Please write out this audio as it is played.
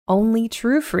Only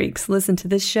true freaks listen to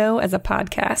this show as a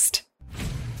podcast.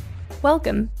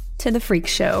 Welcome to The Freak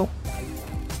Show.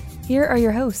 Here are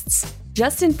your hosts,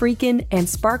 Justin Freakin and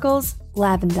Sparkles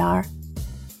Lavendar.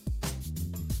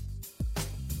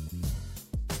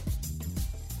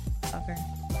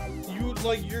 You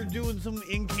like you're doing some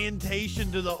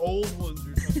incantation to the old ones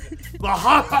or something.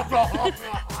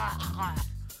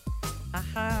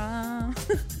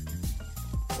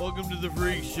 Welcome to The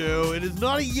Freak Show. It is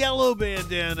not a yellow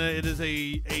bandana. It is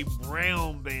a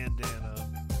brown bandana.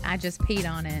 I just peed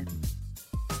on it.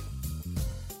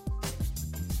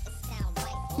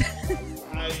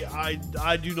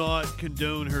 I do not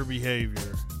condone her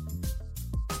behavior.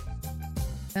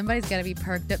 Somebody's got to be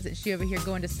perked up that she over here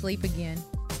going to sleep again.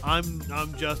 I'm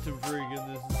Justin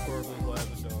Freakin. This is Sparkles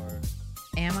Lavendar.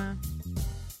 Am I?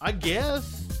 I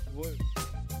guess. What?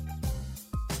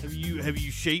 Have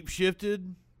you shape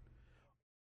shifted?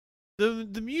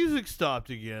 The music stopped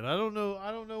again. I don't know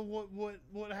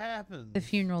what happened. The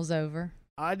funeral's over.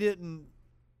 I didn't.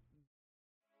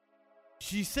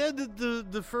 She said that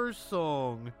the first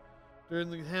song during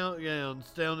the countdown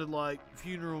sounded like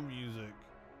funeral music.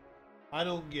 I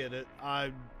don't get it.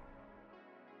 I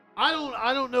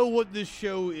don't know what this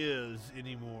show is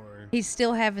anymore. He's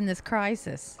still having this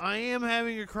crisis. I am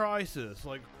having a crisis.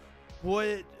 Like,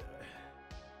 what?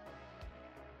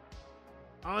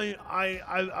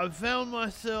 I found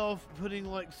myself putting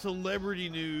like celebrity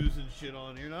news and shit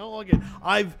on here, and I don't like it.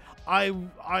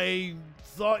 I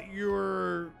thought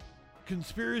your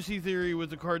conspiracy theory with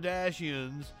the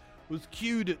Kardashians was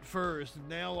cute at first, and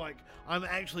now like I'm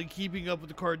actually keeping up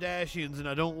with the Kardashians, and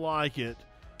I don't like it.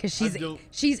 Cause she's evil.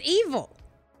 She's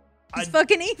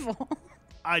fucking evil.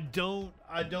 I don't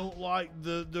like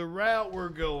the route we're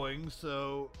going.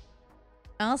 So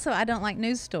also, I don't like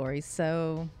news stories.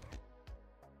 So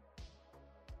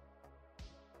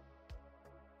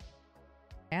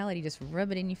reality, just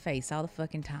rub it in your face all the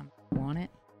fucking time. Want it?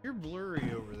 You're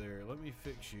blurry over there. Let me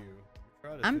fix you.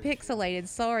 I'm pixelated.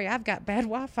 Sorry, I've got bad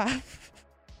Wi-Fi.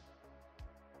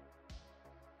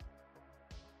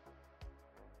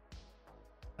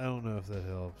 I don't know if that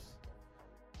helps.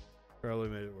 Probably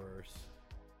made it worse.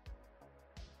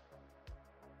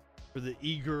 For the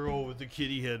e-girl with the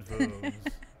kitty headphones.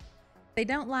 They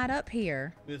don't light up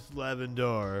here. Miss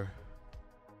Lavendar.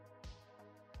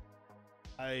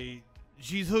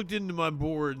 She's hooked into my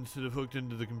board instead of hooked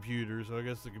into the computer, so I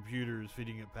guess the computer is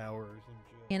feeding it power or some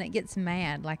shit. And it gets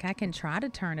mad. Like, I can try to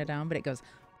turn it on, but it goes,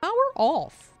 power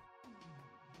off.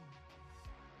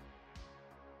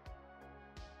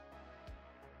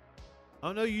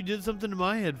 Oh no, you did something to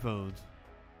my headphones.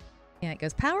 Yeah, it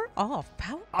goes, power off,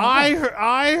 power off.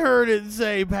 I heard it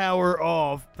say power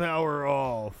off, power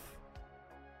off.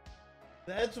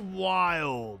 That's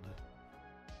wild.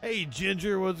 Hey,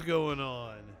 Ginger, what's going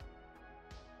on?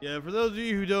 Yeah, for those of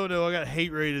you who don't know, I got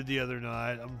hate rated the other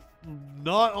night. I'm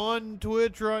not on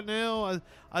Twitch right now.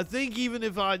 I think even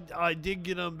if I did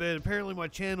get unbanned, apparently my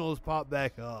channel has popped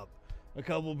back up. A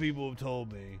couple people have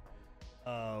told me.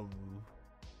 I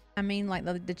mean, like,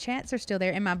 the chats are still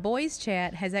there, and my boys'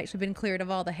 chat has actually been cleared of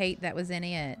all the hate that was in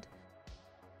it.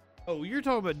 Oh, you're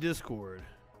talking about Discord.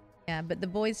 Yeah, but the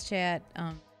boys' chat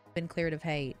been cleared of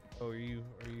hate. Oh, are you?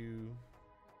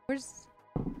 Where's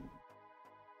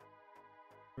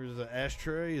the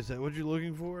ashtray? Is that what you're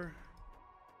looking for?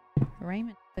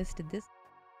 Raymond posted this?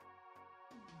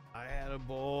 I had a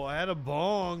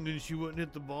bong, and she wouldn't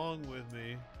hit the bong with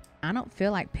me. I don't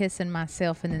feel like pissing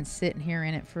myself and then sitting here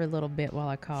in it for a little bit while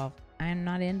I cough. I am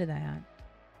not into that.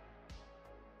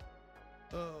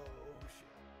 Oh,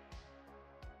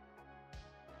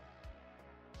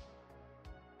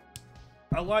 shit.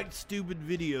 I like stupid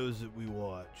videos that we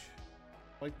watch.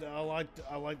 I like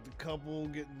the couple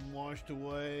getting washed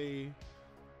away.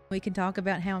 We can talk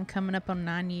about how I'm coming up on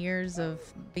 9 years of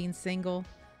being single.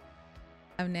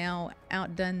 I've now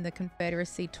outdone the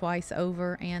Confederacy twice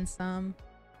over and some.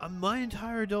 My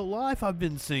entire adult life I've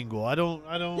been single. I don't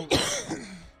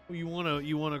you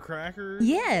want a cracker?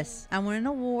 Yes, I want an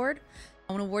award.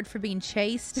 I want an award for being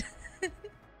chaste.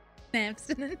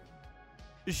 Abstinent.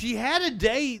 She had a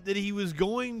date that he was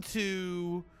going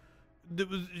to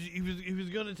he was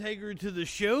going to take her to the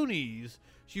Shoney's.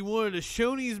 She wanted a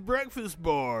Shoney's breakfast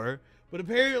bar, but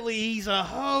apparently he's a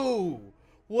hoe.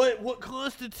 What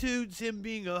constitutes him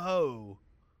being a hoe?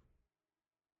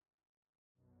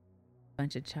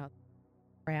 Bunch of child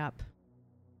rap.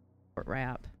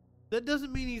 That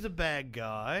doesn't mean he's a bad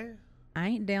guy. I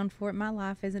ain't down for it. My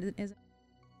life isn't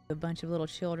a bunch of little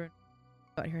children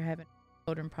out here having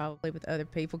children probably with other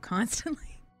people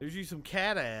constantly. There's you some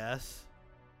cat ass.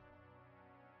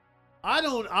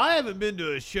 I haven't been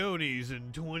to a Shoney's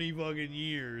in 20 fucking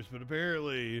years, but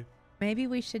apparently. Maybe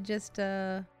we should just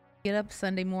get up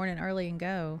Sunday morning early and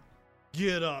go.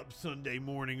 Get up Sunday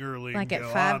morning early Like and at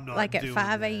go. 5 I'm not like at doing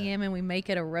 5 that. a.m. and we make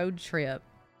it a road trip.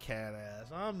 Cat ass.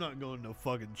 I'm not going to no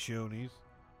fucking Shoney's.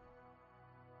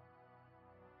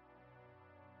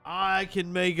 I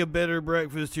can make a better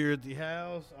breakfast here at the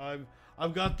house.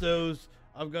 I've got those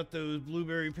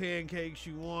blueberry pancakes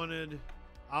you wanted.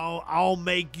 I'll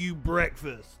make you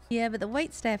breakfast. Yeah, but the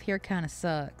wait staff here kind of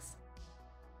sucks.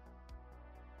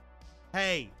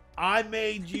 Hey, I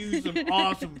made you some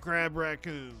awesome crab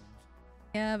raccoons.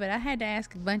 Yeah, but I had to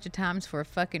ask a bunch of times for a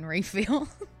fucking refill.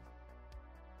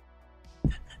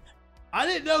 I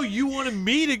didn't know you wanted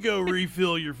me to go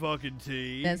refill your fucking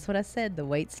tea. That's what I said. The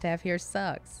wait staff here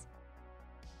sucks.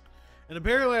 And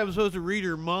apparently I'm supposed to read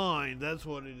her mind. That's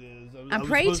what it is. I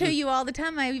pray to you all the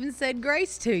time. I even said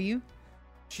grace to you.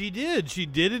 She did. She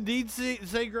did indeed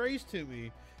say grace to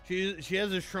me. She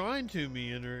has a shrine to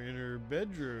me in her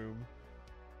bedroom.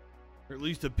 Or at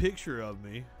least a picture of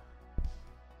me.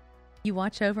 You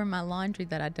watch over my laundry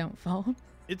that I don't fold.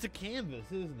 It's a canvas,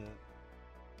 isn't it?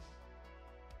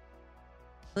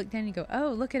 Look down and you go, oh,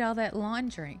 look at all that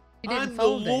laundry. You didn't I'm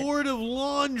fold the Lord of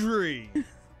Laundry.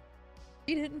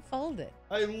 You didn't fold it.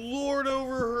 I lord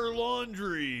over her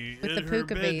laundry With in the her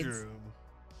puka beads. bedroom.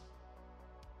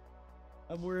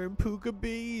 I'm wearing puka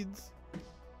beads.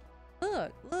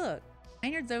 Look.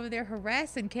 Maynard's over there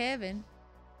harassing Kevin.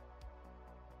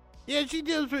 Yeah, she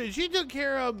did. She took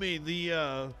care of me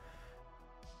the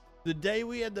day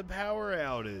we had the power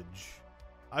outage.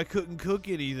 I couldn't cook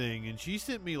anything, and she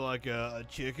sent me like a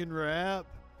chicken wrap.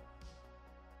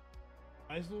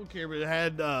 Nice little camera. It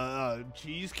had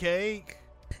cheesecake.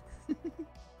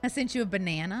 I sent you a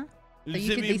banana. You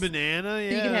sent me a banana, yeah.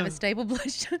 So you could have a stable blood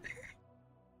sugar.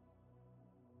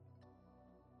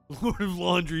 Lord of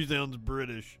Laundry sounds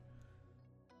British.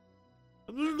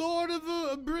 I'm the Lord of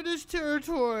a British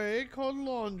territory called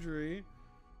Laundry.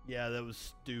 Yeah, that was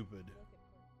stupid.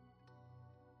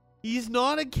 He's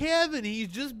not a Kevin. He's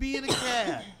just being a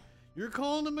cat. You're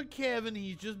calling him a Kevin.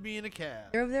 He's just being a cat.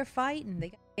 They're over there fighting. They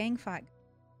got a gang fight.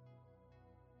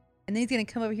 And then he's going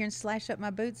to come over here and slash up my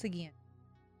boots again.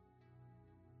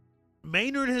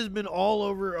 Maynard has been all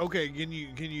over. Okay, can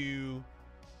you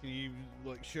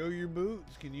like show your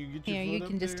boots? Can you get your Here, foot you up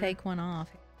can just there? take one off.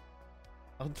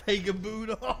 I'll take a boot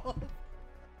off.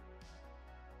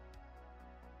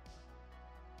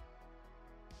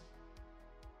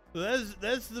 So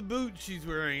that's the boot she's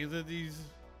wearing. Is that these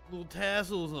little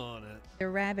tassels on it? They're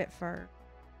rabbit fur.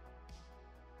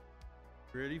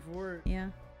 Ready for it? Yeah.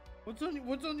 What's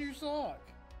on your sock?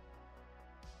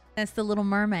 That's the Little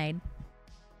Mermaid.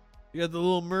 You got the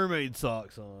little mermaid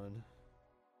socks on.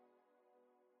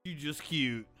 You just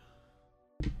cute.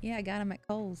 Yeah, I got them at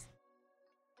Kohl's.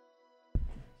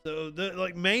 So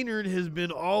like Maynard has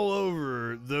been all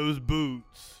over those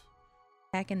boots.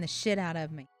 Hacking the shit out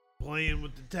of me. Playing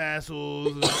with the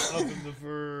tassels and up in the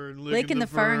fur and Licking the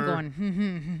fur and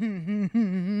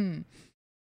going,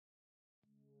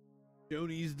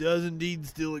 Shoney's does indeed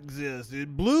still exist.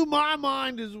 It blew my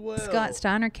mind as well. Scott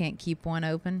Steiner can't keep one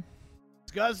open.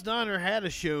 Scott Steiner had a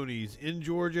Shoney's in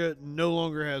Georgia, no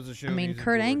longer has a Shoney's. I mean, in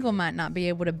Kurt Georgia. Angle might not be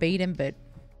able to beat him, but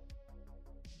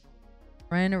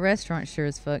running a restaurant sure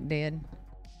as fuck did.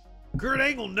 Kurt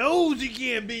Angle knows he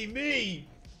can't beat me.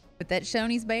 But that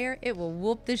Shoney's bear, it will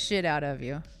whoop the shit out of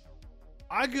you.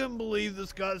 I couldn't believe that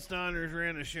Scott Steiners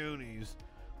ran a Shoney's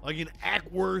like in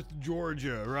Ackworth,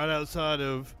 Georgia, right outside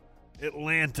of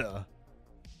Atlanta.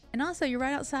 And also, you're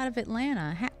right outside of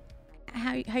Atlanta.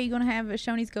 How you going to have a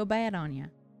Shoney's go bad on you?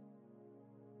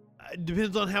 It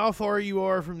depends on how far you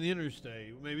are from the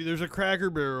interstate. Maybe there's a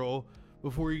Cracker Barrel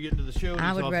before you get to the Shoney's.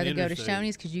 I would off rather the go to interstate.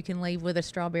 Shoney's because you can leave with a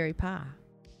strawberry pie.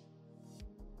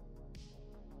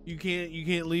 You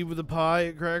can't leave with a pie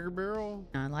at Cracker Barrel?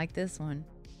 I like this one.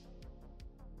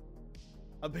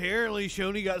 Apparently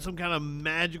Shoney got some kind of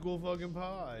magical fucking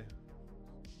pie.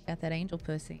 Got that angel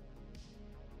pussy.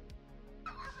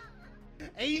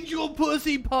 Angel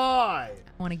pussy pie.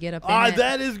 I want to get up in it.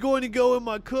 That is going to go in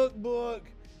my cookbook.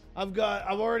 I've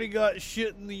already got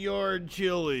shit in the yard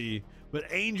chili, but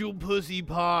angel pussy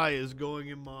pie is going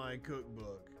in my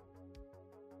cookbook.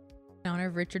 In honor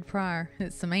of Richard Pryor.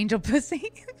 It's some angel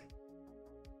pussy.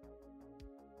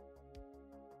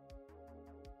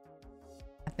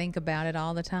 I think about it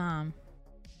all the time.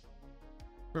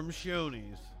 From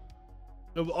Shoney's.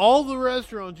 Of all the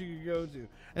restaurants you could go to.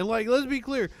 And like, let's be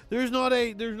clear, there's not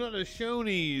a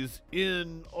Shoney's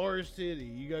in our city.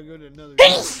 You gotta go to another.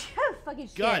 Fucking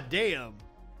shit. God damn.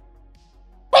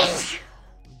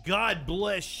 God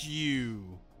bless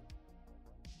you.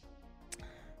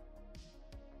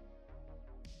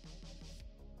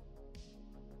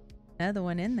 another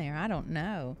one in there. I don't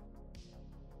know.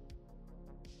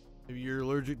 Maybe you're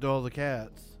allergic to all the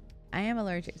cats. I am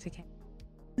allergic to cats.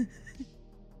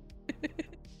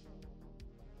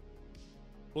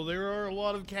 Well, there are a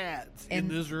lot of cats in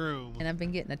this room. And I've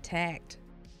been getting attacked.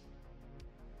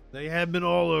 They have been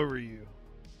all over you.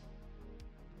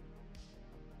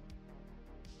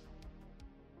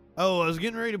 Oh, I was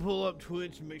getting ready to pull up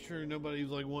Twitch and make sure nobody's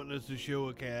like wanting us to show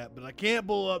a cat, but I can't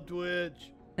pull up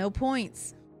Twitch. No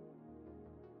points.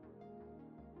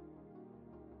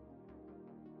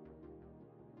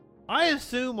 I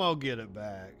assume I'll get it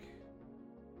back.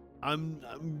 I'm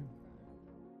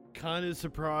kind of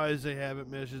surprised they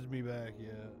haven't messaged me back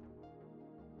yet.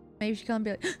 Maybe you should call and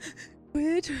be like,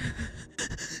 Twitch.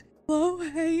 Hello,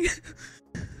 hey.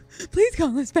 Please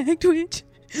call us back, Twitch.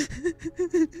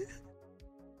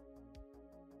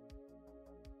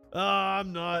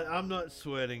 I'm not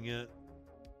sweating it.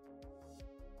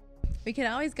 We could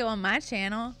always go on my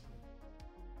channel.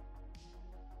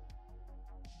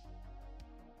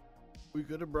 We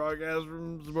could have broadcast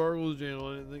from Sparkle's channel.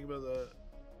 I didn't think about that.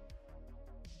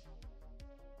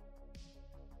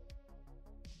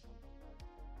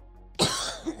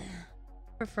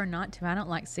 Prefer not to. I don't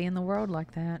like seeing the world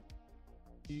like that.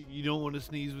 You don't want to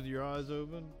sneeze with your eyes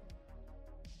open?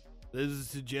 There's a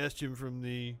suggestion from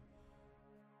the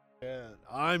chat.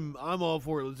 I'm all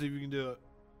for it. Let's see if you can do it.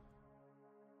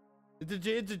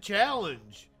 It's a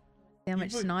challenge. See how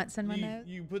much snot's in my nose?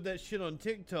 You put that shit on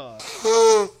TikTok.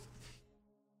 What,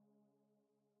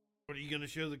 are you gonna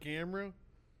show the camera?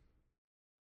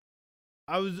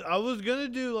 I was gonna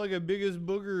do like a biggest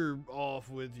booger off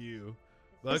with you.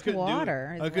 But It's I couldn't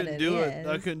water. do it. I couldn't do it.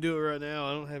 I Is. couldn't do it right now.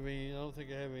 I don't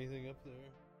think I have anything up there.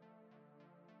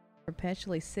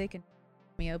 Perpetually sick and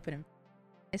me open in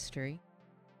history.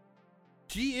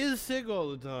 She is sick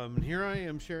all the time, and here I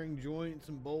am sharing joints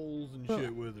and bowls and Well,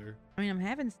 shit with her. I mean, I'm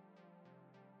having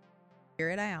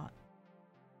figure it out.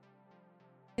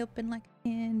 Open like a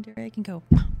Kinder egg and go.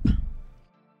 Pum, pum.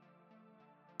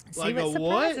 Like See a what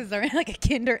what? surprises are like a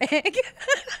Kinder egg.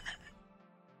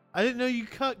 I didn't know you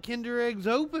cut Kinder eggs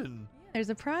open. There's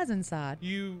a prize inside.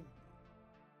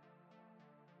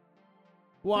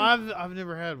 Well, I've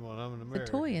never had one. I'm an A American.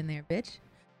 toy in there, bitch.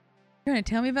 Trying to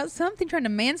tell me about something, trying to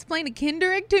mansplain a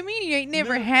Kinder egg to me, and you ain't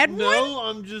never had one?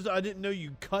 No, I didn't know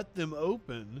you cut them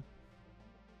open.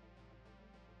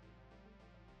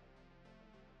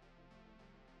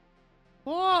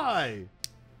 Why?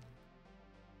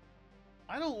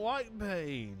 I don't like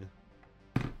pain.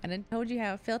 I done told you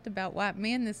how I felt about white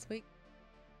men this week.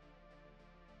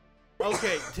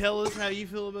 Okay, tell us how you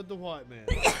feel about the white man.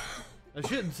 I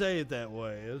shouldn't say it that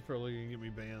way. That's probably gonna get me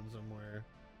banned somewhere.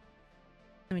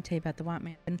 Let me tell you about the white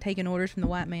man. Been taking orders from the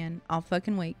white man all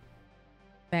fucking week.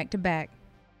 Back to back.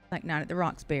 Like Night at the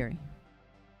Roxbury.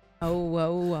 Oh,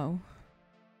 whoa, whoa.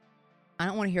 I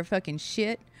don't want to hear fucking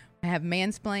shit. I have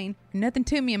mansplained. Nothing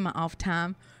to me in my off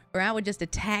time. Or I would just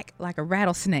attack like a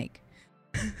rattlesnake.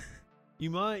 You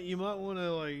might want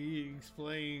to like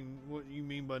explain what you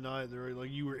mean by night there. Like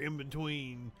you were in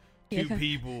between two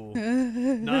people.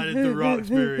 Night at the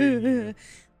Roxbury.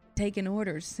 Taking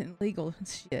orders and legal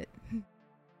shit.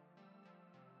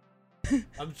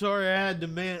 I'm sorry I had to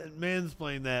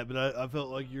mansplain that, but I felt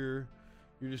like your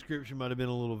description might have been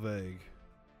a little vague.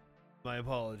 My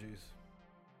apologies.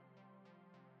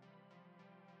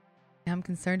 I'm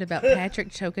concerned about Patrick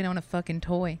choking on a fucking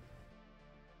toy.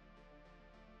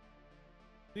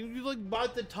 You like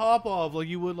bite the top off like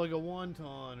you would like a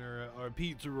wonton or a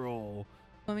pizza roll.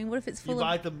 I mean, what if it's full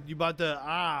You bite the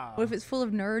What if it's full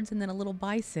of nerds and then a little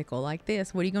bicycle like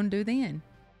this? What are you gonna do then?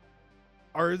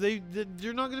 Are they?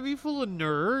 They're not going to be full of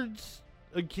nerds.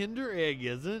 A Kinder egg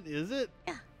isn't, is it?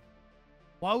 Yeah.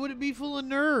 Why would it be full of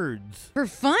nerds? For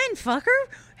fun, fucker.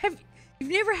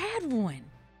 You've never had one?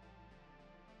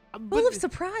 Full of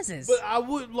surprises. But I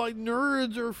would like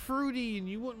nerds are fruity, and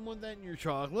you wouldn't want that in your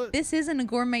chocolate. This isn't a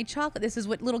gourmet chocolate. This is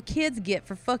what little kids get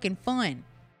for fucking fun.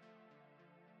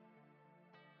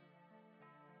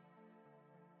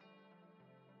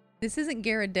 This isn't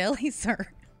Ghirardelli, sir.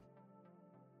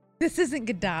 This isn't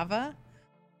Godiva.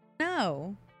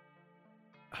 No.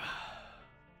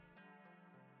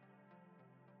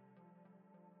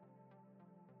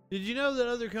 Did you know that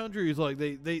other countries like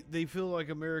they feel like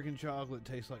American chocolate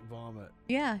tastes like vomit?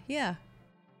 Yeah.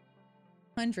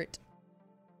 100.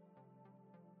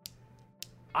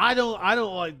 I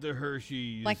don't like the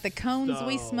Hershey's. Like the cones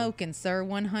we style. smoking, sir.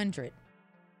 100.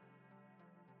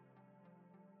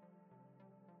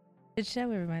 Should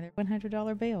show everybody they're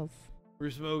 $100 bills. We're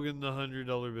smoking the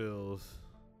 $100 bills.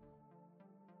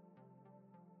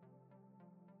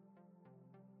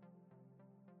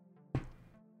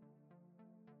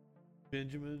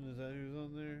 Benjamin, is that who's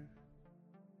on there?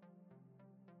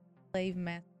 Slave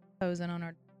master posing on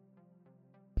our.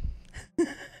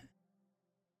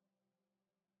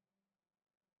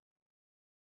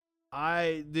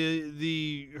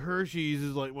 The Hershey's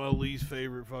is like my least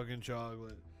favorite fucking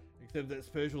chocolate. Except that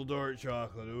special dark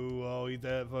chocolate. Ooh, I'll eat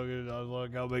that fucking. I was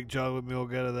like, I'll make chocolate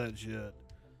milk out of that shit.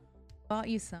 Bought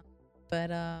you some, but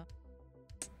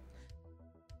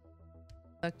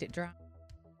sucked it dry.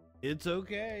 It's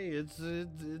okay. It's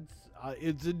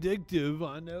addictive.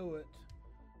 I know it.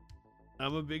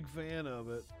 I'm a big fan of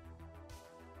it.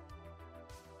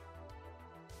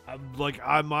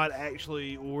 I might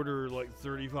actually order like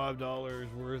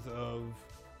 $35 worth of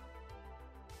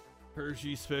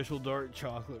Hershey special dark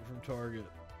chocolate from Target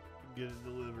and get it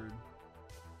delivered.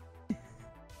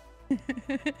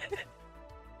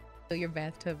 Fill your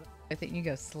bathtub with it and you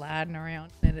go sliding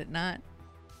around in it at night.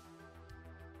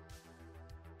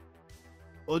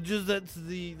 Well, just that's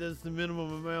the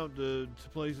minimum amount to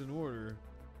place an order.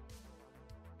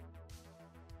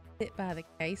 Sit by the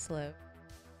caseload.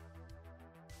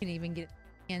 You can even get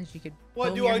hands. You could.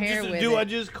 What do I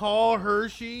just call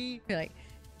Hershey?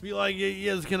 Be like,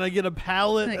 yes. Can I get a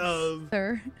pallet of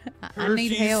sir? I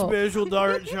need Hershey's help. special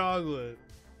dark chocolate?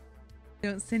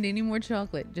 Don't send any more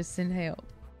chocolate. Just send help.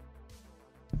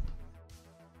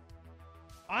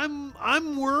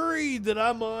 I'm worried that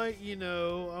I might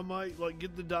like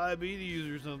get the diabetes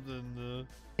or something.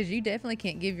 Because you definitely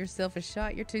can't give yourself a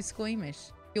shot. You're too squeamish.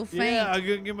 You'll faint. Yeah, I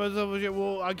couldn't give myself a shot.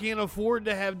 Well, I can't afford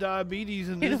to have diabetes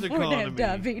in this economy. Can't afford to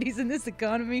have diabetes in this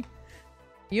economy.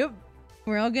 Yep,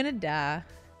 we're all gonna die.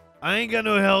 I ain't got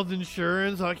no health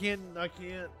insurance. I can't.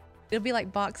 It'll be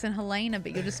like boxing Helena,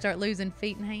 but you'll just start losing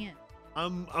feet and hands.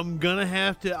 I'm gonna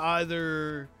have to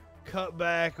either cut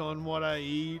back on what I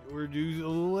eat or do a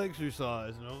little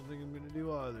exercise, and I don't think I'm gonna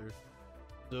do either.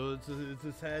 So it's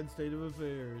a sad state of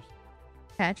affairs.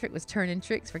 Patrick was turning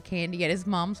tricks for candy at his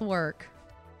mom's work.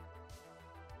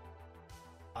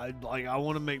 I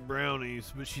want to make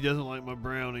brownies, but she doesn't like my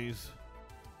brownies.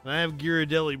 And I have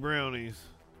Ghirardelli brownies.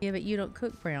 Yeah, but you don't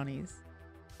cook brownies.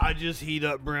 I just heat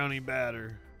up brownie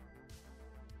batter.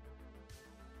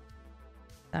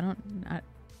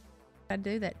 I'd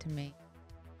do that to me.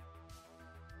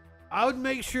 I would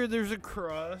make sure there's a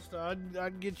crust.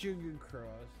 I'd get you a good crust.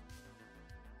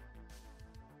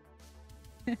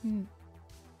 I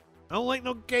don't like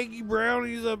no cakey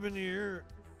brownies up in here.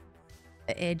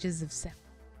 The edges of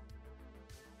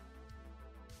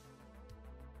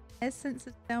essence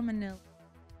of salmonella.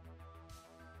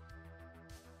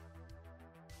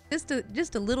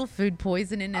 Just a little food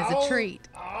poisoning as a treat.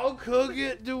 I'll cook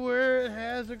it to where it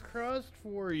has a crust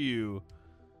for you.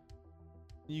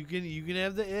 You can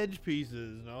have the edge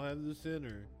pieces, and I'll have the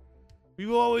center.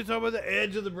 People always talk about the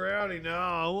edge of the brownie. No,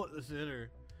 I want the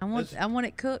center. I want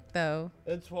it cooked though.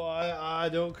 That's why I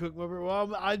don't cook my brownie.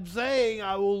 Well, I'm saying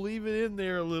I will leave it in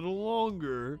there a little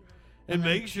longer and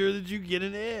make sure that you get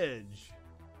an edge.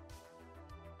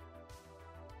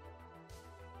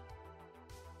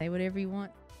 Say whatever you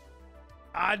want.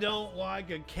 I don't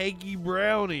like a cakey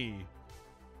brownie.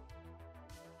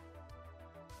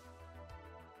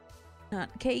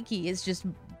 Not cakey, it's just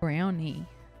brownie.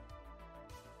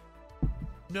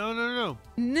 No. No.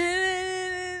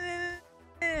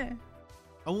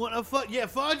 I want a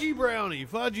fudgy brownie. I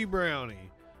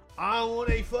want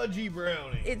a fudgy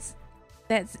brownie.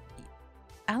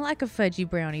 I like a fudgy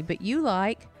brownie, but you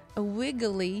like a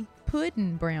wiggly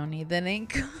pudding brownie that ain't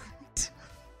cooked.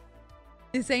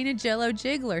 This ain't a Jello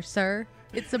jiggler, sir.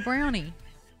 It's a brownie.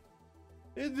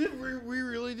 We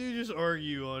really do just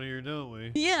argue on here, don't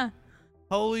we? Yeah.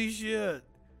 Holy shit.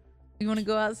 You want to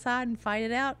go outside and fight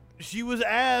it out? She was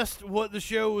asked what the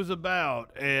show was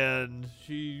about, and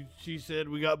she said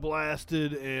we got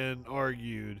blasted and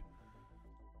argued.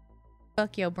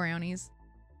 Fuck yo brownies.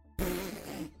 You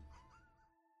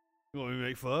want me to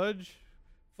make fudge?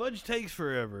 Fudge takes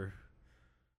forever.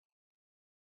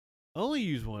 I only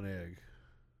use one egg.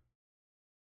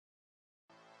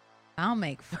 I'll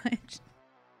make fudge.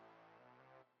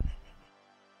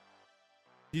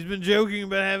 She's been joking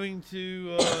about having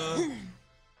to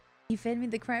He fed me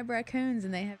the crab raccoons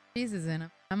and they have cheeses in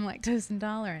them. I'm lactose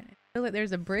intolerant. I feel like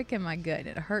there's a brick in my gut.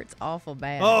 It hurts awful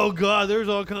bad. Oh god, there's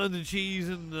all kinds of cheese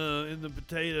in the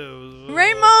potatoes.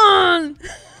 Raymond!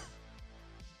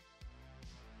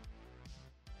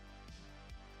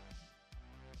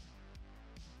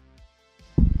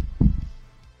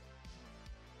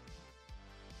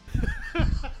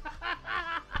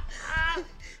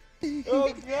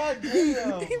 Oh god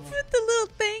damn! He put the little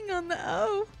thing on the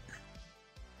O.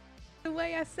 The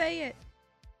way I say it.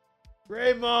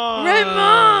 Raymond!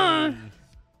 Raymond!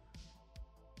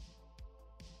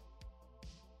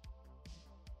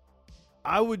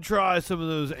 I would try some of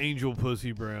those angel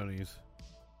pussy brownies.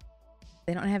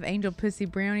 They don't have angel pussy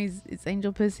brownies. It's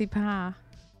angel pussy pie.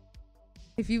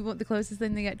 If you want the closest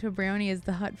thing they got to a brownie is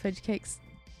the hot fudge cake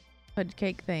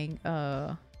thing.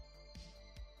 I'm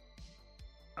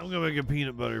gonna make a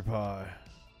peanut butter pie.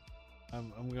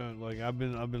 I'm gonna I've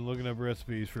been looking up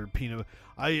recipes for peanut.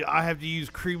 I have to use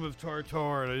cream of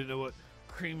tartar, and I didn't know what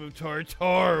cream of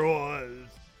tartar was.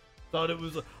 I thought it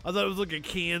was like a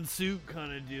canned soup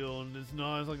kind of deal, and it's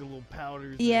not. It's like a little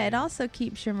powder thing. Yeah, it also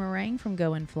keeps your meringue from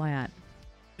going flat.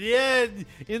 Yeah,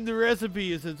 in the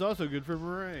recipe it says it's also good for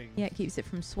meringue. Yeah, it keeps it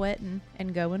from sweating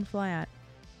and going flat.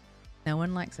 No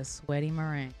one likes a sweaty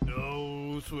meringue.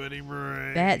 No sweaty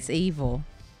meringue. That's evil.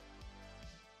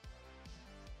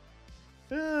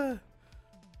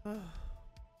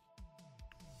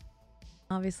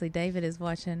 Obviously, David is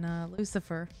watching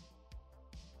Lucifer.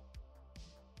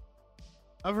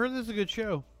 I've heard this is a good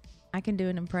show. I can do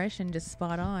an impression just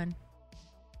spot on.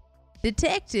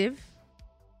 Detective,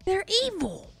 they're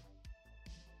evil.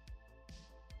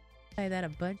 Say that a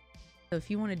bunch. So if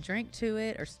you want to drink to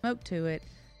it or smoke to it,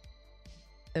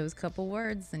 those couple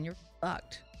words, then you're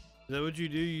fucked. Is that what you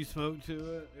do? You smoke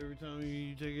to it every time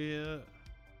you take a hit?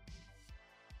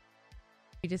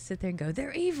 You just sit there and go,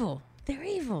 they're evil. They're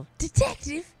evil.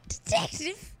 Detective.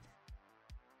 Detective.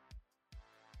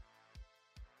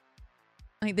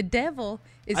 Like the devil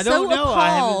is so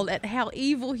appalled at how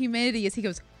evil humanity is. He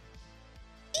goes,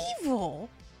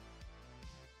 evil?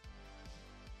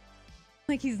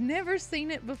 Like he's never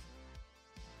seen it before.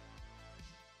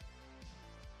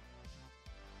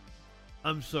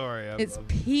 I'm sorry. It's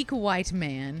peak white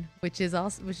man, which is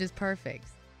perfect.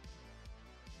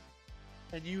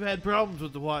 And you had problems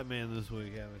with the white man this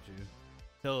week, haven't you?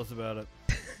 Tell us about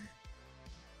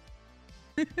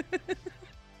it.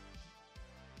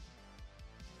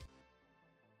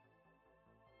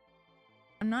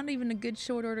 I'm not even a good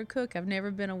short order cook. I've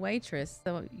never been a waitress.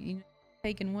 So,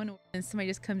 taking one order and somebody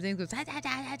just comes in and goes,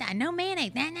 no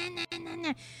mayonnaise. Nah, nah, nah, nah,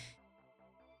 nah.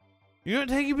 You're not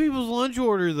taking people's lunch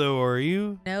order, though, are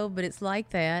you? No, but it's like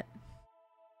that.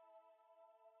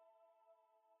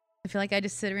 I feel like I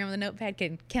just sit around with a notepad.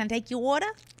 Can I take your order?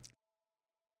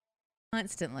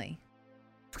 Constantly.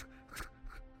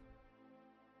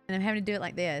 And I'm having to do it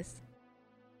like this.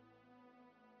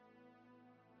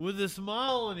 With a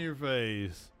smile on your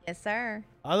face. Yes, sir.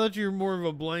 I thought you were more of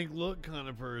a blank look kind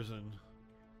of person.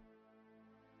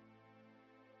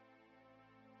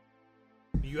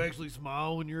 You actually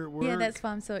smile when you're at work? Yeah, that's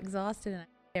why I'm so exhausted and I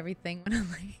hate everything when I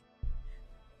leave.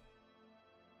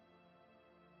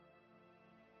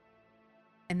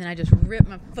 And then I just rip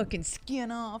my fucking skin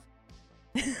off.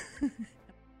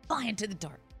 Fly into the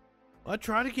dark. I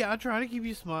try to keep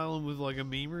you smiling with like a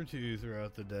meme or two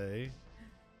throughout the day.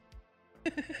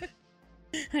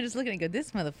 I just look at it and go,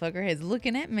 this motherfucker is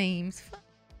looking at memes.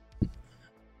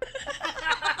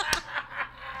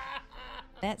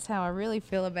 That's how I really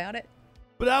feel about it.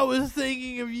 But I was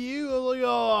thinking of you. I was like,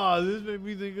 oh, this made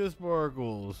me think of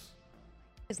Sparkles.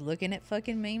 Just looking at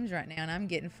fucking memes right now, and I'm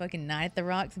getting fucking Night at the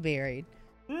Rocks buried.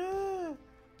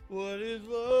 What is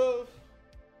love?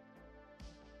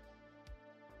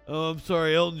 Oh, I'm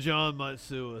sorry. Elton John might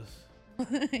sue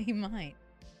us. He might.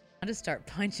 I'll just start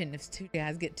punching if two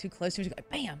guys get too close to me. Just go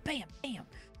bam, bam, bam.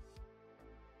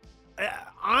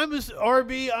 I'm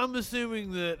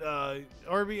assuming that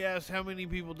RB asked how many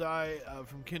people die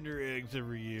from Kinder eggs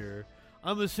every year.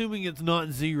 I'm assuming it's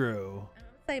not zero. I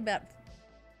would say about.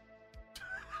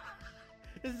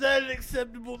 Is that an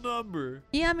acceptable number?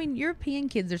 Yeah, I mean, European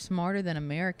kids are smarter than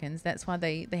Americans. That's why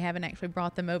they haven't actually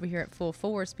brought them over here at full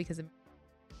force, because they're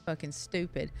fucking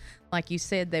stupid. Like you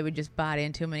said, they would just bite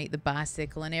into them and eat the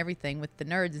bicycle and everything with the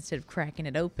nerds instead of cracking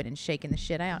it open and shaking the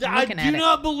shit out. I do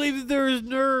not believe that there is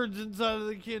nerds inside of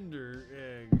the Kinder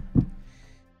egg.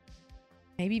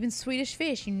 Maybe even Swedish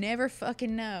fish. You never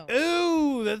fucking know.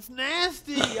 Ooh, that's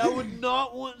nasty. I would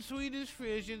not want Swedish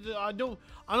fish. I don't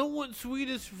want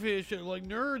Swedish fish. Like,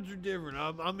 nerds are different.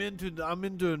 I'm into a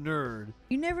nerd.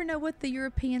 You never know what the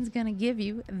European's gonna give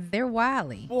you. They're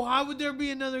wily. Well, how would there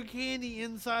be another candy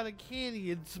inside a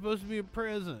candy? It's supposed to be a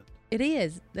present. It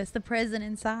is. That's the present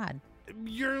inside.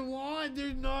 You're lying.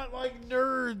 There's not like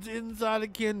nerds inside a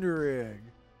Kinder egg.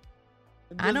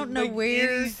 I don't know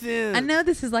where. Sense. I know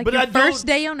this is like your first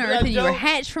day on Earth, and you were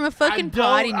hatched from a fucking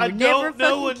pod, and you never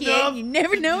fucking kid. You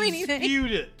never know anything.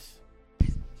 Dispute it.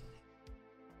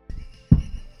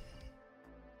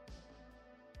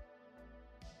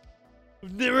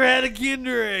 We've never had a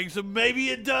Kinder egg, so maybe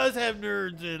it does have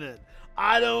nerds in it.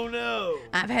 I don't know.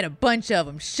 I've had a bunch of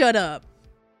them. Shut up.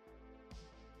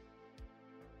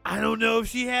 I don't know if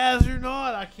she has or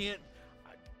not. I can't.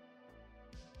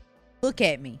 Look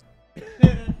at me.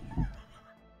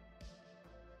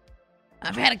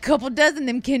 I've had a couple dozen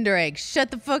them Kinder eggs. Shut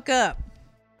the fuck up.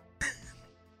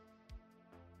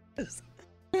 Those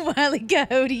Wile E.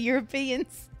 Coyote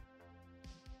Europeans.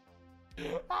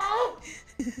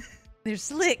 They're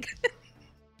slick.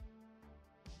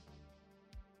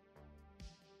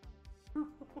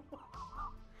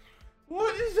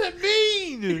 What does that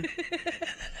mean?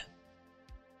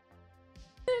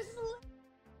 They're slick.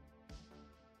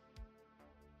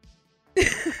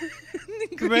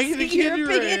 Making a Greasy Kinder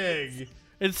Europeans. egg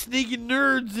and sneaking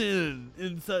nerds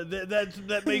inside.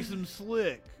 That makes them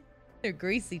slick. They're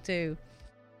greasy too.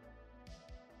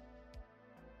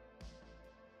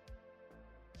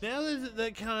 Now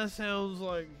that kind of sounds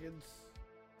like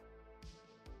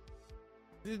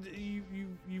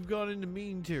you've got into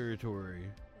mean territory.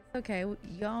 Okay,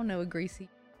 y'all know a greasy.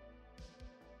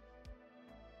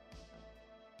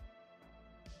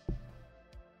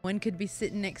 One could be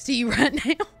sitting next to you right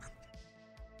now.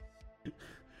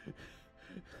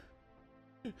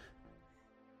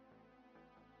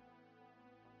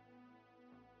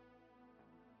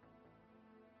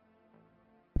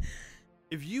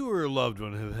 If you or a loved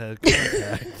one have had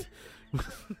contact,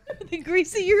 The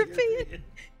greasy European.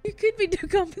 You could be due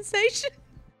compensation.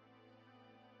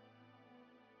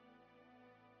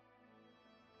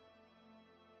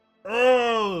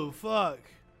 oh fuck!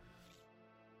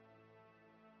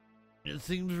 It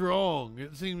seems wrong.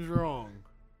 It seems wrong.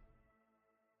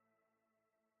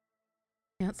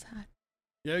 Outside.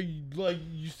 Yeah,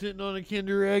 you sitting on a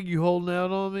Kinder egg, you holding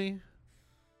out on me?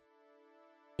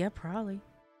 Yeah, probably.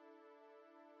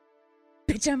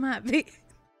 Bitch, I might be.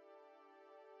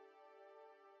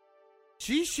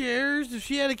 She shares. If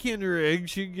she had a Kinder egg,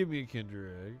 she'd give me a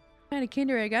Kinder egg. If I had a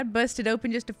Kinder egg, I'd bust it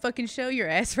open just to fucking show your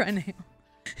ass right now.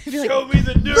 I'd be like, Show me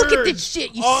the nerds. look at this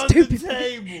shit, you on stupid. the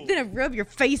table. Then I'd rub your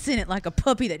face in it like a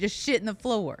puppy that just shit in the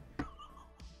floor.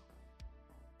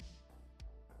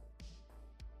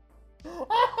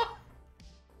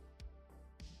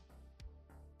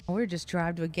 Or just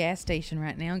drive to a gas station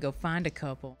right now and go find a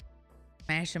couple.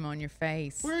 Smash them on your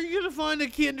face. Where are you gonna find a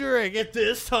Kinder egg at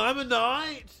this time of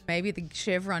night? Maybe the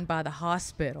Chevron by the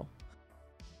hospital.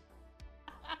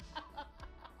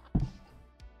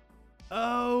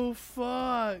 Oh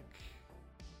fuck!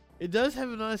 It does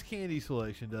have a nice candy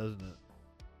selection, doesn't it?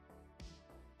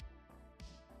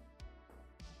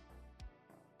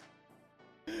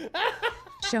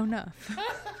 Sure enough.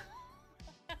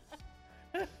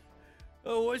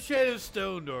 Oh, what shade of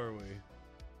stoned are we?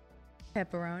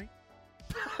 Pepperoni.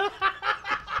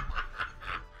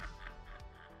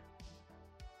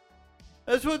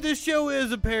 That's what this show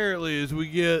is. Apparently, is we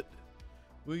get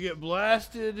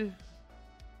blasted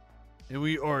and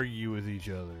we argue with each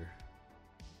other.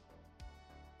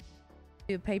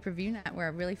 Do a pay-per-view night where I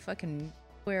really fucking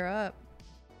square up.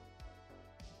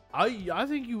 I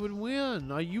think you would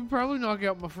win. You probably knock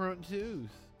out my front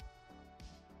tooth.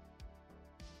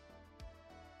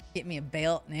 Get me a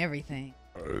belt and everything.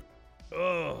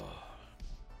 Ugh.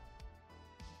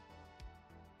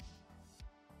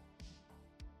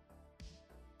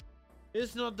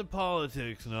 It's not the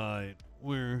politics night.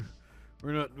 We're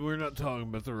not talking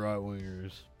about the right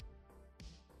wingers.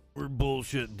 We're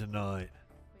bullshitting tonight.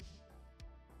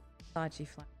 Sachi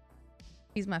Fly.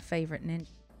 He's my favorite ninja.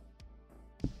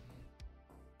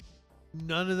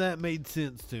 None of that made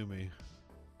sense to me.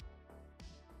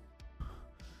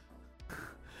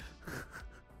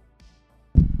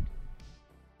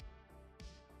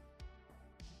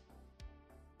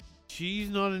 She's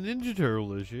not a Ninja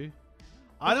Turtle, is she?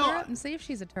 Look her up and see if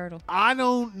she's a turtle. I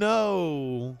don't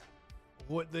know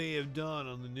what they have done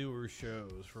on the newer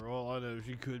shows. For all I know,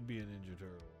 she could be a Ninja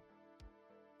Turtle.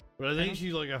 But I think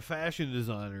she's like a fashion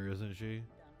designer, isn't she?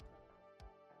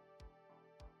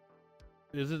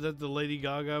 Isn't that the Lady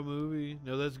Gaga movie?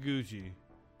 No, that's Gucci.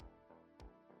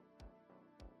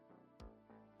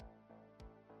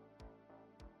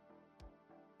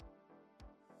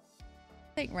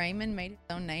 I think Raymond made his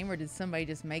own name, or did somebody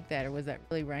just make that, or was that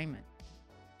really Raymond?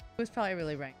 It was probably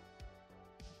really Raymond.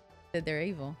 Said they're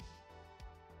evil.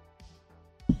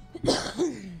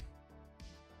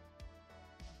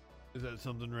 Is that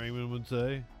something Raymond would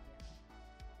say?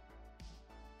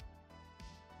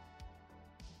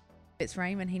 If it's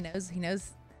Raymond, he knows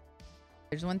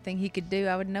there's one thing he could do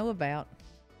I would know about.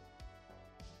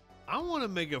 I want to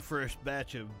make a fresh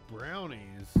batch of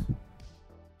brownies.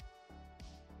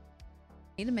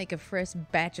 Need to make a fresh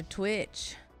batch of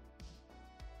Twitch.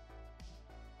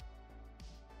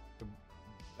 A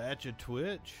batch of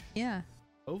Twitch? Yeah.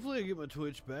 Hopefully I get my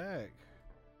Twitch back.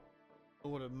 I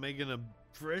want to making a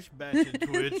fresh batch of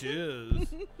Twitch is.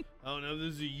 I don't know if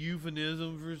this is a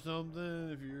euphemism for something.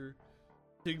 If you're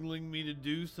signaling me to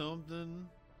do something,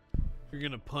 if you're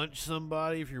gonna punch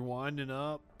somebody, if you're winding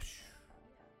up.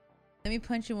 Let me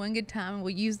punch you one good time, and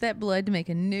we'll use that blood to make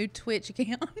a new Twitch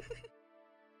account.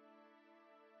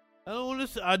 I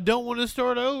don't want to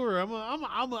start over. I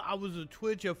was a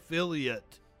Twitch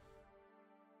affiliate.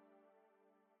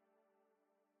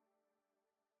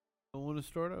 I don't want to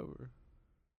start over.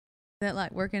 Is that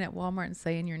like working at Walmart and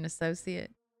saying you're an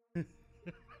associate?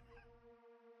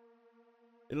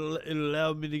 It'll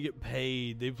allow me to get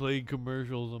paid. They played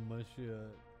commercials on my shit.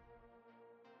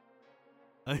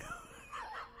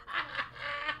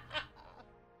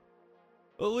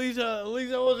 At least I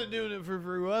wasn't doing it for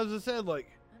free. Well, as I said,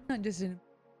 like, I'm not just in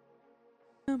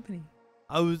a company.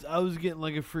 I was getting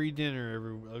like a free dinner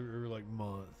every like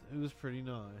month. It was pretty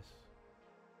nice.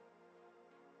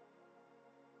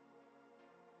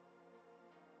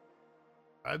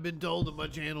 I've been told that my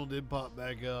channel did pop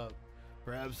back up.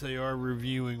 Perhaps they are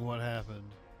reviewing what happened,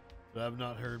 but I've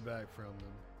not heard back from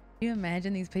them. Can you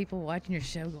imagine these people watching your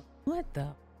show going, what the?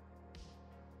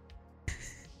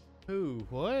 Who?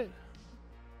 What?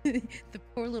 The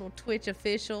poor little Twitch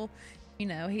official. You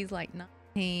know, he's like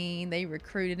 19. They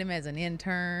recruited him as an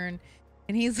intern.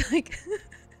 And he's like,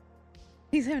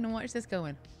 he's having to watch this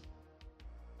going.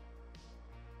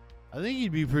 I think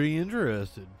he'd be pretty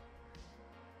interested.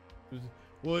 It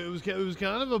was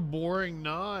kind of a boring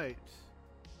night.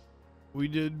 We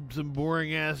did some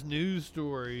boring ass news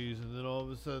stories, and then all of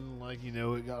a sudden, like, you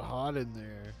know, it got hot in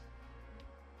there.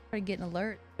 Started getting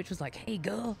alert, which was like, hey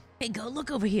girl,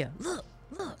 look over here, look.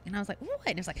 And I was like, what?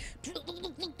 And it was like,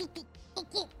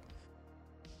 look.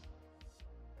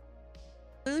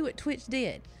 Literally what Twitch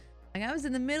did. Like, I was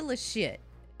in the middle of shit.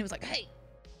 It was like, hey,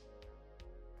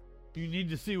 you need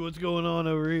to see what's going on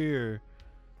over here.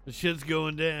 The shit's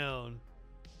going down.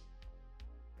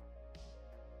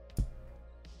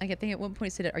 Like, I think at one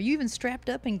point it said, are you even strapped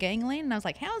up in gangland? And I was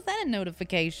like, how is that a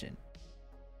notification?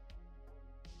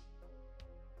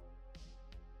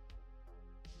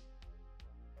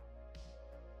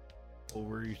 Well,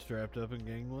 were you strapped up in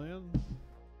gangland?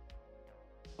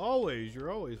 Always. You're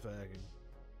always fagging.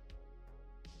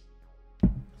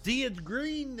 See, it's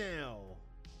green now.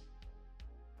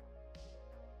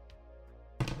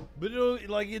 But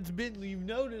you've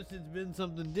noticed it's been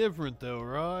something different though,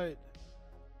 right?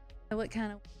 So what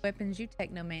kind of weapons you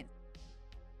technomancer?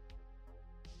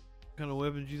 What kind of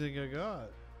weapons you think I got?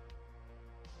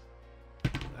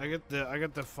 I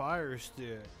got the fire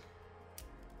stick.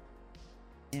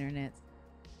 Internet.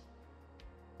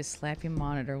 Just slap your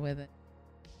monitor with it.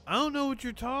 I don't know what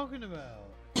you're talking about.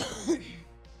 I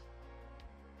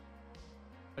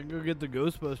can go get the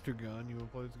Ghostbuster gun. You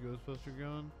want to play with the Ghostbuster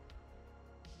gun?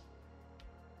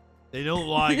 They don't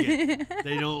like it.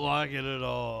 They don't like it at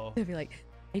all. They'll be like,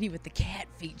 lady with the cat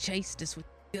feet chased us with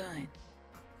the gun.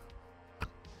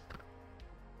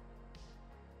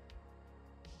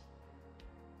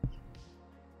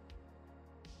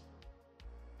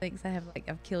 Thinks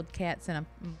I've killed cats and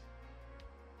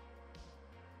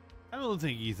I don't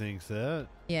think he thinks that.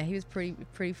 Yeah, he was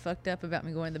pretty fucked up about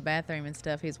me going to the bathroom and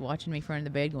stuff. He was watching me from the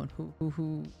bed going, hoo.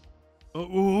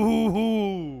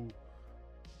 Ooh.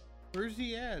 Where's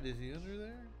he at? Is he under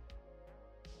there?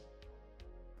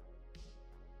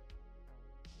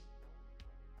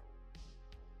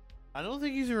 I don't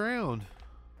think he's around.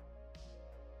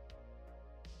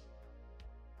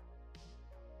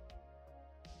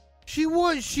 She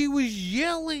was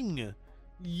yelling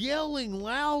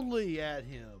loudly at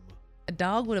him. A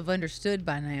dog would have understood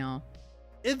by now.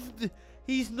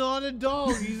 He's not a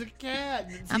dog. He's a cat.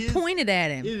 I pointed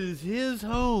at him. It is his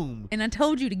home. And I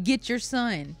told you to get your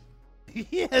son.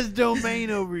 He has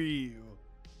domain over you.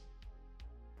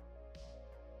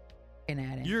 At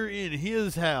him. You're in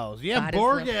his house. Yeah, Bite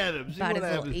bark at him. Bite his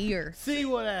little ear. See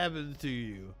what happens to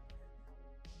you.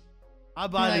 I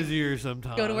bite his ear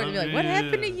sometimes. Go to work and be like, what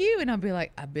happened to you? And I'll be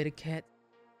like, I bit a cat.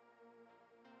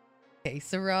 Hey,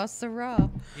 Sarah.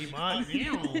 He might.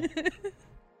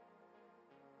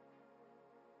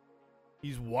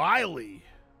 He's wily.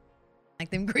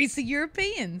 Like them greasy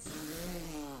Europeans.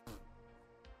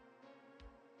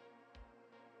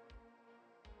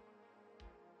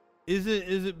 Is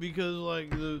it because like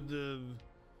the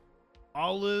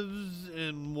olives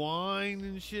and wine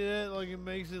and shit, like it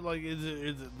makes it like is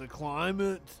it the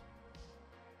climate?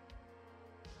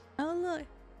 Oh look.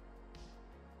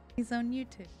 He's on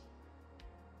YouTube.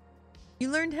 You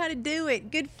learned how to do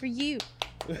it. Good for you.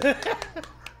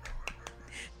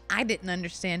 I didn't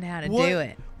understand how to do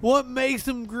it. What makes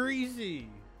them greasy?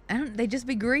 They just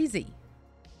be greasy.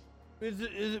 Is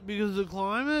it because of the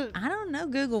climate? I don't know,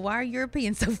 Google. Why are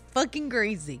Europeans so fucking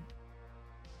greasy?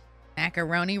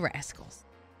 Macaroni rascals.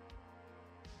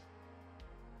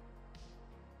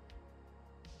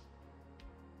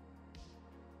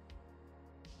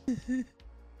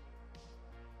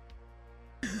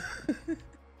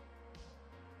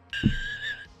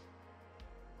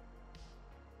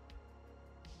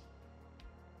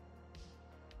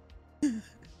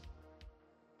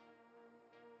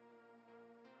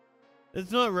 It's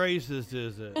not racist,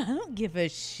 is it? I don't give a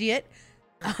shit.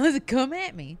 Come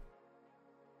at me.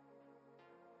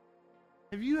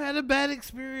 Have you had a bad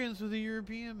experience with a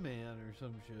European man or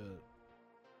some shit?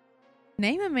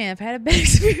 Name a man I've had a bad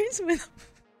experience with.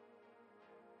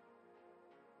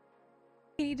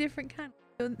 Any different kind.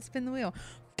 Go spin the wheel.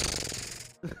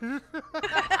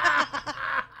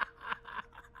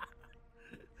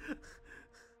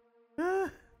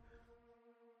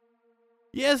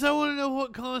 Yes, I want to know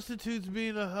what constitutes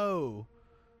being a hoe.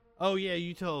 Oh yeah,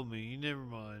 you told me. Never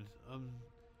mind. I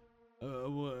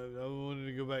wanted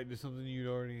to go back to something you'd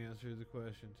already answered the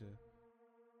question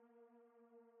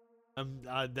to.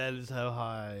 That is how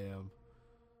high I am.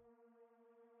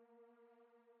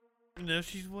 No,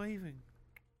 she's waving.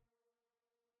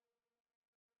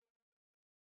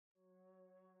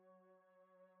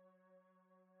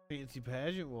 Fancy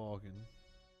pageant walking.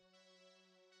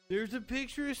 There's a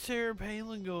picture of Sarah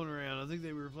Palin going around. I think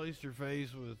they replaced her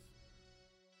face with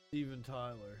Steven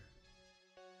Tyler.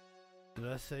 Did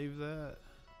I save that?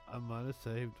 I might have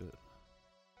saved it.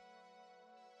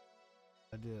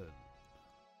 I did.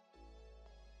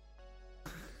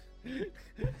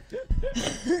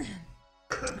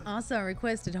 Also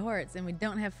requested hearts, and we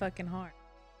don't have fucking hearts.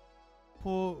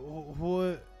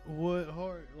 What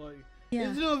heart? Like, Yeah.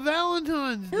 it's not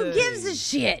Valentine's Day. Who gives a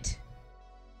shit?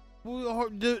 Well,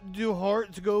 do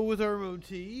hearts go with our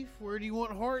motif? Where do you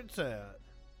want hearts at?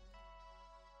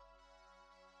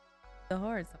 The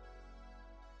hearts.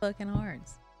 Fucking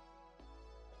hearts.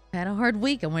 Had a hard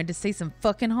week. I wanted to see some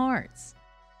fucking hearts.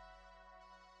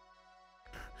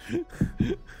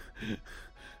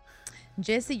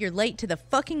 Jesse, you're late to the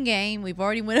fucking game. We've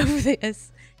already went over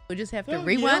this. We'll just have to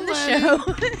rewind the show.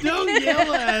 Don't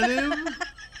yell at him.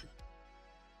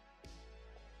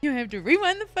 You have to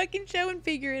rewind the fucking show and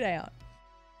figure it out.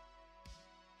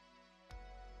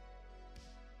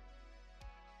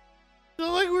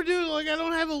 Not like we're doing, like, I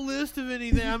don't have a list of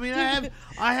anything. I mean,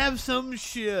 I have some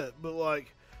shit, but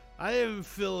like, I didn't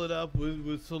fill it up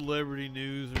with celebrity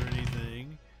news or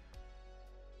anything.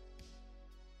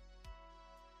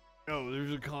 Oh,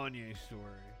 there's a Kanye story.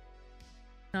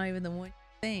 Not even the one you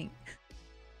think.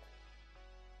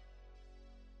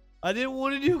 I didn't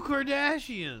want to do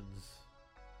Kardashians.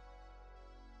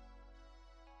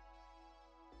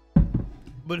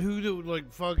 But who do,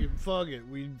 like, fuck it.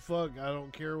 I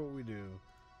don't care what we do.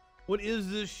 What is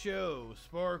this show?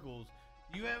 Sparkles.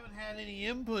 You haven't had any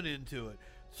input into it.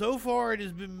 So far, it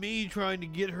has been me trying to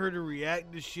get her to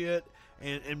react to shit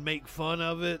and make fun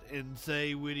of it and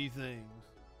say witty things.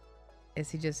 Yes,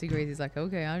 he just agrees. He's like,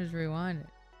 okay, I'll just rewind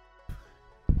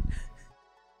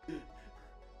it.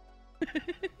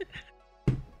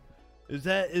 Is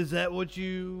that what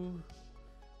you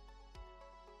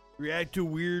react to?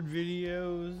 Weird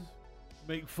videos?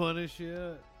 Make fun of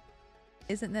shit?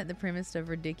 Isn't that the premise of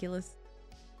Ridiculous?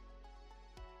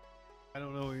 I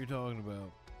don't know what you're talking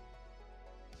about.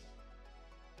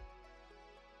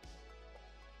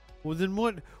 Well, then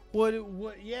what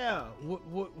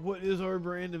is our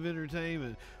brand of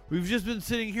entertainment? We've just been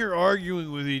sitting here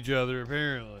arguing with each other,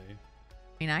 apparently. I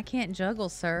mean, I can't juggle,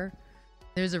 sir.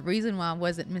 There's a reason why I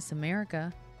wasn't Miss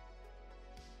America.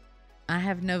 I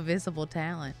have no visible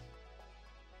talent.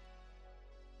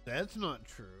 That's not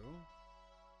true.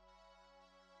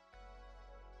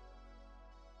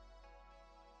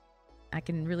 I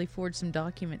can really forge some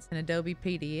documents in Adobe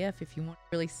PDF if you want to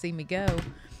really see me go.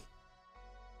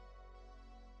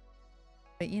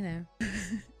 But you know.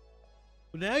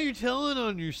 Well, now you're telling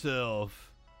on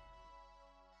yourself.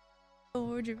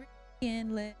 Forge a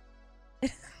weekend.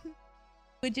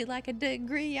 Would you like a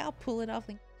degree? I'll pull it off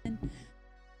again.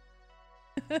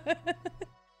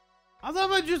 I thought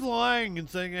about just lying and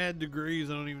saying I had degrees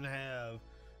I don't even have.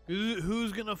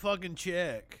 Who's gonna fucking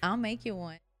check? I'll make you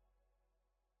one.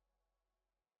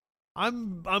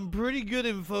 I'm pretty good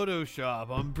in Photoshop.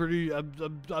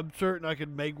 I'm certain I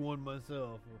could make one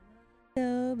myself.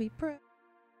 Adobe Pro.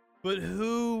 But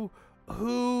who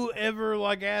ever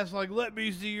like asked, like, let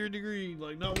me see your degree?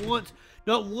 Like, not once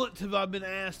have I been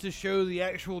asked to show the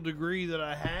actual degree that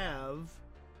I have.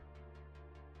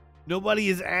 Nobody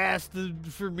has asked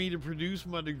for me to produce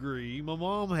my degree. My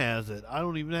mom has it. I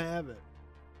don't even have it.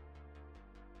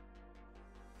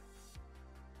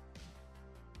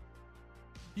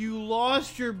 You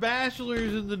lost your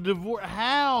bachelor's in the divorce.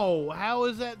 How? How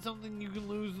is that something you can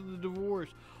lose in the divorce?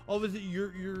 Obviously,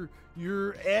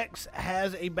 your ex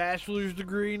has a bachelor's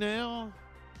degree now.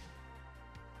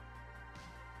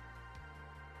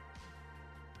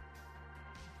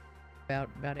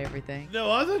 About everything.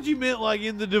 No, I thought you meant like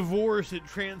in the divorce it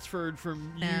transferred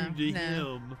from you to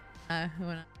no. him.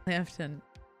 When I left, and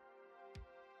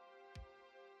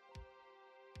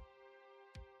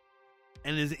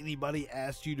has anybody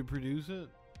asked you to produce it?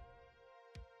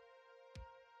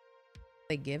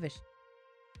 they give a shit.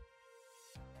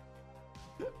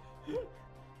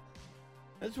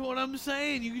 That's what I'm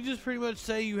saying. You can just pretty much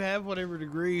say you have whatever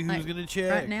degree. Who's going to check?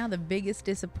 Right now, the biggest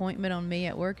disappointment on me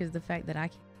at work is the fact that I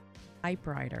can't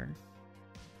typewriter.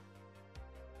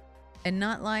 And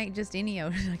not like just any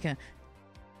old, like a,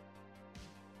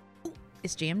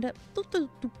 it's jammed up.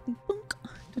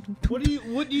 What do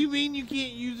you mean you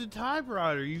can't use a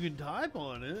typewriter? You can type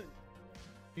on it.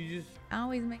 You just I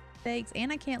always make mistakes, and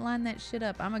I can't line that shit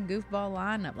up. I'm a goofball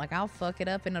lineup. Like, I'll fuck it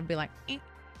up, and it'll be like, I'm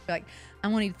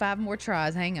gonna need 5 more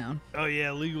tries. Hang on. Oh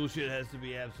yeah, legal shit has to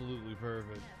be absolutely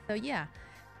perfect. So yeah,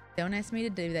 don't ask me to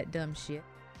do that dumb shit.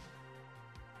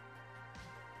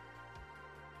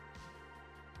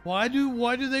 Why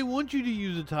do they want you to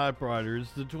use a typewriter?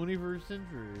 It's the 21st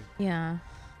century. Yeah.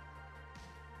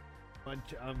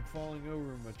 I'm falling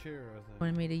over in my chair, I think.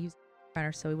 Wanted me to use a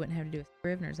typewriter so we wouldn't have to do a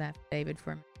scrivener's affidavit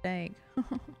for a mistake.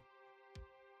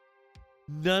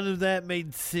 None of that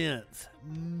made sense.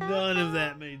 None of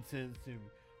that made sense to me.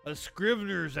 A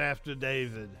scrivener's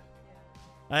affidavit.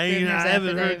 I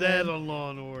haven't heard that on Law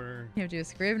and Order. You have to do a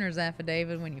scrivener's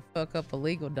affidavit when you fuck up a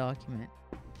legal document.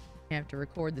 You have to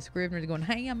record the scrivener going,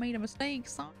 "Hey, I made a mistake,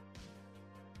 son."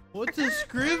 What's a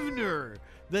scrivener?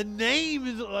 The name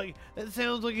is like, that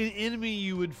sounds like an enemy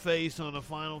you would face on a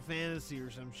Final Fantasy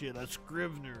or some shit. A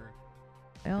scrivener.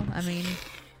 Well, I mean,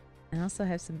 I also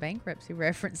have some bankruptcy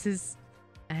references.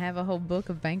 I have a whole book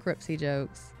of bankruptcy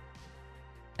jokes.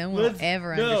 No one will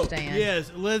ever understand.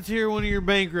 Yes, let's hear one of your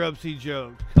bankruptcy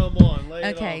jokes. Come on, lay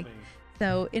it on me.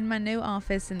 So in my new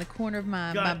office, in the corner of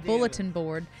my bulletin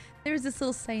board, there was this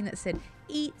little saying that said,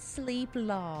 "Eat, sleep,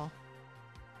 law."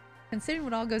 Considering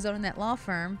what all goes on in that law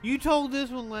firm. You told this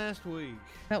one last week.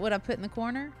 About what I put in the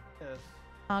corner? Yes.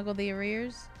 Toggle the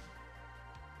arrears.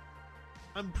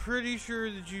 I'm pretty sure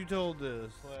that you told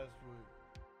this last week.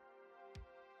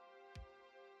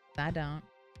 I don't.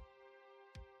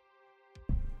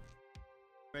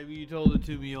 Maybe you told it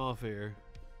to me off air.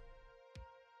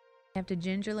 You have to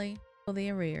gingerly pull the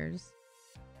arrears.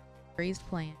 Freezed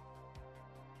plan.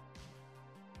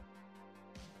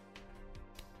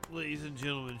 Ladies and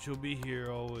gentlemen, she'll be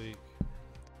here all week.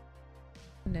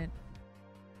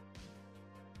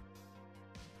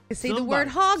 See, the word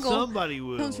hoggle somebody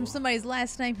will. comes from somebody's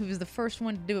last name who was the first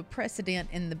one to do a precedent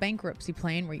in the bankruptcy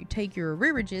plan where you take your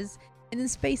arrearages and then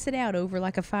space it out over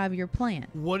like a 5-year plan.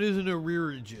 What is an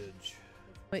arrearage?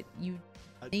 But you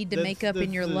need to make up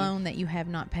in your loan that you have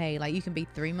not paid. Like, you can be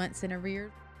 3 months in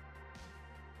arrears,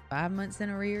 5 months in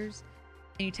arrears,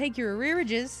 and you take your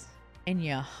arrearages and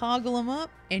you hoggle them up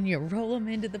and you roll them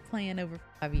into the plan over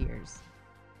 5 years.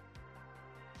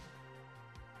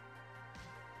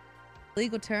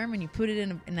 Legal term, and you put it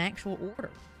in an actual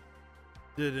order.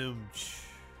 Oh,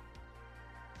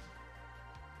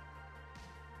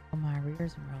 my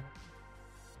arrears and roll.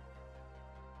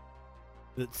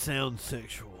 That sounds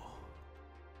sexual.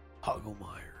 Hoggle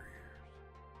my arrears.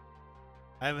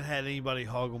 I haven't had anybody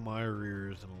hoggle my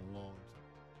arrears in a long time.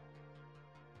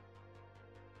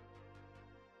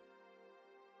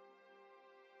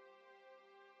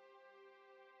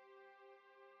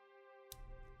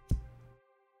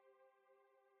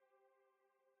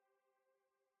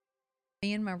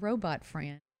 Me and my robot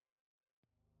friend.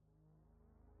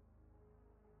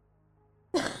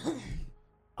 It's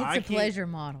a pleasure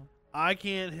model. I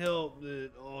can't help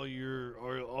that all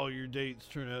your dates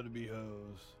turn out to be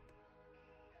hoes.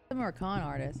 Some are con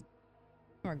artists.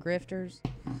 Some are grifters.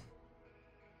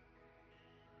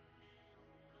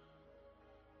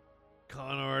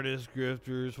 Con artists,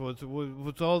 grifters.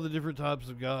 What's all the different types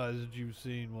of guys that you've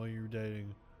seen while you were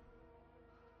dating?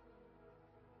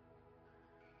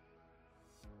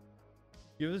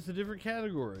 Give us the different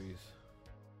categories.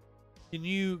 Can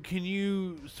you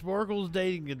Sparkle's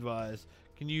dating advice?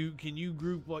 Can you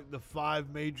group like the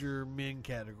 5 major men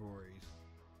categories?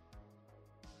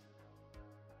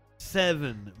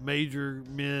 7 major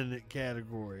men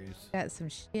categories. Got some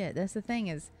shit. That's the thing,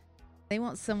 is they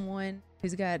want someone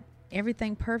who's got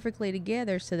everything perfectly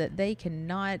together so that they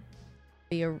cannot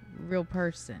be a real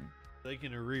person. They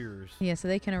can arrears. Yeah, so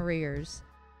they can arrears.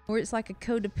 Or it's like a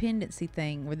codependency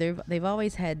thing where they've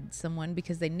always had someone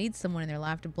because they need someone in their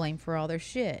life to blame for all their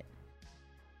shit.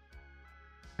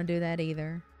 I don't do that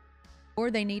either.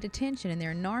 Or they need attention and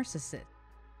they're a narcissist.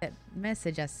 That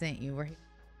message I sent you where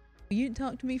you didn't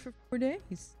talk to me for 4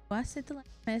 days. Well, I sent the last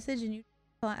message and you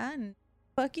and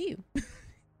fuck you.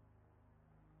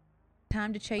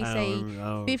 Time to chase a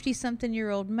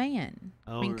 50-something-year-old man.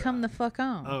 I mean, come the fuck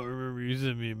on. I don't remember you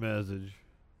sent me a message.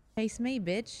 Chase me,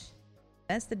 bitch.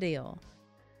 That's the deal.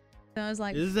 So I was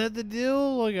like, is that the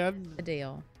deal? Like, the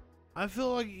deal. I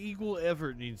feel like equal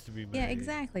effort needs to be made. Yeah,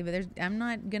 exactly. But I'm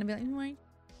not gonna be like, anyway.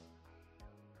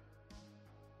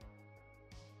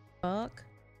 Fuck.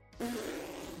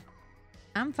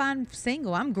 I'm fine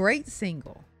single. I'm great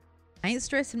single. I ain't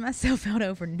stressing myself out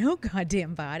over no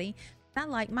goddamn body. I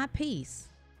like my peace.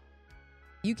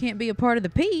 You can't be a part of the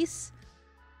peace.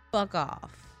 Fuck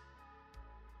off.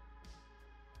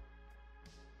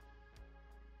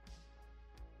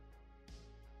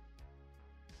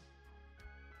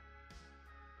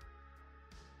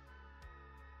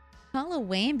 Call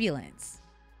a ambulance.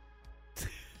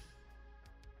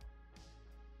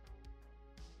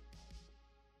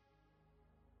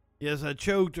 Yes, I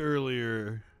choked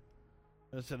earlier.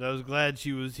 I said I was glad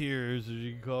she was here so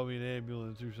she could call me an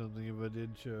ambulance or something if I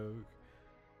did choke.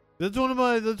 That's one of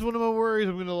my worries.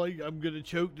 I'm gonna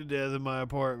choke to death in my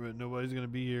apartment. Nobody's gonna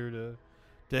be here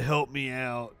to help me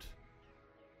out.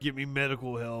 Get me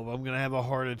medical help. I'm gonna have a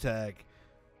heart attack.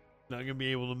 Not gonna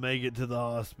be able to make it to the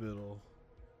hospital.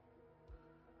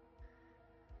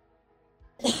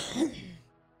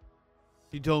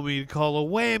 He told me to call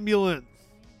a ambulance.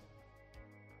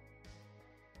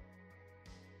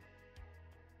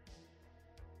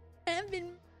 I've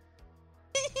been.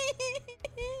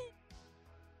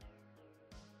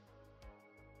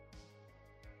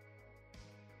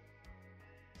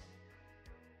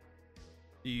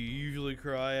 Do you usually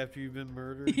cry after you've been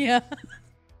murdered? Yeah.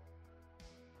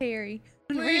 Harry.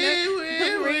 Reno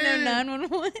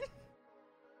 911.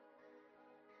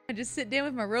 I just sit down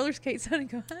with my roller skates on and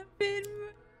go, I've been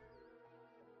murdered.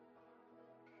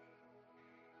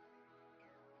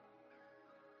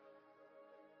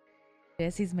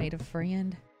 Jesse's made a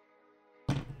friend.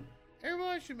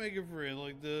 Everybody should make a friend.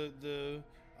 Like the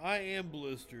I am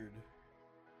blistered.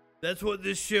 That's what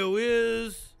this show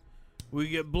is. We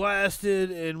get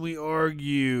blasted and we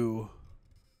argue.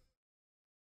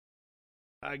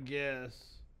 I guess.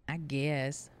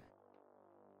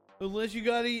 Unless you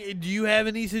got any, do you have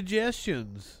any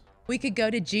suggestions? We could go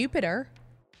to Jupiter.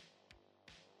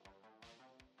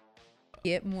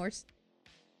 Get more.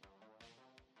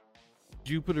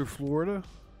 Jupiter, Florida?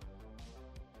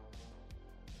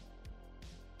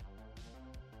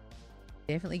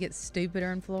 Definitely get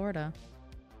stupider in Florida.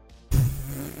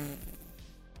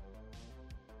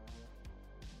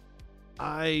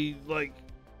 I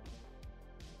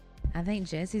think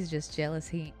Jesse's just jealous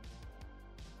he.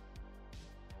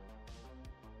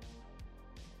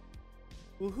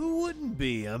 Well, who wouldn't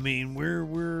be? I mean,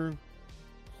 we're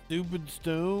stupid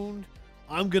stoned.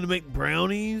 I'm gonna make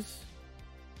brownies.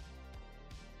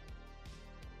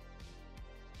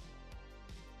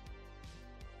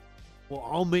 Well,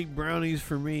 I'll make brownies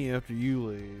for me after you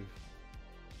leave.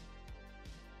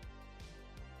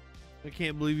 I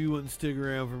can't believe you wouldn't stick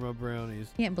around for my brownies.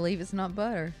 Can't believe it's not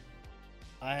butter.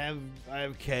 I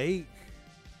have cake.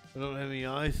 I don't have any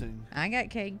icing. I got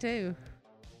cake too.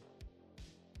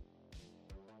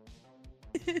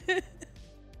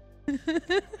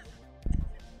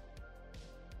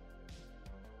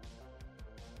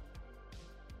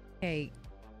 Cake.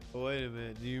 Oh, wait a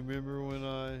minute. Do you remember when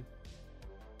I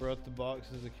brought the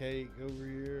boxes of cake over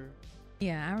here?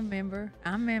 Yeah, I remember.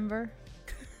 Remember?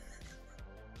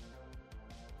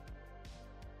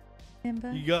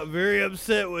 You got very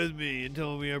upset with me and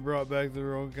told me I brought back the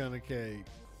wrong kind of cake.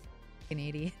 An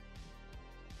idiot.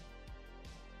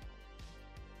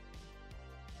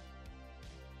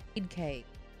 Need cake.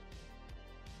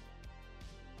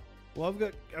 Well,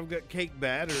 I've got cake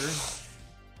batter.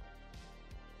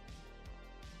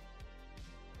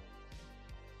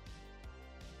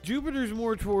 Jupiter's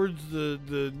more towards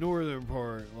the northern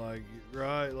part, like,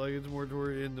 right? Like it's more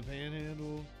toward in the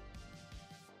panhandle.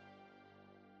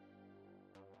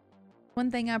 One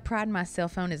thing I pride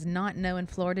myself on is not knowing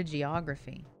Florida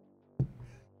geography.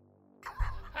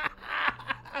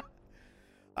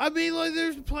 I mean, like,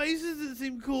 there's places that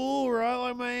seem cool, right?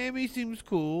 Like Miami seems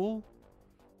cool.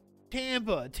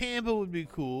 Tampa would be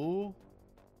cool.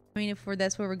 I mean,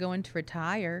 that's where we're going to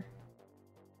retire.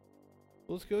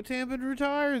 Let's go Tampa and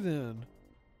retire then.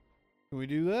 Can we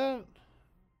do that?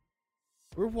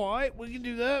 We're white. We can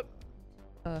do that.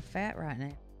 Fat right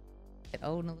now. Get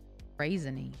old and a little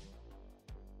raisiny.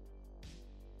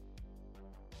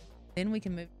 Then we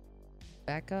can move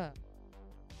back up.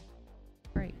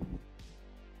 Great.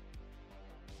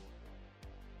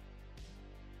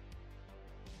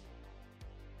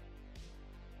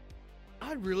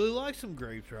 I'd really like some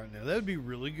grapes right now. That would be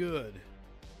really good.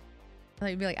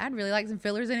 Like, be like, I'd really like some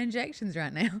fillers and injections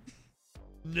right now.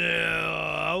 No,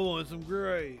 I want some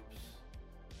grapes.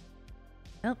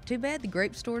 Oh, too bad the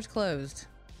grape store's closed.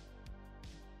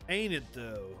 Ain't it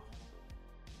though?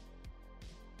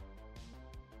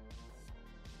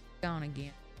 Gone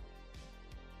again.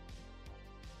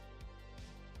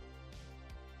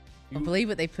 I believe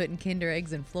what they put in Kinder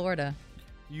eggs in Florida.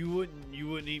 You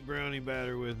wouldn't eat brownie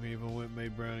batter with me if I went and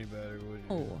made brownie batter, would you?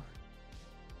 Oh.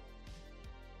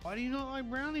 Why do you not like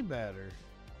brownie batter?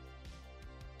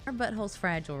 Our butthole's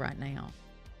fragile right now.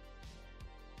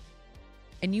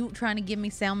 And you trying to give me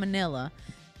salmonella.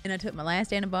 And I took my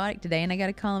last antibiotic today, and I got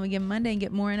to call him again Monday and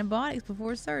get more antibiotics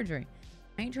before surgery.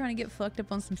 I ain't trying to get fucked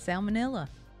up on some salmonella.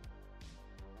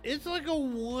 It's like a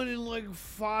 1 in like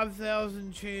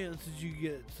 5,000 chance that you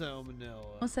get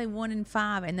salmonella. I'll say 1 in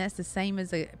 5, and that's the same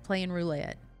as playing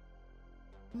roulette.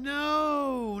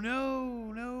 No.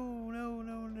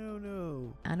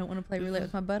 I don't want to play roulette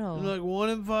with my butthole. Like 1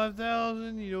 in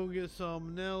 5,000, you don't get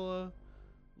salmonella.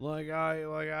 Like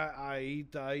I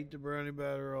eat the brownie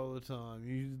batter all the time.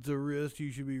 It's a risk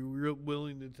you should be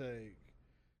willing to take.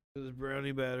 Because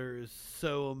brownie batter is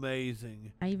so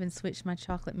amazing. I even switched my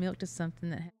chocolate milk to something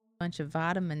that has a bunch of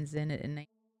vitamins in it, and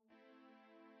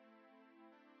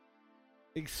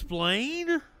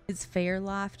Explain? it's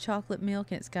Fairlife chocolate milk,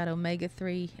 and it's got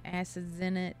omega-3 acids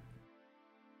in it.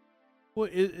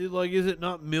 What is it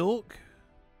not milk?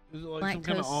 Is it like some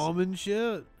kind of Lactose. almond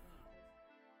shit?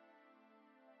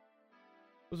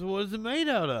 So what is it made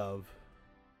out of?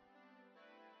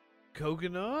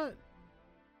 Coconut?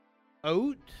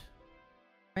 Oat?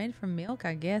 Made from milk,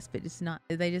 I guess, but it's not.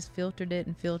 They just filtered it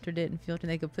and filtered it and filtered.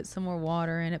 They could put some more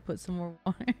water in it, put some more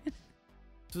water in it,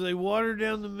 So they water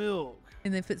down the milk.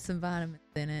 and they put some vitamins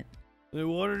in it. They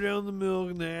water down the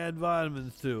milk and they add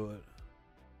vitamins to it.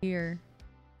 Here,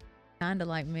 kind of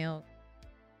like milk.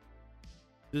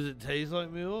 Does it taste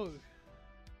like milk?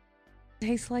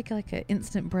 Tastes like an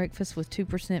instant breakfast with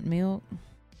 2% milk.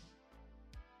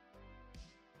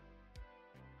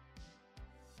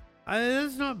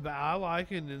 It's not bad. I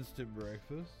like an instant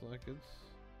breakfast. Like it's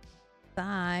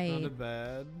Sigh. not a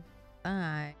bad.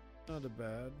 Sigh. Not a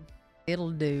bad.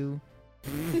 It'll do.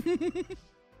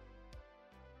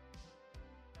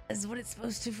 That's what it's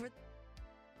supposed to for.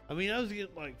 I mean, I was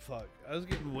getting I was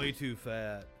getting way too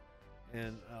fat,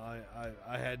 and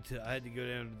I had to go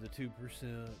down to the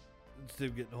 2% instead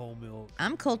of getting whole milk.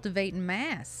 I'm cultivating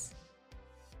mass.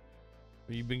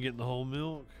 You've been getting the whole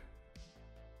milk.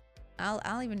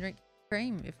 I'll even drink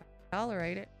cream if I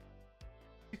tolerate it.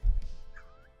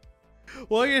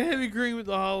 Well, I get heavy cream at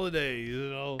the holidays, you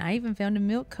know. I even found a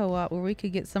milk co-op where we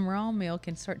could get some raw milk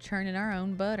and start churning our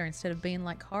own butter instead of being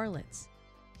like harlots.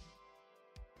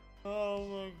 Oh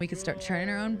my God. We could start churning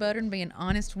our own butter and being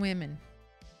honest women.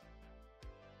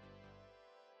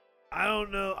 I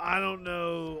don't know. I don't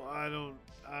know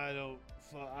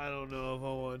if I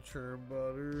want to churn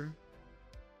butter.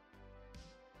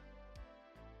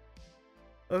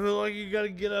 I feel like you gotta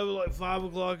get up at like 5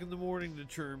 o'clock in the morning to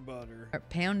churn butter. Start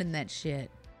pounding that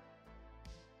shit.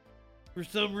 For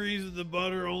some reason, the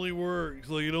butter only works.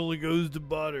 Like, it only goes to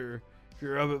butter if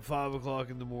you're up at 5 o'clock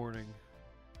in the morning.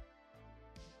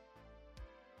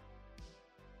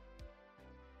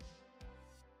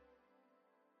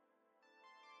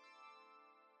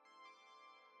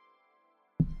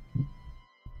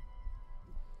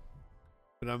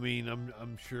 But I mean,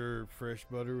 I'm sure fresh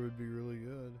butter would be really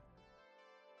good.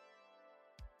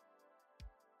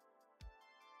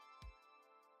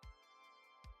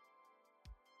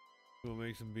 We'll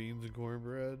make some beans and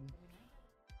cornbread.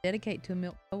 Dedicate to a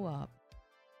milk co-op.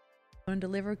 Want to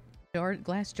deliver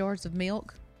glass jars of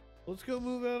milk? Let's go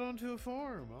move out onto a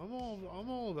farm. I'm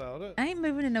all about it. I ain't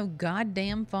moving to no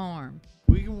goddamn farm.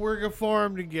 We can work a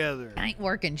farm together. I ain't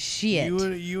working shit.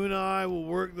 You and I will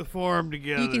work the farm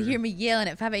together. You can hear me yelling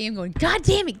at 5 a.m. going, God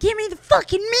damn it, give me the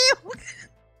fucking milk.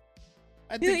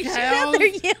 At You're the like, cows. shit out there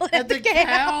yelling At the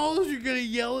cows. You're gonna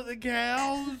yell at the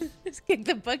cows. Just kick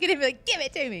the bucket and be like, give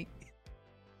it to me.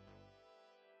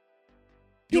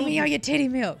 Give me all your titty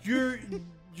milk.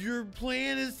 Your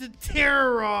plan is to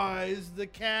terrorize the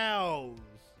cows.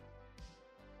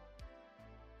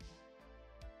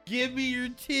 Give me your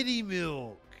titty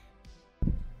milk.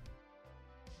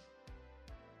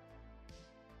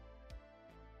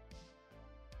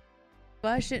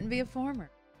 Well, I shouldn't be a farmer.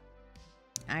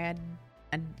 I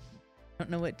don't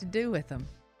know what to do with them.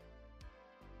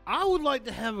 I would like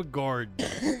to have a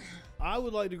garden. I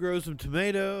would like to grow some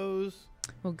tomatoes.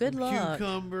 Well, good some luck.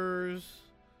 Cucumbers.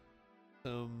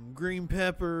 Some green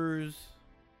peppers.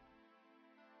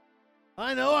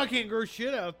 I know I can't grow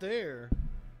shit out there.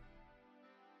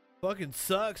 Fucking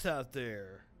sucks out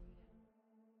there.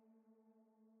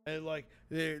 And like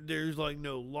there's like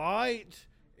no light.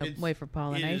 Wait for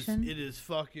pollination. It is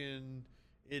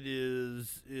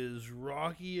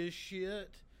rocky as shit.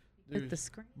 Put the There's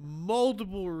screen.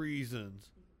 multiple reasons.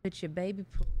 Put your baby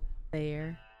pool out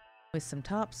there with some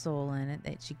topsoil in it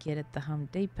that you get at the Home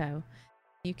Depot.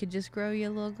 You could just grow your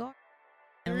little garden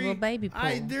and a little baby pool.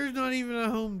 There's not even a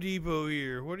Home Depot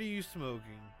here. What are you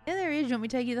smoking? Yeah, there is. You want me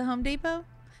to take you to the Home Depot?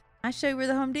 I show you where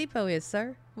the Home Depot is,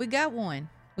 sir. We got one.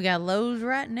 We got Lowe's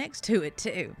right next to it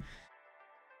too.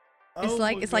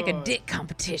 It's like a dick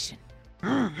competition.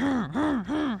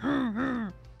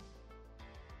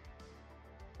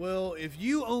 Well, if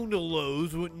you owned a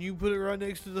Lowe's, wouldn't you put it right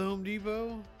next to the Home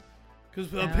Depot?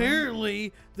 Because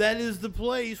apparently that is the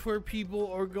place where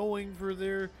people are going for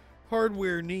their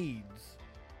hardware needs.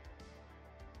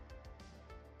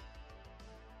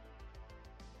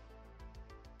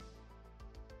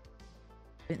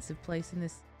 Expensive place in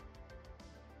this.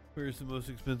 Where's the most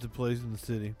expensive place in the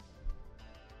city?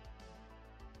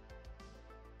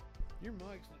 Your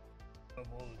mic's not up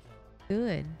all the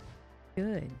time.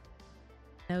 Good.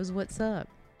 Knows what's up.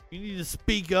 You need to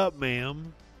speak up,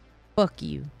 ma'am. Fuck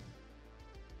you.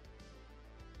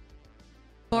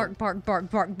 Bark, bark, bark,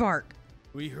 bark, bark.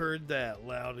 We heard that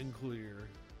loud and clear.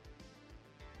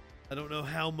 I don't know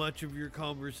how much of your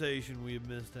conversation we have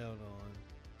missed out on.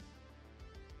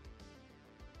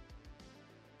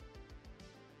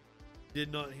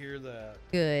 Did not hear that.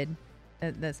 Good.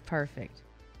 That's perfect.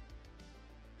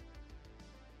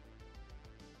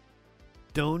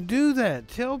 Don't do that.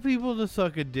 Tell people to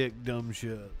suck a dick, dumb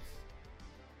shit.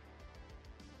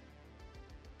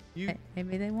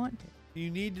 Maybe they want to.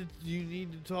 You need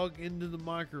to talk into the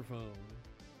microphone.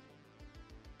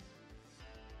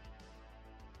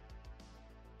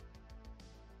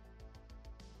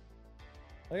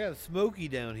 I got a Smoky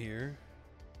down here.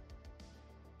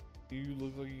 You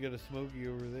look like you got a Smoky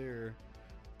over there.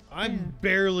 I'm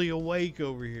barely awake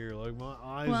over here. Like my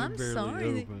eyes are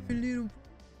barely open. That you're little...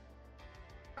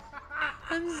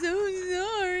 I'm so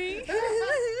sorry.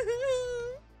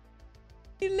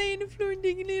 You lay on the floor and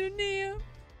take a little nap.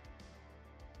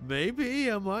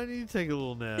 Maybe I might need to take a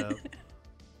little nap.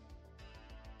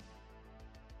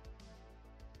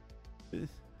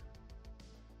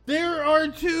 There are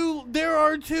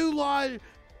two lighters.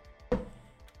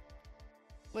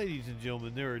 Ladies and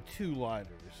gentlemen, there are two lighters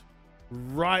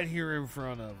right here in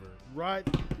front of her. Right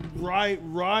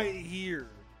here.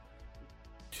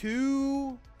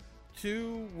 Two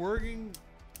working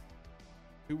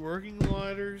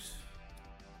lighters.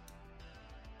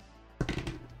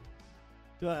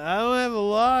 I don't have a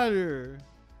lighter.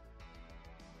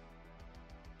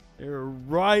 They're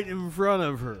right in front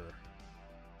of her.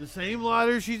 The same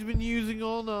lighter she's been using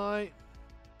all night.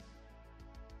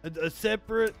 A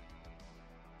separate,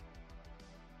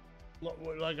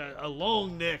 like a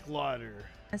long neck lighter.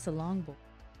 That's a long boy.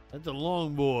 That's a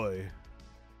long boy.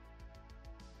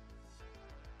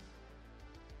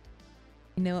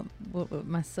 You know what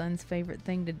my son's favorite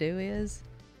thing to do is?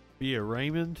 Be a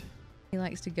Raymond. He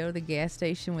likes to go to the gas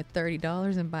station with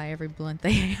 $30 and buy every blunt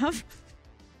they have.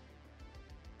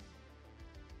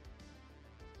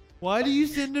 Why do you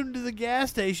send them to the gas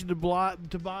station to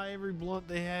buy every blunt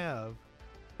they have?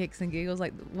 Kicks and giggles.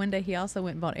 Like one day he also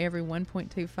went and bought every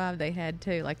 1.25 they had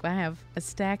too. Like I have a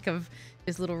stack of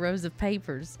just little rows of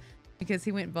papers because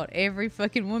he went and bought every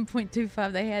fucking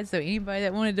 1.25 they had. So anybody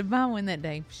that wanted to buy one that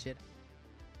day, shit,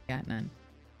 got none.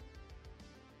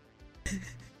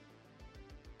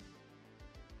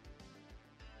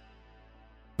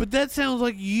 But that sounds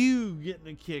like you getting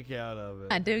a kick out of it.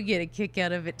 I do get a kick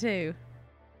out of it too.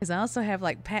 Because I also have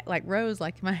like rows,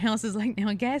 like my house is like now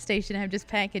a gas station. I have just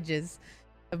packages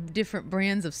of different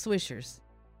brands of Swishers.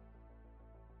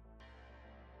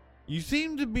 You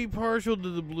seem to be partial to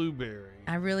the blueberry.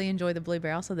 I really enjoy the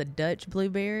blueberry. Also, the Dutch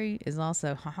blueberry is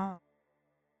also haha.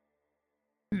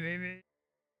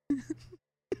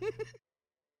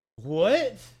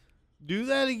 What? Do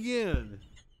that again.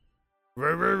 Is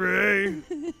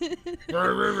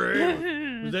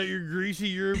that your greasy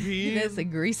European? That's a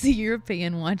greasy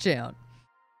European. Watch out.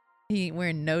 He ain't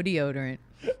wearing no deodorant.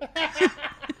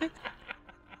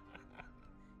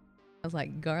 was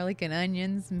like garlic and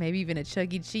onions, maybe even a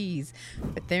Chuck E. Cheese.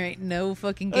 But there ain't no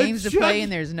fucking games to play,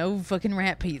 and there's no fucking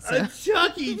rat pizza. A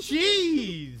Chuck E.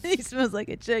 Cheese! He smells like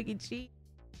a Chuck E. Cheese.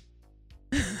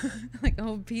 Like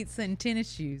old pizza and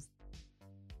tennis shoes.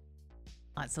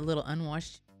 Lots of little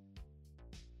unwashed.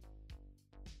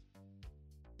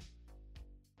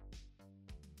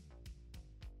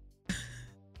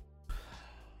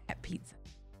 Rat pizza.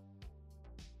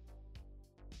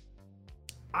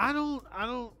 I don't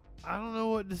know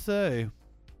what to say.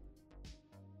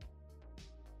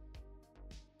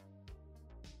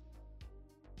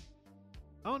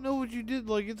 I don't know what you did.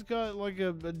 Like, it's got like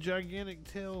a gigantic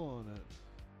tail on it.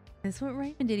 That's what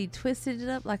Raymond did. He twisted it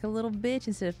up like a little bitch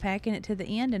instead of packing it to the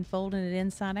end and folding it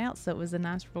inside out so it was a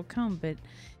nice little comb. But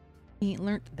he ain't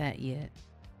learnt that yet.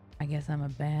 I guess I'm a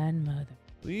bad mother.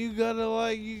 Well, you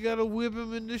gotta whip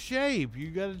him into shape.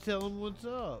 You gotta tell him what's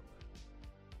up.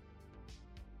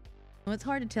 Well, it's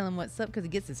hard to tell him what's up because he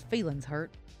gets his feelings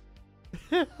hurt.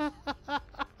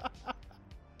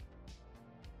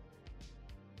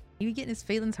 He be getting his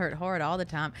feelings hurt hard all the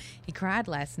time. He cried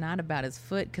last night about his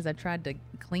foot because I tried to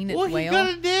clean it well. He got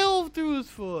a nail through his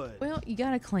foot. Well, you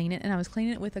gotta clean it, and I was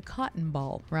cleaning it with a cotton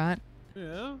ball, right?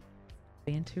 Yeah.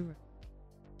 Being too rough.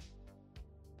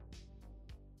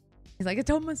 He's like, I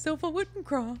told myself I wouldn't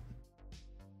cry.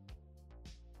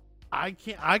 I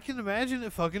can imagine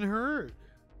it fucking hurt.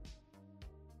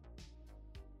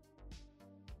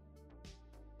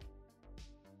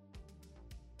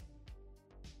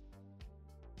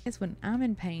 It's when I'm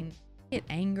in pain, I get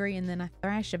angry, and then I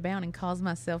thrash about and cause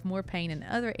myself more pain in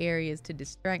other areas to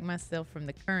distract myself from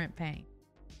the current pain.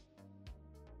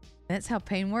 That's how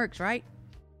pain works, right?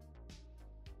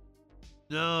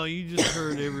 No, you just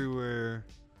hurt everywhere.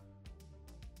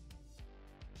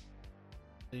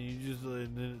 And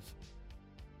then it's...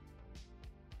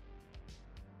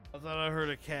 I thought I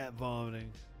heard a cat vomiting.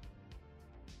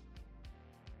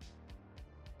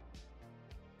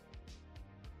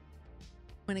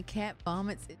 When a cat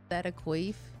vomits, is that a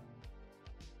queef?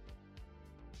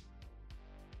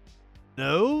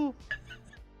 No?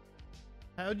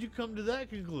 How'd you come to that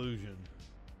conclusion?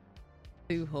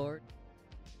 Too hard.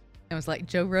 I was like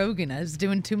Joe Rogan. I was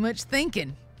doing too much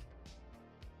thinking.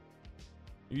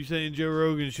 You saying Joe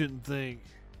Rogan shouldn't think?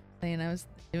 Saying I was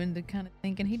doing the kind of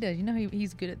thinking he does. You know,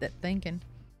 he's good at that thinking.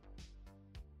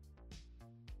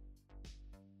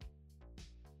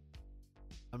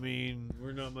 I mean,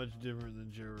 we're not much different than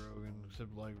Joe Rogan,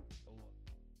 except like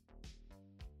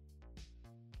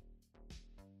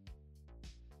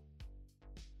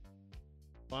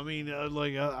a lot. I mean,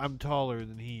 I'm taller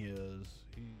than he is.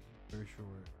 He's very short.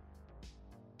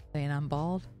 Saying I'm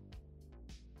bald?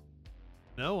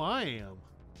 No, I am.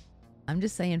 I'm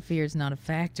just saying fear is not a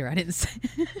factor. I didn't say...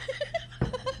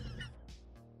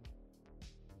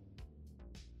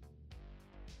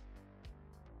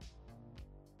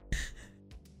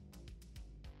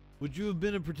 Would you have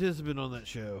been a participant on that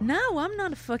show? No, I'm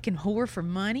not a fucking whore for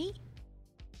money.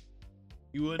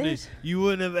 You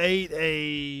wouldn't have ate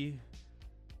a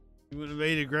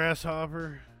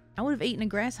grasshopper? I would have eaten a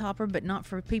grasshopper, but not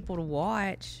for people to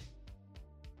watch.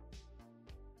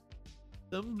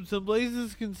 Some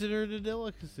places consider it a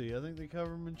delicacy. I think they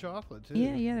cover them in chocolate too.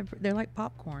 Yeah, they're like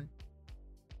popcorn.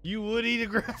 You would eat a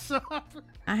grasshopper?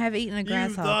 I have eaten a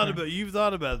grasshopper. You've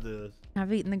thought about this.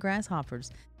 I've eaten the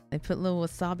grasshoppers. They put little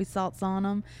wasabi salts on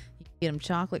them. You get them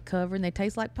chocolate covered, and they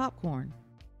taste like popcorn.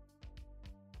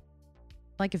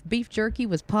 Like if beef jerky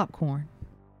was popcorn.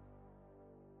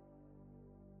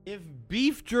 If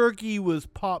beef jerky was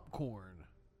popcorn,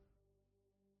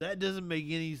 that doesn't make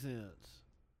any sense.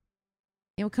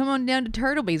 You know, come on down to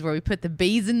Turtle Bees where we put the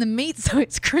bees in the meat so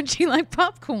it's crunchy like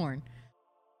popcorn.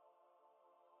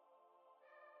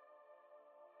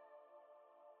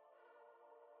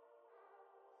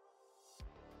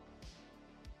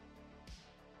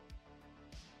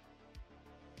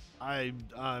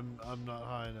 I'm not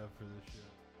high enough for this shit.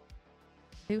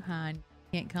 Too high.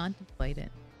 Can't contemplate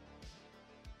it.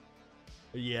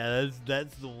 Yeah,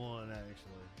 that's the one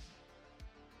actually.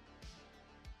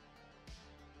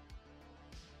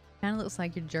 Kind of looks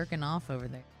like you're jerking off over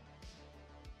there.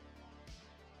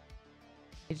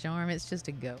 It's your arm. It's just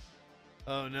a goat.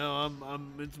 Oh no,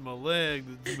 it's my leg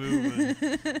that's moving.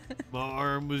 My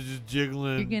arm was just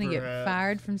jiggling. You're gonna get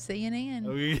fired from CNN. I'm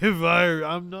gonna get fired.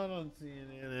 I'm not on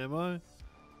CNN, am I?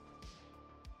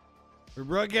 We're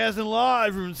broadcasting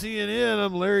live from CNN.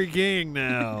 I'm Larry King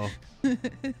now.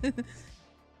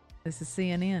 This is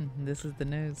CNN. This is the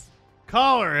news.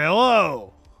 Caller,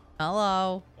 hello.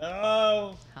 Hello.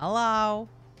 Hello. Hello.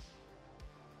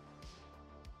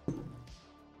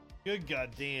 Good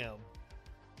goddamn.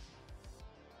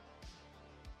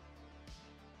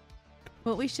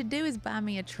 What we should do is buy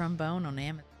me a trombone on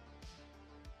Amazon.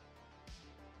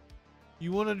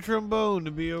 You want a trombone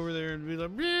to be over there and be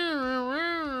like,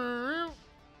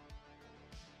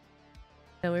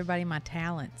 Show everybody my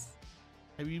talents.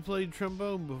 have you played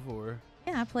trombone before?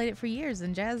 Yeah, I played it for years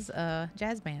in jazz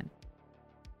band.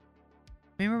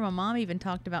 Remember, my mom even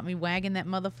talked about me wagging that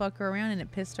motherfucker around, and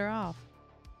it pissed her off.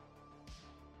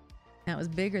 That was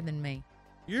bigger than me.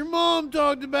 Your mom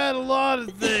talked about a lot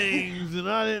of things, and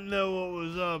I didn't know what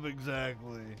was up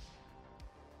exactly.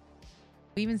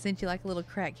 We even sent you like a little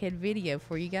crackhead video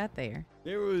before you got there.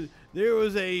 There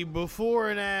was a before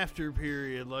and after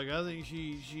period. Like, I think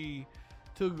she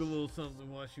took a little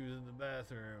something while she was in the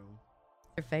bathroom.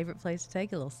 Her favorite place to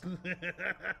take a little.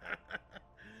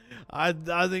 I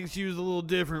think she was a little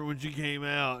different when she came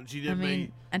out, and she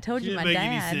didn't I told you my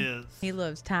dad, he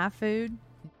loves Thai food,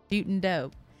 shooting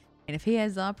dope. And if he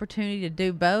has the opportunity to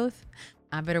do both,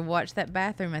 I better watch that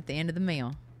bathroom at the end of the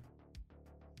meal.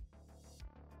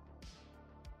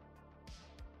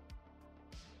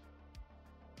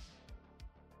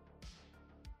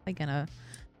 I'm gonna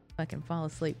fucking fall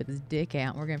asleep with his dick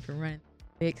out, and we're gonna have to run and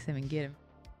fix him and get him.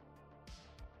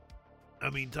 I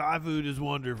mean, Thai food is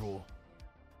wonderful.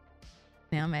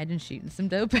 Now imagine shooting some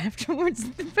dope afterwards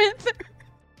in the bathroom.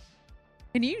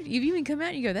 And you even come out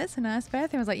and you go, that's a nice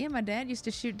bathroom. I was like, yeah, my dad used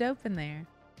to shoot dope in there.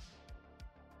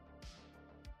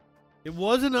 It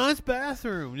was a nice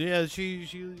bathroom. Yeah, she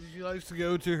likes to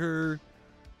go to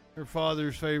her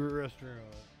father's favorite restaurant.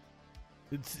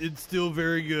 It's still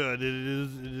very good. It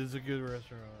is a good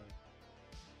restaurant.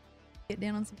 Get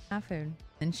down on some Thai food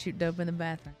and shoot dope in the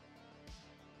bathroom.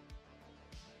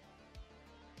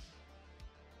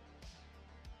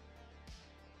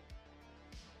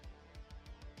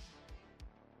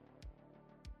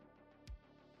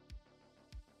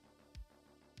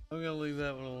 I'm gonna leave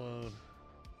that one alone.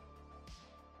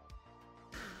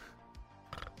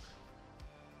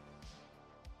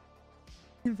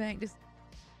 In fact, just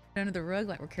under the rug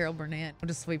like we're Carol Burnett. We'll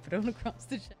just sweep it on across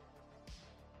the show.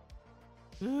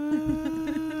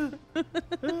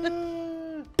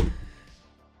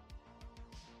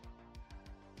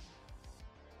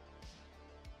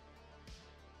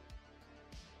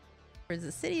 Whereas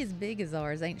a city as big as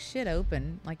ours ain't shit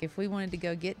open. Like if we wanted to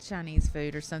go get Chinese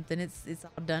food or something, it's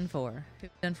all done for.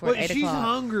 It's done for at 8 she's o'clock.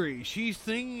 hungry. She's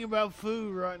thinking about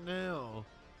food right now.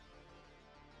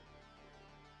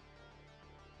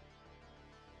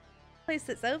 Place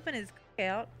that's open is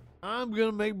Cookout. I'm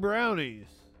gonna make brownies.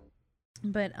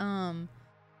 But I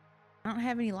don't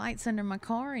have any lights under my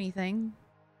car or anything.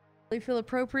 They feel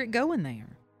appropriate going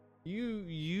there.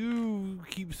 You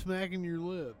keep smacking your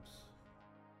lips.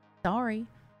 Sorry.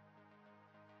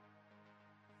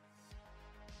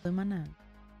 Blew my nose.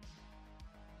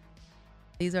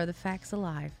 These are the facts of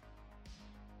life.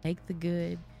 Take the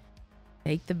good,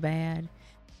 take the bad,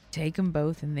 take them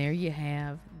both, and there you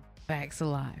have facts of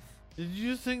life. Did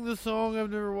you sing the song? I've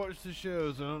never watched the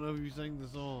show, so I don't know if you sang the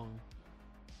song.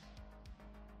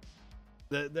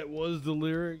 That was the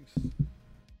lyrics.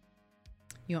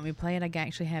 You want me to play it? I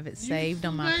actually have it saved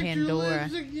on my Pandora.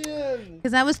 Pandora.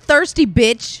 Because I was thirsty,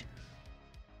 bitch.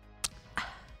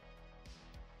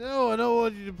 No, I don't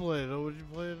want you to play it. I don't want you to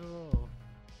play it at all.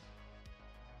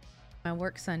 My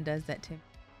work son does that too.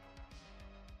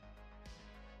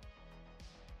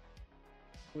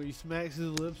 Where he smacks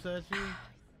his lips at you?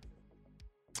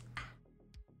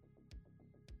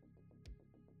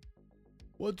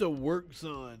 What's a work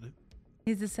son?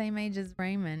 He's the same age as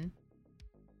Raymond.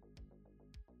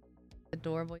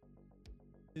 Adorable.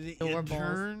 Is he Adorables.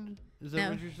 intern? Is that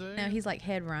what you're saying? No, he's like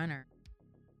head runner.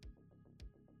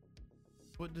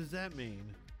 What does that mean?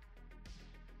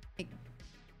 Like,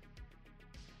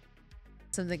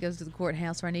 something that goes to the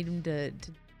courthouse where I need him to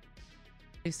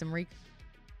do some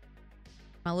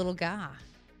my little guy.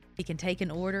 He can take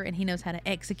an order and he knows how to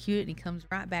execute it and he comes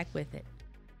right back with it.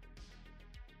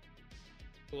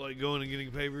 Like going and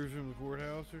getting papers from the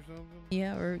courthouse or something?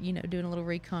 Yeah, or, doing a little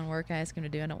recon work I asked him to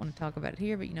do. I don't want to talk about it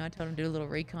here, but, I told him to do a little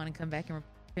recon and come back and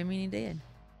report to me, and he did.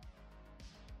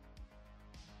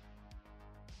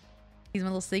 He's my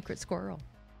little secret squirrel.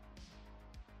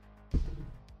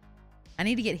 I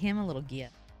need to get him a little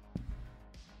gift.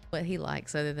 What he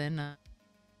likes other than,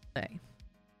 say.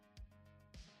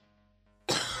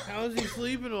 How is he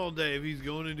sleeping all day if he's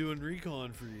going and doing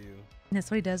recon for you? And that's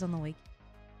what he does on the week.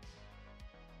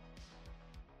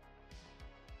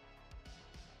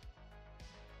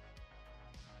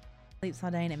 Sleeps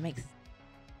all day and it makes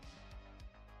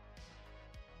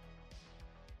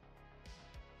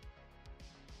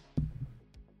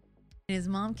and his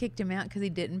mom kicked him out because he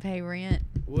didn't pay rent.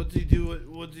 What's he do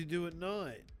at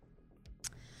night?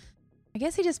 I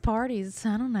guess he just parties.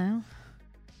 I don't know.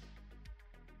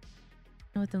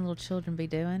 Know what them little children be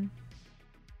doing.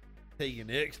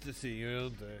 Taking ecstasy,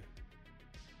 aren't they?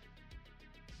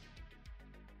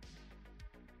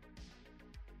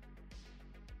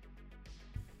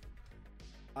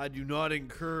 I do not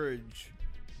encourage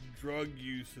drug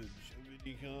usage of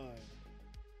any kind.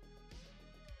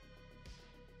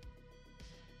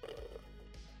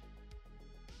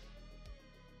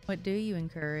 What do you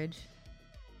encourage?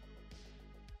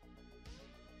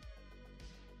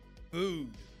 Food.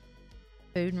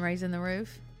 Food and raising the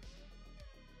roof?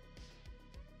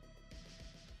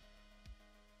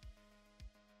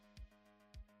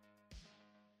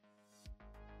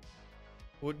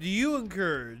 What do you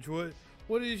encourage? What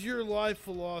is your life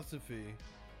philosophy?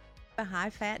 A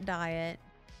high-fat diet.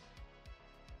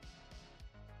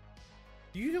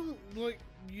 You don't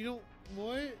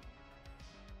what?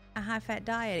 A high-fat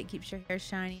diet. It keeps your hair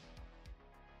shiny.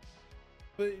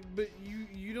 But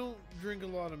you don't drink a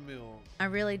lot of milk. I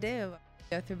really do.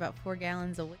 I go through about 4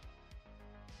 gallons a week.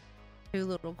 2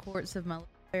 little quarts of my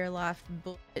Fairlife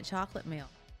bullshit chocolate milk.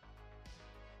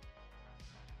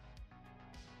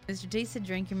 Mr. T said,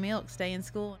 drink your milk, stay in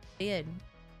school. And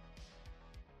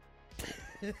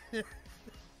I did.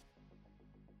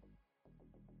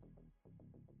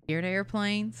 Scared of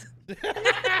airplanes?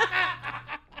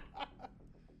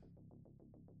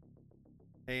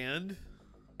 And?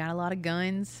 Got a lot of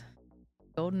guns,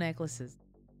 gold necklaces.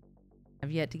 I've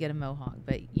yet to get a mohawk,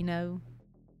 but you know.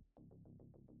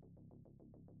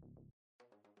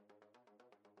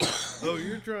 Oh,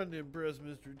 you're trying to impress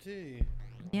Mr. T.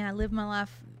 Yeah, I live my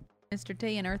life, Mr.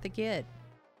 T and Eartha Kitt.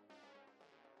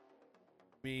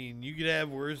 I mean, you could have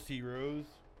worse heroes.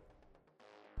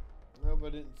 No, but I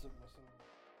didn't set myself.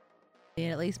 Yeah,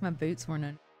 at least my boots weren't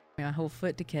under my whole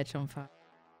foot to catch on fire.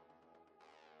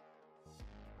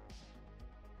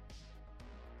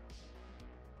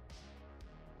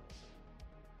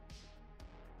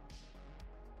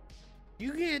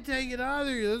 You can't take it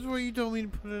either. That's why you told me to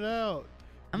put it out.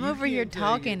 I'm You over here can't take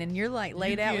talking it. and you're like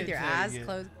laid You out with can't your take eyes it.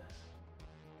 closed.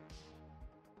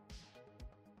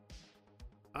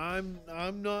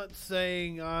 I'm not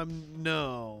saying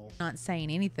no. Not saying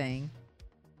anything.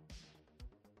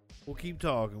 We'll keep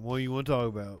talking. What do you want to talk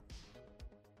about?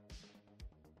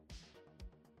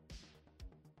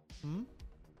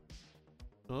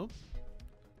 Huh?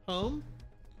 We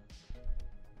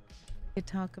could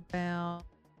talk about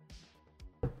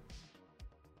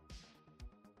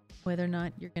whether or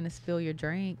not you're going to spill your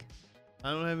drink. I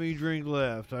don't have any drink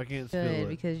left. I can't spill Good, it.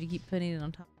 because you keep putting it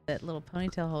on top of that little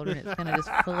ponytail holder and it's going to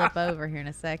just flip over here in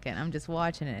a second. I'm just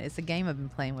watching it. It's a game I've been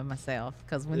playing with myself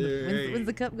because when's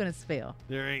the cup going to spill?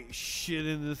 There ain't shit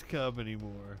in this cup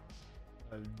anymore.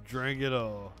 I drank it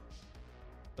all.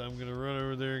 So I'm gonna run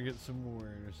over there and get some more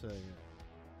in a second.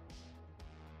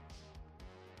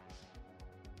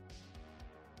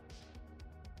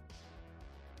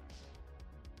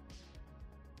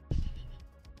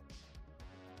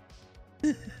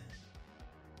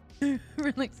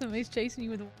 Like somebody's chasing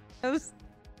you with a hose.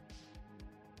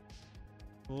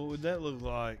 What would that look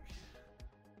like?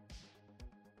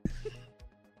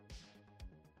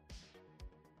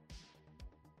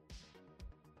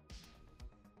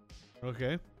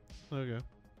 Okay.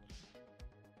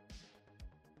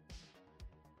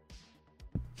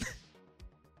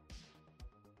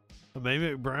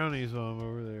 Maybe make brownies while I'm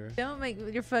over there. Don't make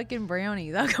your fucking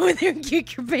brownies. I'll go in there and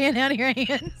kick your pan out of your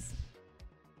hands.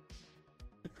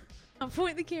 I'll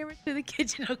point the camera to the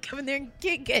kitchen. I'll come in there and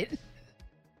kick it.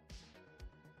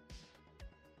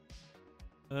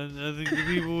 I think the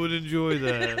people would enjoy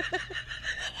that.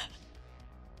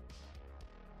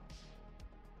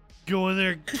 Go in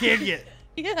there and kick it.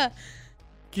 Yeah.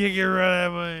 Kick it right out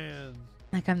of my hands.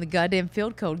 Like I'm the goddamn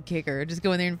field code kicker. Just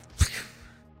go in there and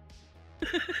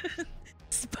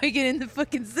spike it in the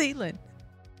fucking ceiling.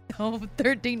 The whole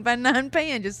 13x9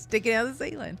 pan, just stick it out of the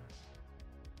ceiling.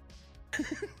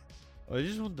 I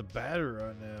just want the batter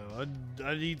right now.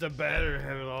 I'd eat the batter and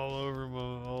have it all over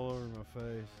my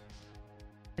face.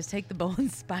 Just take the bowl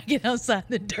and spike it outside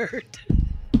the dirt.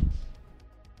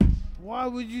 Why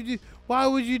would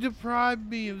you deprive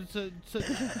me of such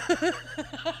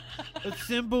a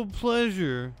simple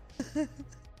pleasure?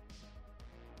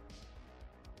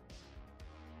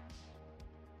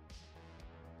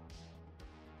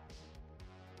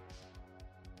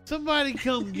 Somebody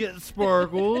come get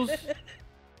Sparkles.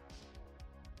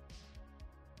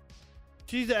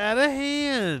 She's out of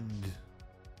hand.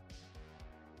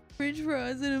 French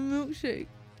fries and a milkshake.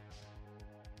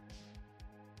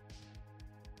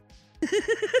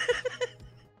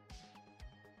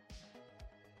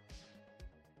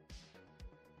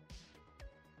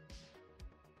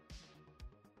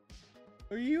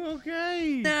 Are you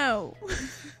okay? No.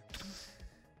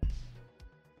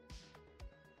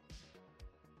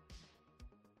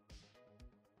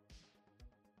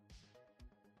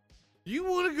 You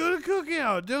want to go to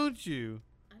cookout, don't you?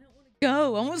 I don't want to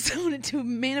go. I want someone to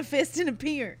manifest and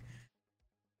appear.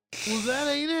 Well,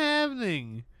 that ain't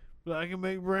happening. But I can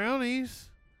make brownies.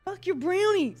 Fuck your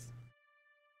brownies.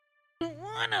 I don't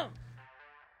want them.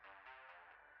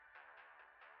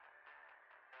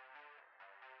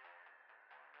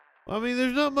 I mean,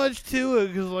 there's not much to it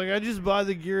because, like, I just buy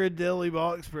the Ghirardelli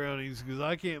box brownies because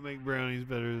I can't make brownies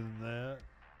better than that.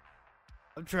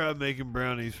 I've tried making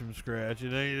brownies from scratch.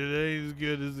 It ain't as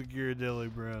good as the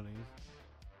Ghirardelli brownies.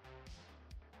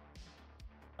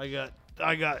 I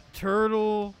got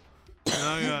turtle and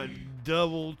I got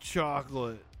double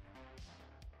chocolate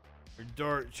or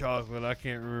dark chocolate. I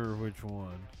can't remember which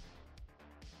one.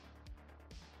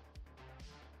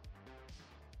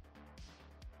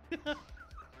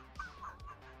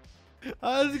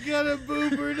 I was gonna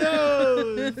boop her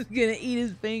nose. He's gonna eat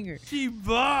his finger. She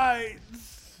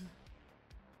bites.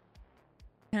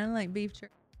 Kind of like beef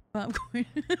jerky popcorn.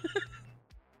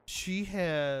 She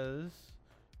has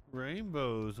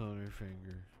rainbows on her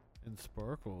fingers and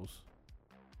sparkles.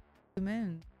 The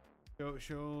moon.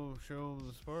 Show them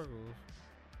the sparkles.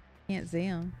 Can't see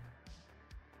them.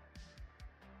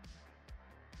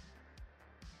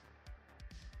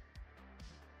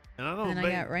 And I don't And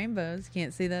bake. I got rainbows.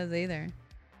 Can't see those either.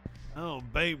 I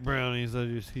don't bake brownies. I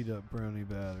just heat up brownie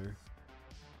batter.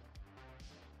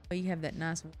 But you have that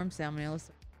nice warm salmonella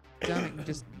stomach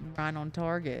just right on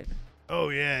target. Oh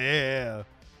yeah.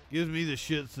 Gives me the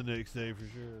shits the next day for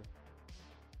sure.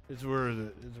 It's worth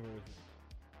it. It's worth it.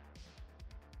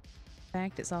 In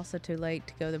fact, it's also too late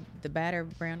to go to the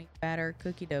brownie batter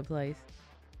cookie dough place.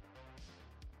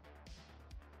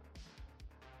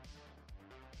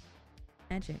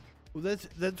 Magic. Well,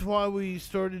 that's why we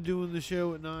started doing the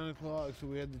show at 9 o'clock, so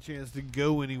we had the chance to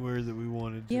go anywhere that we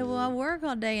wanted to. Yeah, well, I work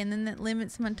all day, and then that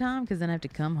limits my time because then I have to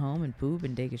come home and poop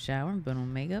and take a shower and put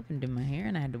on makeup and do my hair,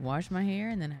 and I had to wash my hair,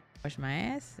 and then I had to wash my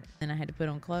ass, and then I had to put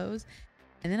on clothes,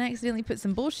 and then I accidentally put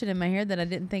some bullshit in my hair that I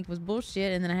didn't think was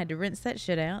bullshit, and then I had to rinse that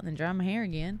shit out and then dry my hair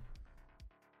again.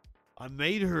 I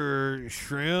made her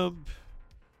shrimp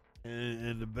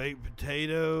and a baked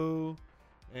potato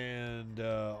and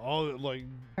all like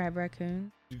Crab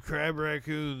raccoon. crab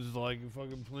raccoons, like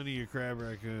fucking plenty of crab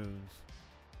raccoons.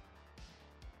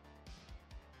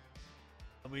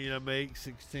 I mean, I make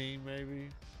 16 maybe.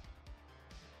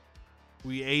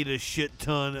 We ate a shit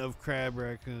ton of crab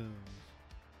raccoons.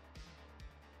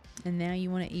 And now you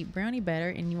want to eat brownie batter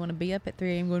and you want to be up at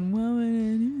 3 a.m. going, why would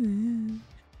I do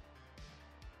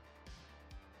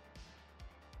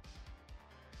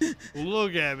Well,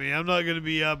 look at me. I'm not going to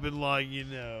be up in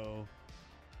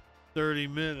 30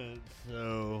 minutes.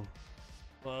 So,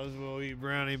 might as well eat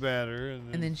brownie batter.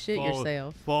 And then shit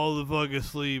yourself. Fall the fuck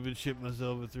asleep and shit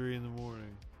myself at 3 in the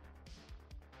morning.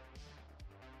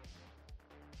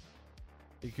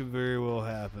 It could very well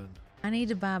happen. I need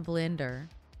to buy a blender.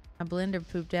 My blender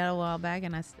pooped out a while back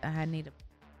and I need a...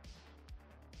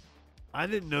 I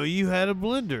didn't know you had a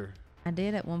blender. I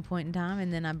did at one point in time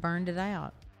and then I burned it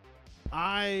out.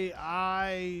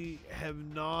 I have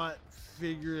not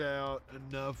figured out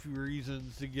enough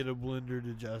reasons to get a blender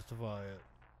to justify it.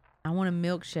 I want a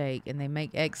milkshake and they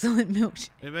make excellent milkshake.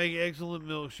 They make excellent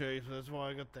milkshakes. That's why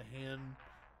I got the hand.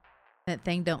 That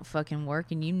thing don't fucking work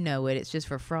and you know it. It's just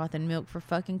for frothing milk for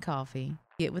fucking coffee.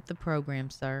 Get with the program,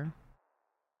 sir.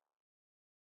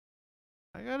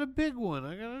 I got a big one.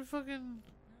 I got a fucking...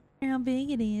 How big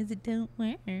it is, it don't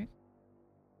work.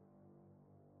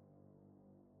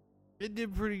 It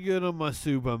did pretty good on my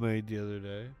soup I made the other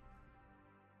day.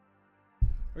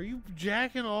 Are you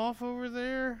jacking off over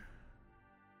there?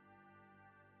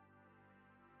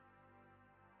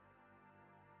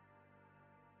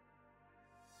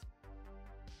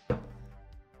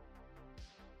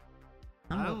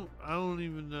 I don't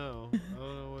even know. I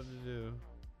don't know what to do.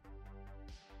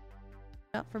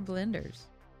 Out for blenders.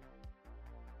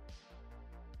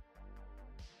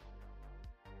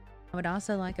 I would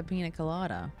also like a pina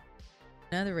colada.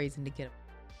 Another reason to get it.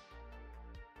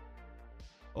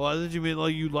 Oh, I thought you meant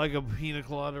like you like a pina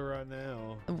colada right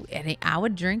now. And I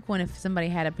would drink one if somebody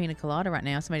had a pina colada right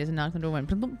now. Somebody just knocked on the door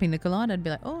and went, pina colada. I'd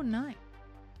be like, oh, nice.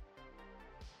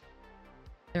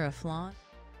 Is there a flan?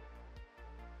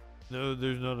 No,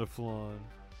 there's not a flan.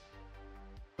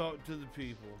 Talk to the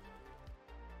people.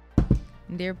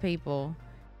 Dear people,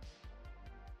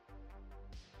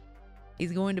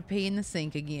 he's going to pee in the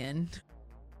sink again.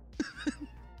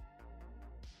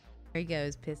 There he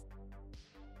goes, piss.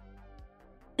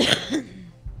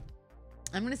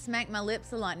 I'm gonna smack my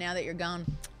lips a lot now that you're gone.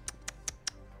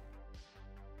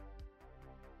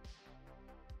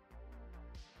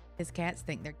 His cats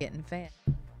think they're getting fed.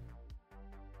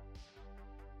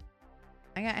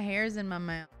 I got hairs in my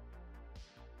mouth.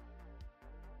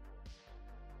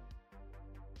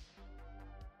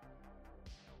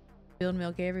 Spilled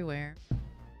milk everywhere.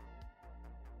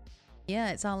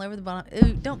 Yeah, it's all over the bottom.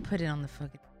 Ooh, don't put it on the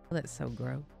fucking... Oh, that's so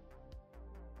gross.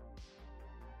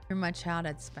 You're my child,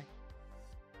 I'd spank.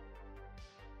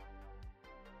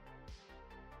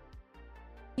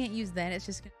 Can't use that, it's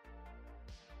just gonna...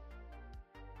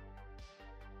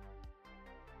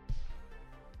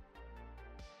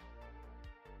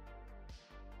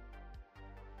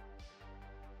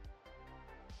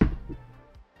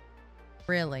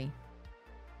 Really?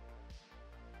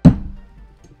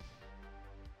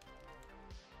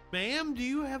 Ma'am, do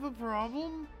you have a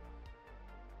problem?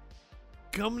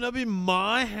 Coming up in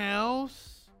my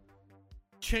house?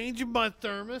 Changing my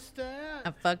thermostat?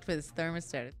 I fucked with his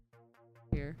thermostat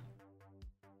here.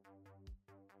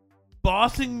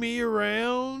 Bossing me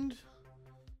around?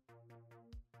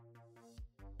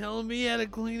 Telling me how to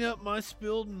clean up my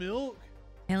spilled milk?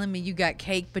 Telling me you got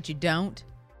cake, but you don't?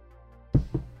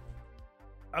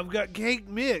 I've got cake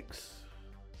mix.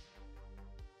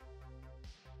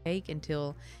 Cake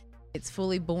until it's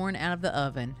fully born out of the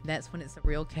oven. That's when it's a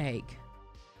real cake.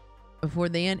 Before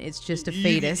then, it's just a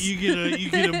fetus. You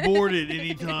can abort it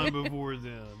anytime before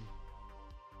then.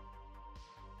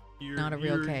 Not a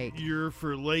real cake. You're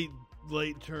for late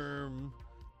term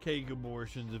cake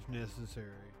abortions if necessary.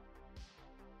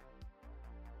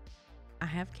 I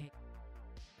have cake.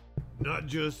 Not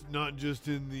just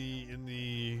in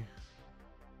the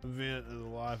event of the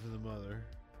life of the mother.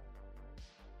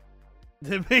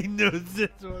 That made no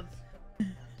sense.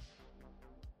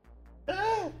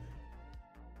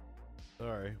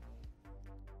 Sorry.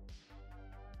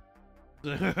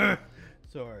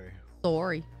 Sorry.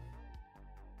 Sorry.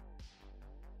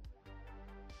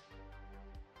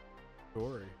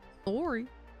 Sorry. Sorry.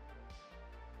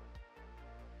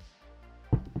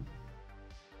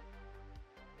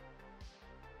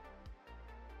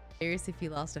 Curious if you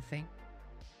lost a finger.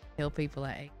 Tell people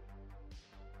I ate.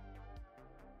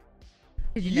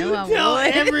 Did you know I tell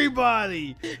would?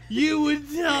 everybody. You would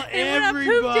tell And everybody.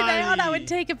 when I pooped it out, I would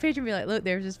take a picture and be like, "Look,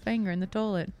 there's his finger in the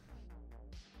toilet."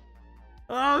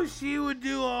 Oh, she would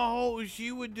do a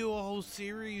whole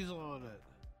series on it.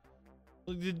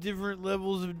 Like the different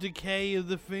levels of decay of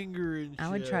the finger and shit. I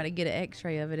would try to get an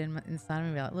X-ray of it inside of me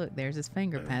and be like, "Look, there's his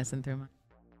finger passing through my."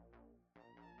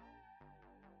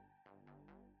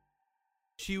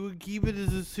 She would keep it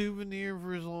as a souvenir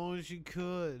for as long as she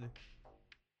could.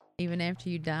 Even after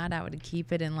you died, I would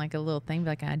keep it in like a little thing,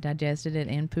 like I digested it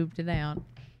and pooped it out.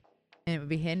 And it would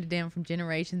be handed down from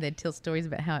generations. They'd tell stories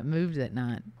about how it moved that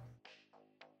night.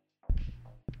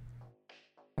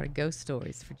 Or ghost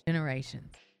stories for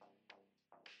generations.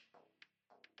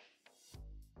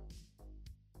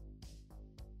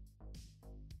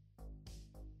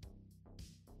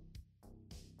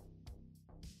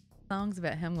 Songs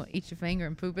about how I'm going to eat your finger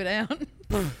and poop it out.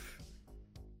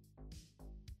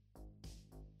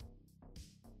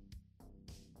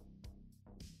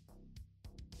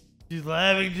 She's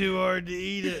laughing too hard to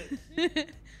eat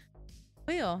it.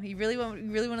 Will, you really want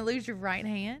to lose your right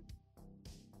hand?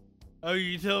 Oh,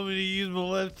 you telling me to use my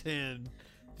left hand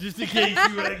just in case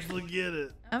you actually get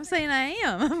it? I'm saying I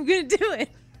am. I'm going to do it.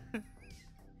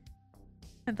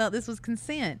 I thought this was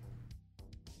consent.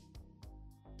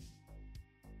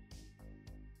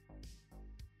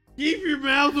 Keep your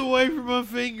mouth away from my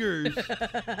fingers.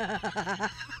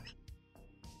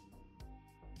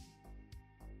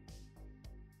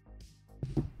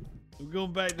 I'm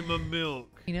going back to my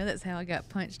milk. You know that's how I got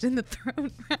punched in the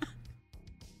throat.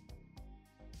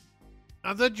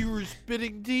 I thought you were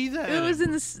spitting teeth at It was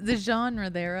him. in the genre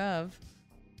thereof.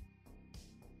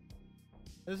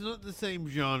 That's not the same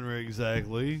genre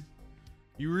exactly.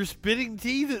 You were spitting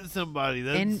teeth at somebody.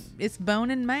 That's... And it's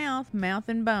bone and mouth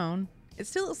and bone. It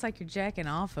still looks like you're jacking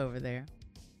off over there.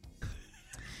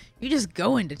 You just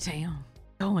go into town.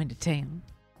 Go into town.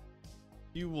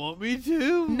 You want me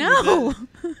to? No.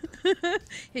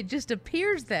 It just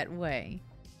appears that way.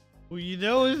 Well, you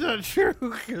know it's not true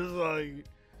because, like...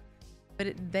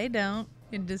 But they don't.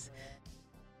 It just...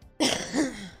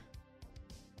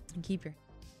 Keep your...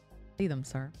 See them,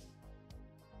 sir.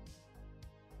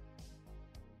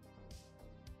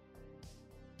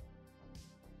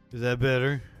 Is that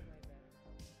better?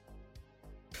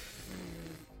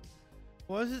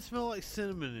 Why does it smell like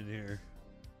cinnamon in here?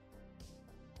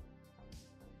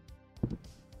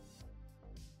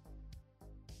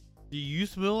 Do you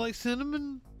smell like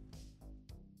cinnamon?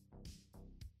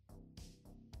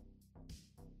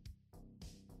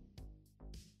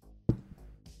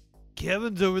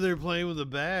 Kevin's over there playing with a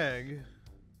bag.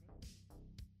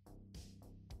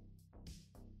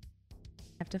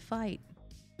 Have to fight.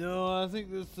 No, I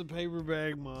think that's the paper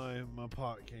bag my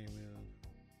pot came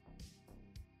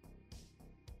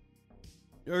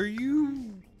in. Are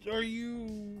you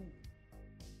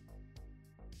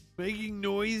making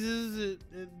noises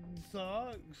at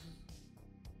socks?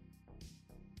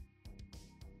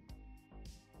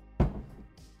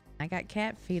 I got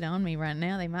cat feet on me right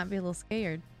now. They might be a little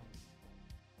scared.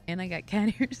 And I got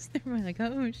cat ears. They're like,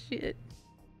 oh shit.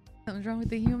 Something's wrong with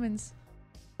the humans.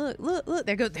 Look.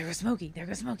 There goes Smokey. There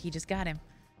goes Smokey. Just got him.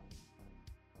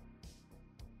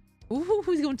 Ooh,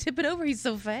 he's gonna tip it over. He's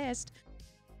so fast.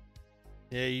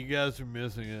 Yeah, you guys are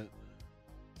missing it.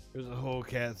 There's a whole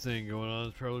cat thing going on.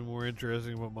 It's probably more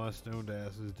interesting what my stoned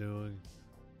ass is doing.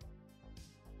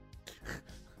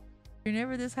 You're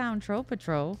never this high on Troll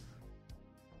Patrol.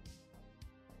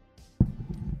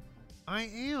 I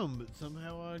am, but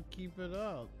somehow I keep it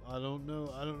up. I don't know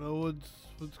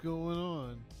what's going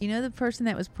on. You know the person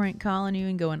that was prank calling you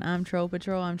and going, I'm Troll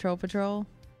Patrol, I'm Troll Patrol?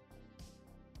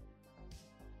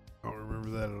 I don't remember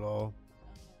that at all.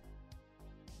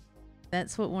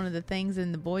 That's what one of the things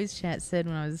in the boys chat said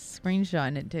when I was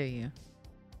screenshotting it to you.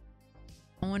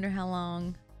 I wonder how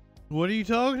long. What are you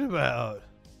talking about?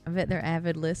 I bet they're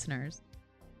avid listeners.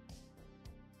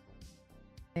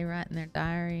 They write in their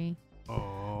diary.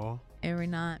 Aww. Every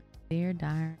night. Dear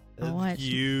diary. That's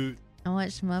cute. I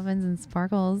watched Muffins and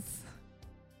Sparkles.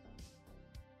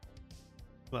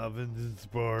 Muffins and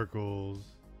Sparkles.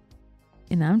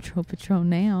 And I'm Troll Patrol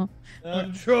now.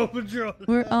 I'm Troll Patrol.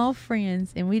 We're all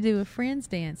friends, and we do a friends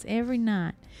dance every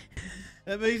night.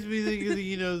 That makes me think of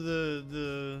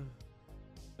the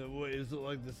what is it,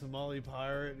 like the Somali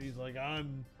pirate? He's like,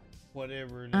 I'm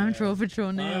whatever now. I'm Troll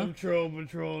Patrol now. I'm Troll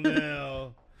Patrol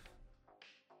now.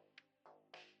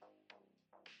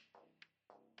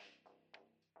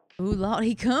 Ooh, Lord,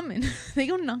 he coming. They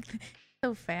gonna knock.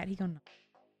 So fat, he gonna knock.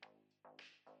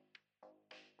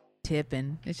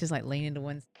 Tipping. It's just like leaning to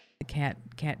one the cat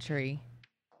tree.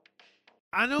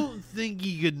 I don't think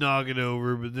he could knock it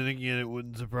over, but then again, it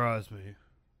wouldn't surprise me.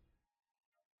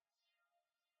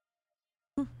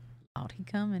 Lord, he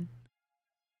coming.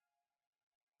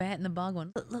 Bat in the bog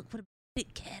one. Look, what a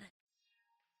big cat.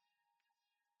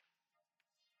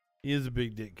 He is a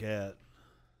big dick cat.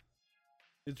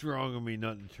 It's wrong of me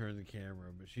not to turn the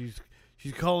camera, but she's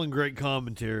calling great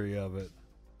commentary of it.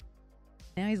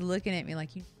 Now he's looking at me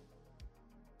like you.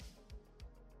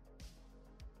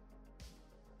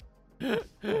 Trying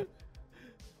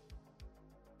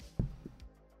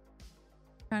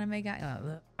to make eye.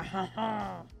 Look.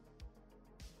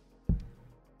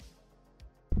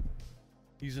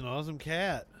 He's an awesome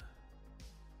cat.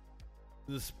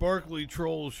 The Sparkly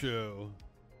Troll Show.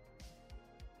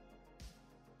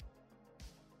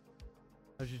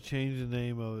 I should change the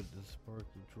name of it to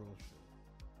Sparkly Troll Show.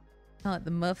 Call it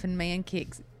the Muffin Man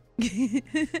Kicks. The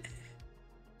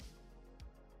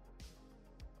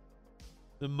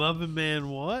Muffin Man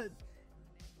what?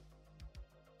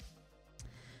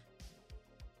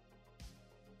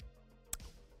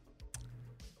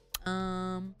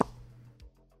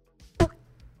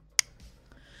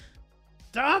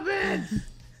 Stop it!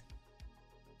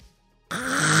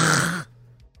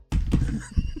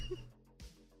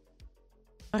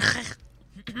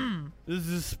 This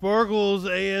is Sparkles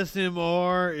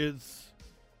ASMR. It's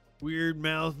weird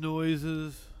mouth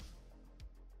noises.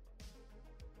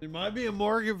 There might be a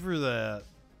market for that.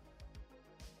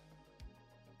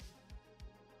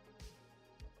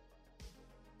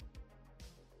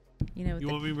 You know, you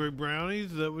want me to bring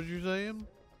brownies? Is that what you're saying?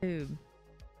 Tube.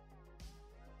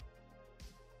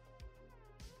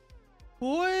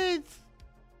 What?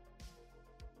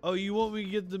 Oh, you want me to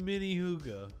get the mini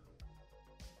hookah?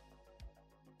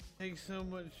 Takes so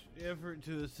much effort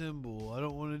to assemble. I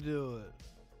don't want to do it.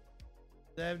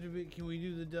 Does that have to be? Can we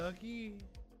do the ducky?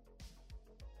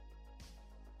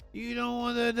 You don't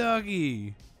want the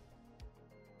ducky.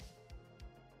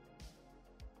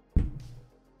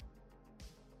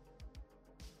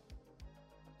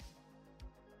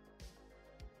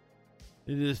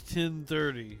 It is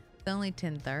 10:30. It's only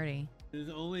 10:30. It is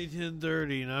only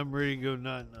 10:30, and I'm ready to go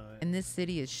night-night. And this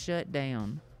city is shut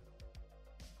down.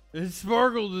 And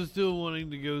Sparkles is still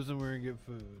wanting to go somewhere and get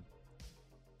food.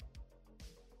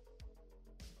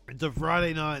 It's a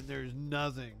Friday night, and there's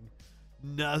nothing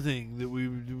that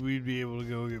we'd be able to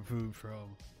go get food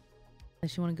from.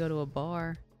 Unless you want to go to a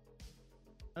bar.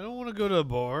 I don't want to go to a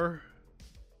bar.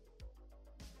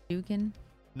 You can.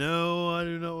 No, I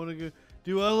do not want to go.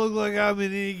 Do I look like I'm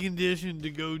in any condition to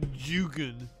go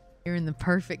juking? You're in the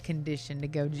perfect condition to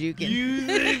go juking. You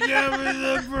think I'm in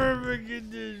the perfect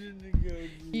condition to go juke?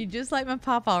 You just like my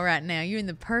papa right now. You're in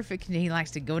the perfect condition. He likes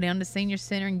to go down to senior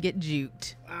center and get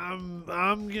juked.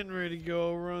 I'm getting ready to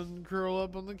go curl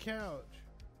up on the couch.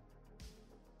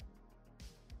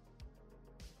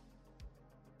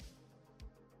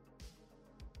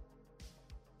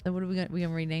 So what are we gonna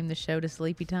rename the show to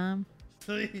Sleepy Time?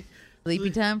 Sleepy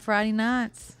Sleepy Time Friday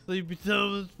nights. Time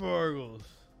with Sparkles.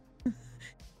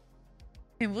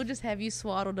 And we'll just have you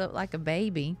swaddled up like a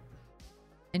baby.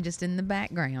 And just in the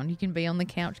background, you can be on the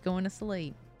couch going to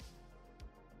sleep.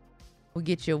 We'll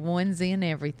get you a onesie and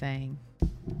everything.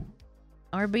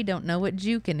 RB don't know what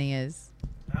juking is.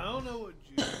 I don't know what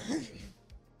juking is.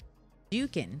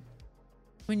 Juking.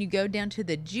 When you go down to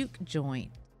the juke joint.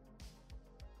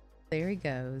 There he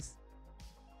goes.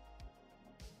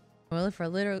 Well, if our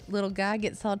little guy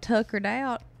gets all tuckered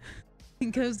out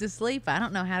and goes to sleep, I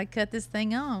don't know how to cut this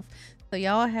thing off. So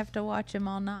y'all have to watch him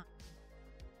all night.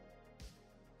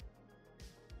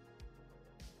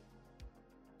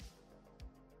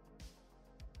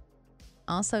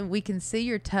 Also, we can see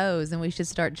your toes and we should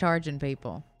start charging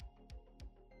people.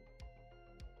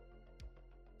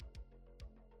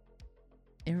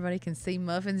 Everybody can see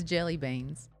Muffin's jelly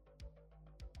beans.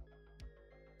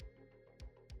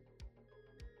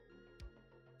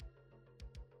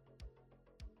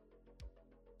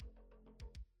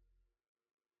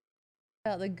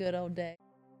 About the good old day.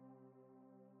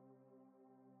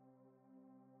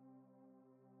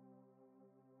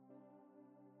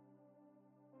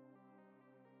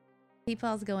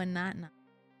 People's going night night.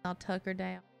 I'll tuck her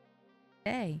down.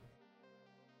 Hey.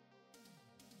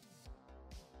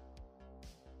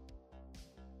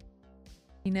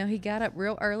 You know, he got up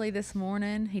real early this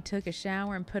morning. He took a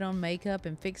shower and put on makeup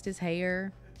and fixed his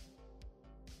hair.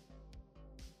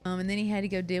 And then he had to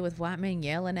go deal with white men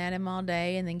yelling at him all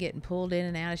day and then getting pulled in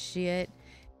and out of shit.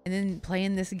 And then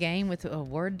playing this game with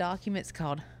Word documents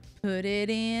called Put It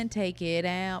In, Take It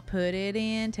Out, Put It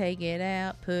In, Take It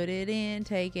Out, Put It In,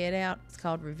 Take It Out. It's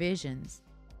called Revisions.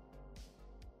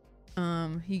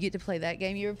 You get to play that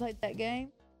game. You ever played that game?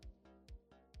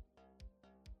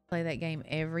 Play that game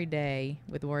every day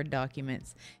with Word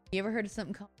documents. You ever heard of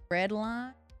something called Red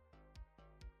Line?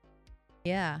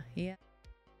 Yeah.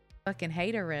 Fucking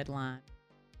hate a red line.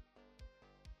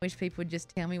 Wish people would just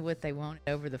tell me what they wanted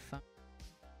over the phone.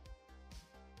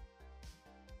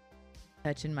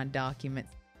 Touching my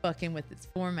documents, fucking with its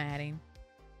formatting.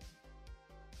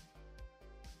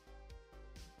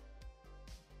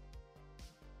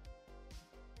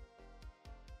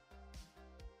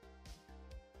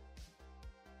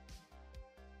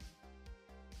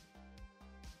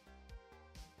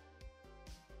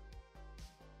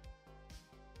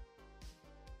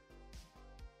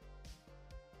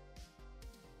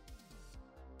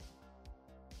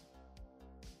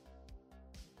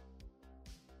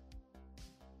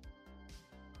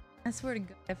 I swear to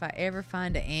God, if I ever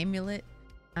find an amulet,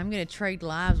 I'm going to trade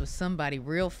lives with somebody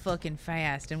real fucking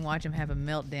fast and watch them have a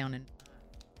meltdown. And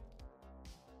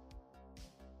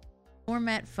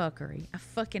format fuckery. I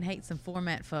fucking hate some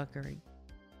format fuckery.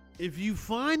 If you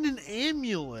find an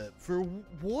amulet for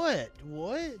what?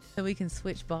 What? So we can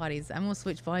switch bodies. I'm going to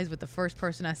switch bodies with the first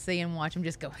person I see and watch them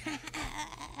just go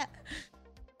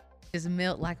just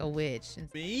melt like a witch.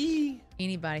 And Me?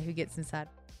 anybody who gets inside.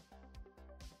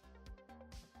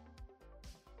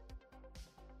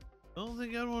 I don't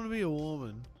think I'd want to be a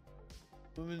woman.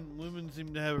 Women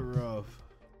seem to have it rough.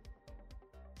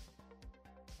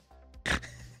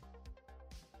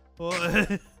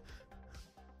 What?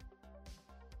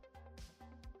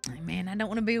 Man, I don't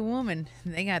want to be a woman.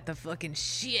 They got the fucking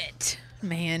shit,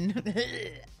 man.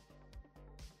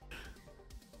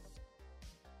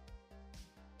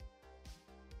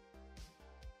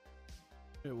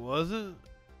 It wasn't?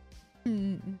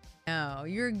 No,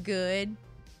 you're good.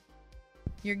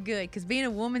 You're good, because being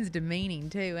a woman's demeaning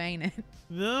too, ain't it?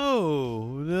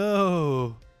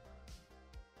 No.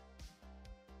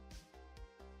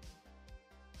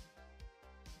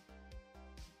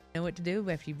 Know what to do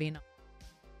after you've been.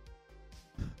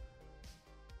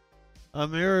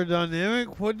 I'm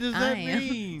aerodynamic? What does that I am.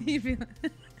 mean? You feel-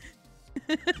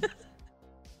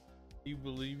 You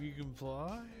believe you can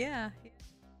fly? yeah.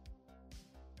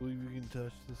 Believe you can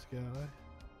touch the sky?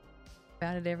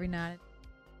 About it every night.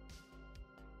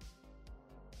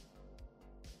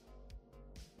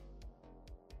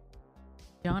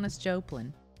 Janis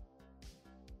Joplin.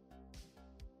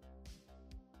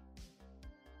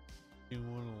 You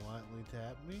want to lightly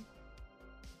tap me?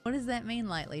 What does that mean,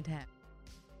 lightly tap?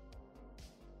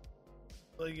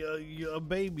 Like a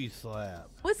baby slap.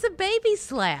 What's a baby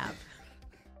slap?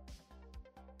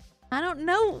 I don't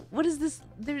know. What is this?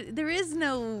 There is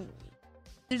no.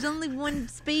 There's only one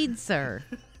speed, sir.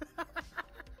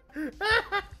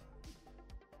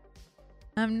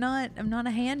 I'm not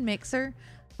a hand mixer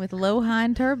with low, high,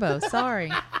 and turbo.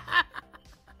 Sorry.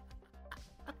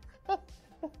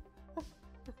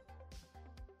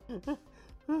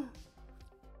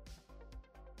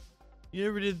 You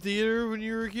ever did theater when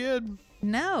you were a kid?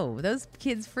 No, those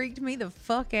kids freaked me the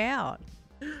fuck out.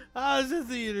 I was a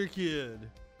theater kid.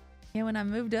 Yeah, when I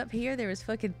moved up here, there was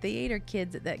fucking theater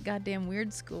kids at that goddamn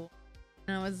weird school.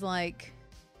 And I was like,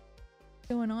 what's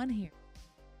going on here?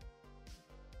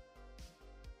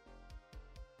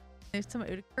 It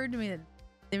occurred to me that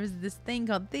there was this thing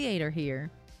called theater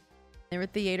here. There were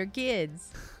theater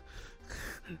kids.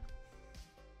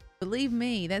 Believe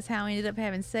me, that's how I ended up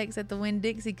having sex at the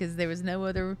Winn-Dixie, because there was no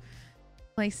other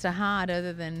place to hide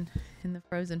other than in the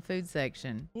frozen food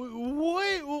section.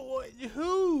 What?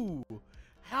 Who?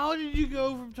 How did you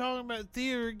go from talking about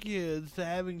theater kids to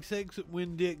having sex at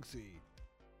Winn-Dixie?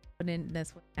 But then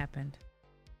that's what happened.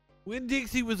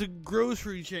 Winn-Dixie was a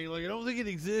grocery chain. Like, I don't think it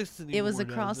exists anymore. It was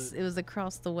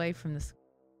across the way from the school.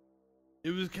 It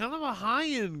was kind of a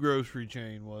high-end grocery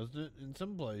chain, wasn't it? In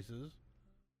some places.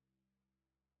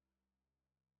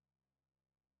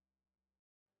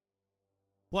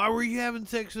 Why were you having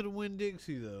sex at a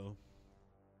Winn-Dixie, though?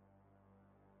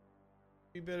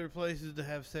 Be better places to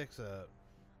have sex at.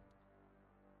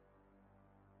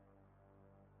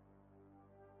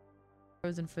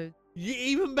 Frozen food.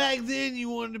 Even back then, you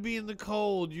wanted to be in the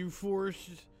cold. You forced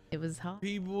It was hot.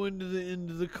 people into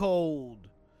the cold.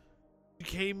 You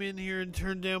came in here and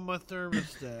turned down my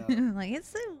thermostat. Like, it's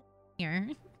so here.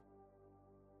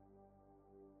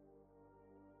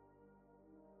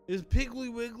 Is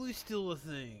Piggly Wiggly still a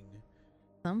thing?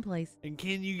 Someplace. And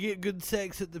can you get good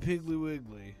sex at the Piggly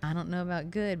Wiggly? I don't know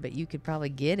about good, but you could probably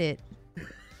get it.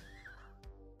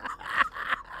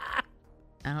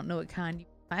 I don't know what kind you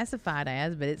classify it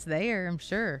as, but it's there, I'm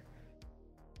sure.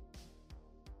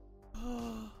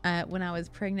 When I was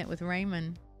pregnant with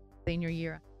Raymond, senior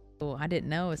year of school, I didn't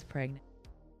know I was pregnant.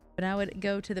 But I would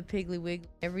go to the Piggly Wiggly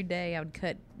every day. I would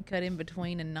cut in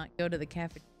between and not go to the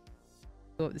cafe.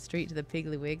 Go up the street to the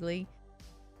Piggly Wiggly.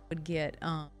 Would get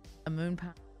a moon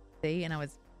pie tea, and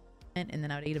and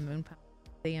then I would eat a moon pie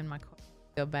tea in my car.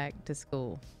 Go back to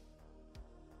school.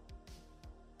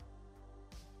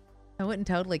 I wouldn't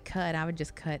totally cut. I would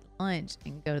just cut lunch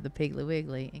and go to the Piggly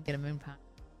Wiggly and get a moon pie.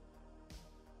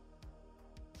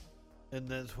 And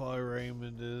that's why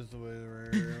Raymond is the way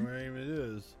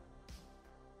Raymond is.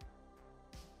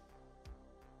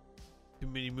 Too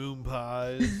many moon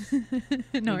pies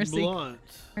and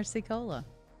blunts. RC Cola.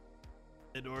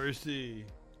 And RC.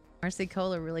 RC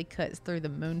Cola really cuts through the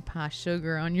moon pie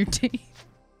sugar on your teeth.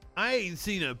 I ain't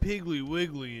seen a Piggly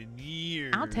Wiggly in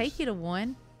years. I'll take you to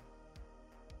one.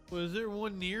 Was there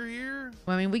one near here?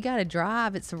 Well, I mean, we got to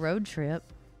drive. It's a road trip.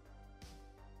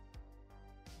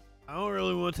 I don't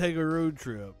really want to take a road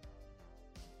trip.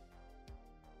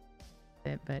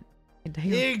 But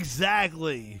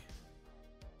exactly.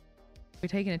 We're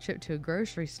taking a trip to a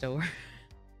grocery store.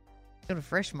 Go to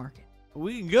Fresh Market.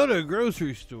 We can go to a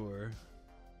grocery store.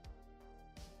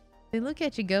 They look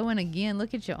at you going again.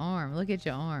 Look at your arm. Look at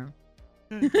your arm.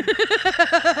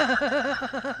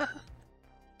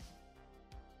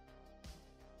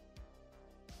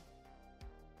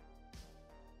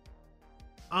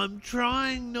 I'm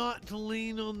trying not to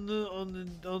lean on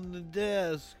the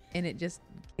desk, and it just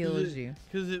kills you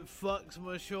because it fucks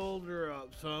my shoulder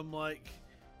up. So I'm like,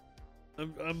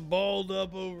 I'm balled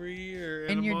up over here,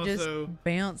 and you're also, just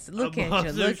bouncing. Look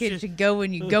at you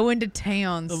going. You go into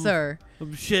town, sir.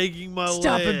 I'm shaking my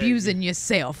Stop leg. abusing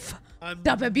yourself.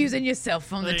 Stop abusing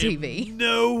yourself on the TV.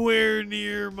 Nowhere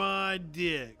near my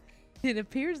dick. It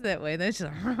appears that way. That's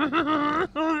just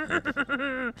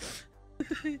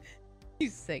you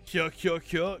sexual.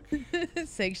 Yuck.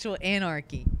 Sexual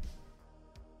anarchy.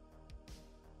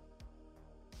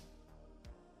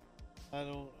 I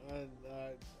don't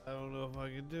know if I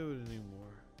can do it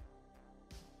anymore.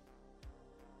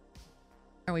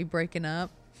 Are we breaking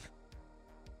up?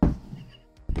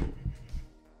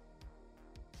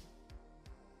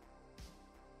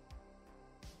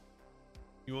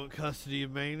 You want custody of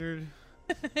Maynard?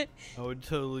 I would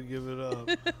totally give it up.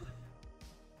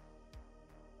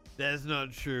 That's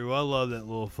not true. I love that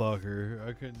little fucker.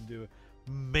 I couldn't do it.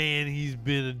 Man, he's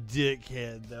been a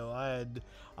dickhead though.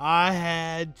 I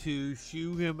had to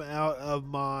shoo him out of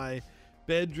my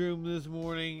bedroom this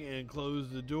morning and close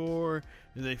the door,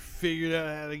 and they figured out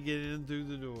how to get in through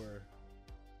the door.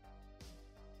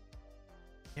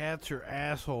 Cats are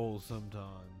assholes sometimes.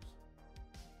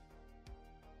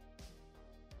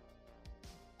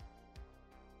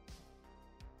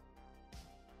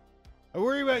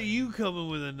 worry about you coming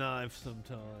with a knife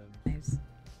sometimes. Knives.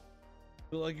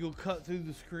 But like you'll cut through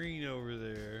the screen over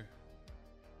there.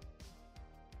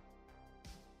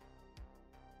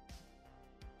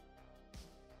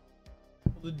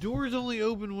 Well, the door's only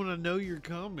open when I know you're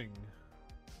coming.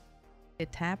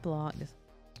 It tap locked.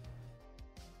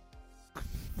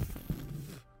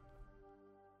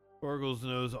 Sparkles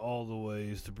knows all the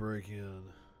ways to break in.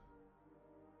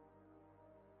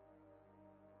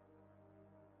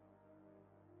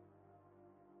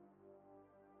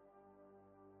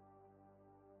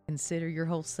 Consider your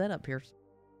whole setup here.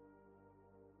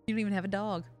 You don't even have a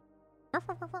dog.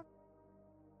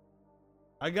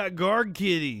 I got guard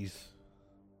kitties.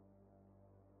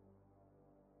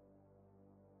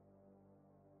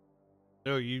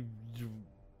 No,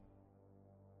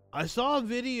 I saw a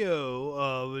video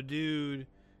of a dude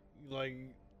like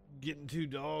getting two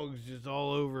dogs just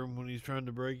all over him when he's trying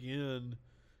to break in,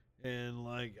 and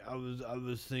like I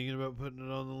was thinking about putting it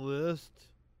on the list,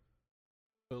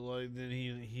 but like then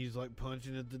he's like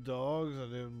punching at the dogs. I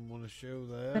didn't want to show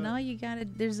that. But all you gotta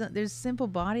there's simple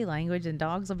body language, and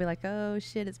dogs will be like, "Oh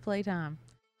shit, it's playtime."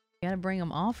 You gotta bring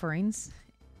them offerings.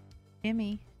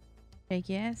 Jimmy, shake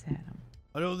your ass at them.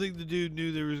 I don't think the dude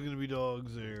knew there was gonna be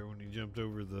dogs there when he jumped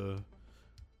over the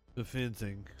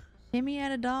fencing. Jimmy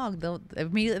had a dog. They'll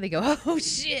immediately go, "Oh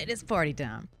shit, it's party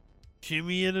time."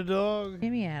 Shimmy and a dog?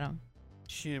 Jimmy at them.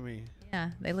 Shimmy.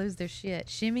 Yeah, they lose their shit.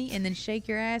 Shimmy and then shake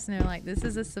your ass, and they're like, "This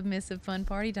is a submissive, fun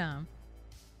party time."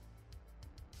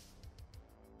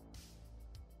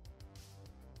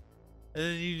 And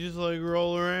then you just like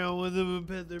roll around with them and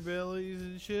pet their bellies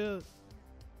and shit.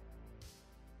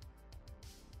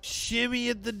 Shimmy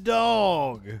at the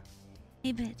dog.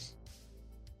 Hey, bitch.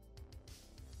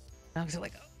 Dogs are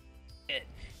like, "Oh shit!"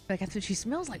 Like that's what she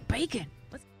smells like, bacon.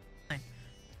 What's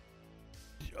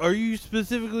Are you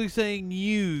specifically saying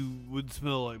you would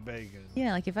smell like bacon?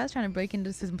 Yeah, like if I was trying to break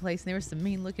into some place and there were some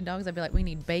mean looking dogs, I'd be like, "We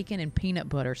need bacon and peanut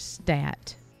butter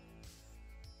stat."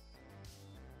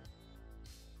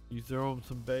 You throw them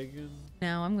some bacon?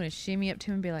 Now I'm gonna shimmy up to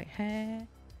him and be like, "Hey,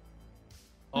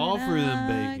 Offer them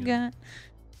bacon.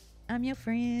 I'm your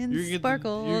friend, You're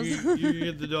Sparkles." You're gonna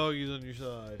get the doggies on your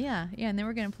side. Yeah, and then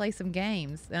we're gonna play some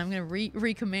games, and I'm gonna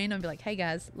recommend. I'm be like, "Hey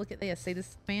guys, look at this. See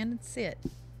this command? Sit.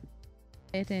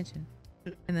 Pay attention."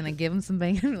 And then I give them some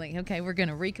bacon. I'm like, "Okay, we're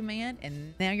gonna recommand,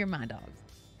 and now you're my dogs.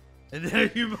 And now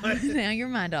you're my Now you're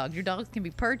my dogs. Your dogs can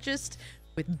be purchased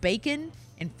with bacon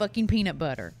and fucking peanut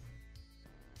butter."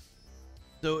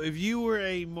 So if you were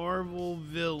a Marvel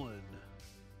villain,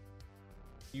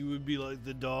 you would be like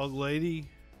the dog lady?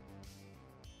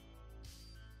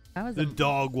 I was The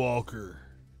dog walker.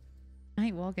 I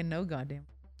ain't walking no goddamn.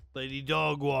 Lady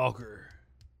Dog Walker.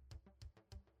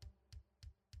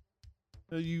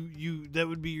 So you that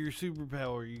would be your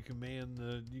superpower. You command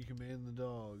the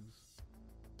dogs.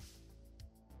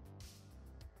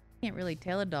 Can't really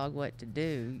tell a dog what to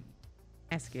do.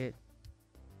 Ask it.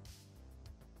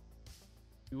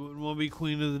 You wouldn't want to be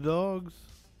queen of the dogs?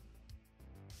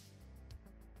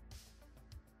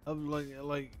 I'm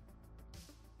like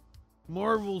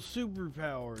Marvel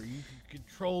superpower. You can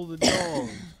control the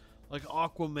dogs. Like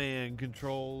Aquaman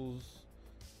controls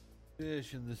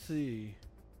fish in the sea.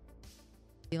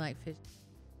 You like fish?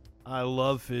 I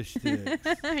love fish sticks.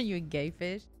 Are you a gay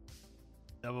fish?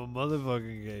 I'm a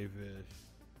motherfucking gay fish.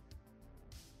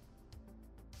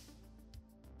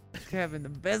 You're having the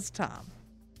best time.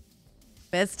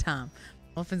 Best time.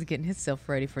 Muffin's getting himself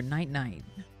ready for night.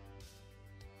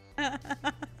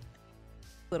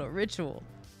 Little ritual.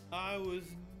 I was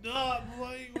not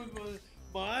playing with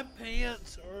my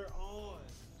pants are on.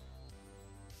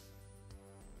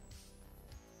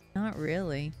 Not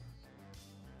really.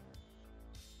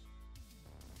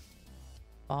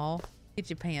 Ball, get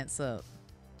your pants up.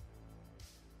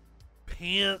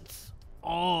 Pants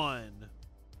on.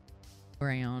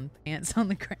 Ground. Pants on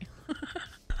the ground.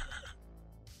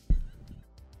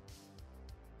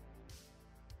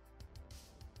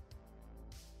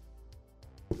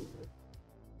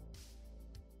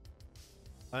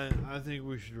 I think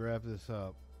we should wrap this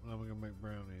up. I'm gonna make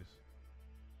brownies.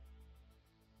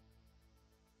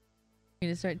 You're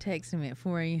gonna start texting me at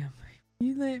 4 a.m.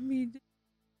 You let me do.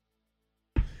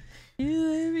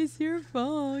 It's your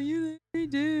fault. You let me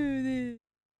do this.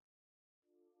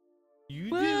 You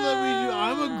didn't let me do.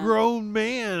 I'm a grown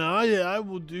man. I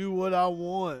will do what I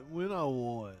want when I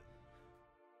want.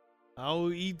 I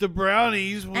will eat the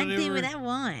brownies whenever. I do what I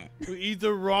want. Eat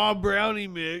the raw brownie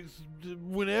mix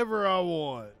whenever I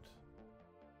want.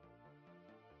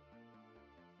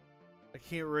 I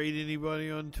can't rate anybody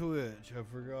on Twitch. I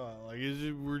forgot. Like,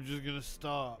 we're just gonna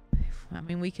stop. I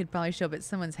mean, we could probably show up at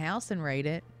someone's house and raid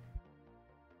it.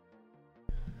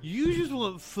 You just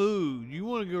want food. You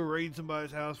want to go raid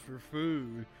somebody's house for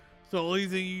food. It's the only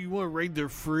thing you want to raid their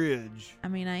fridge. I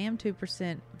mean, I am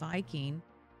 2% Viking.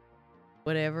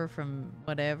 Whatever from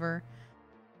whatever.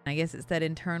 I guess it's that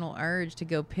internal urge to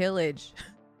go pillage.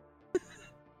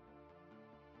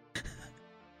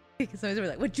 Because somebody's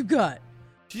like, what you got?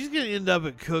 She's going to end up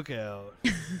at cookout.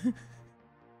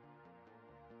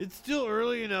 It's still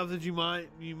early enough that you might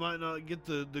not get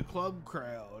the club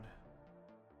crowd.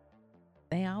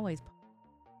 They always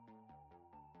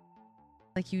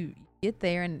like you get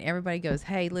there and everybody goes,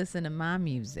 hey, listen to my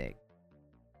music.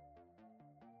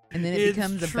 And then it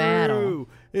becomes a battle.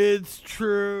 It's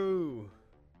true.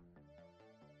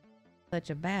 Such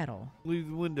a battle. Leave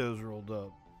the windows rolled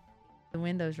up. The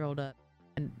windows rolled up.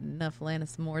 And enough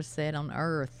Alanis Morissette on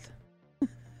Earth.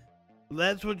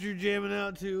 That's what you're jamming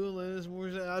out to, Alanis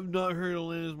Morissette? I've not heard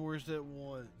Alanis Morissette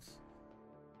once.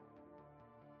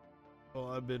 Well,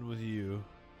 I've been with you.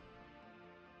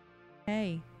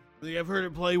 Hey. I think I've heard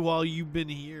it play while you've been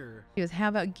here. She goes, how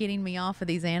about getting me off of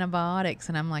these antibiotics?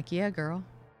 And I'm like, yeah, girl.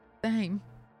 Same.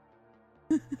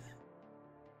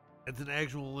 That's an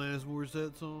actual Alanis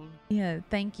Morissette song? Yeah,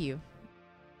 thank you.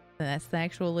 That's the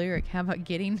actual lyric. How about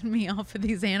getting me off of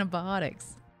these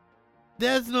antibiotics?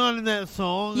 That's not in that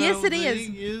song. Yes, it is.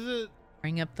 is. Is it?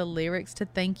 Bring up the lyrics to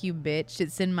thank you, bitch.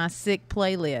 It's in my sick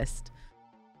playlist.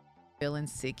 Feeling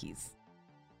sickies.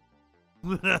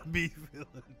 Would I be feeling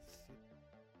sick?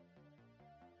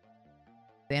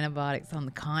 Antibiotics on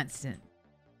the constant.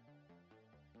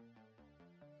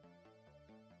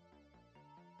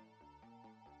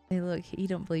 Hey, look, he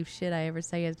don't believe shit I ever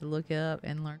say. He has to look it up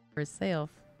and learn for himself.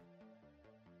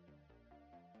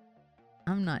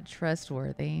 I'm not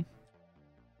trustworthy.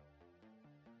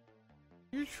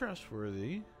 You're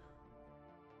trustworthy.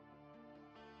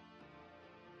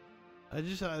 I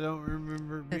don't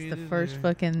remember being That's the in first there.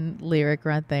 fucking lyric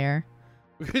right there.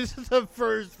 It's the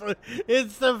first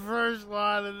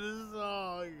line of this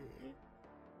song.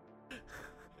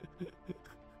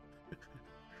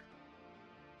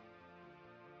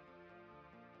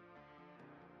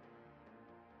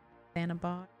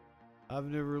 Antibiotics. I've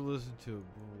never listened to it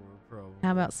before, probably.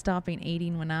 How about stopping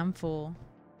eating when I'm full?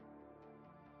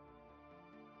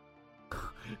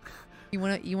 You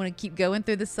wanna keep going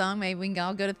through the song? Maybe we can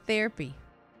all go to therapy.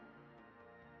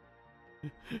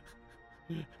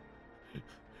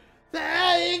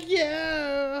 Thank you.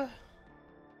 I'm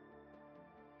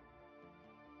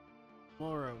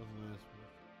alright with this.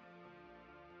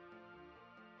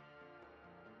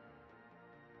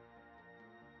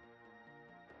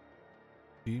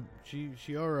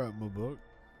 She alright, my book.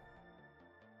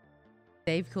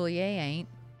 Dave Coulier ain't.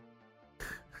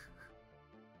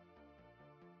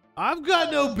 I've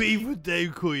got no beef with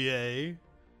Dave Coulier.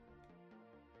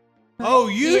 Oh,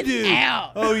 you Get do.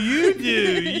 out. Oh, you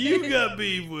do. You got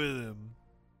beef with him.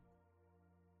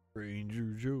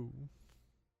 Ranger Joe.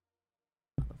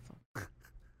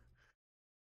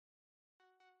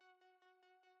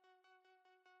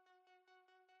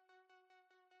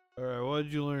 All right, what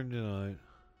did you learn tonight?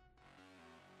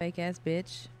 Fake ass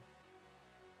bitch.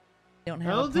 You don't I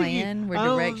have don't a think you- plan. We're I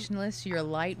don't- directionless. You're a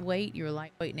lightweight. You're a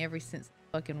lightweight in every sense of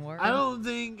the fucking word. I don't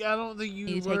think you You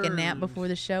need to take a nap learned. before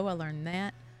the show. I learned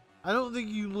that. I don't think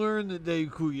you learned that Dave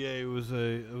Coulier was a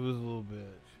little bitch.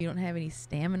 You don't have any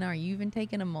stamina. Are you even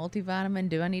taking a multivitamin?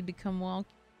 Do I need to come walk?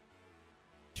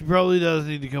 She probably does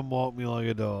need to come walk me like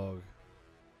a dog.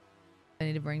 I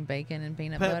need to bring bacon and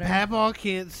peanut butter. Papaw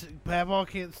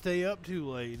can't stay up too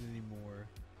late anymore.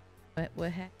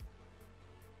 What happened?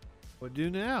 What do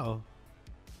now?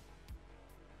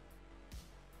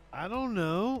 I don't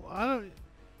know.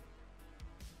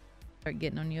 Start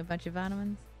getting on you about your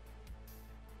vitamins.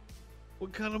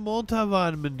 What kind of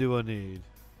multivitamin do I need?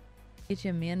 Get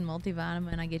you a men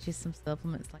multivitamin. I get you some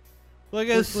supplements Like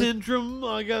a Syndrome?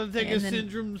 I gotta take a and then-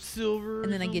 Syndrome Silver.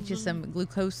 and then I get you some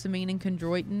glucosamine and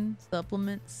chondroitin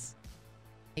supplements.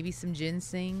 Maybe some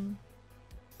ginseng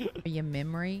for your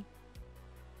memory.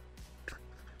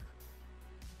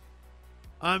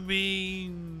 I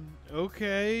mean,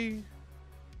 okay.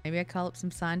 Maybe I call up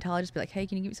some Scientologists, be like, hey,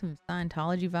 can you give me some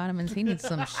Scientology vitamins? He needs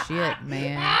some shit,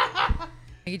 man. I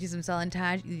get you some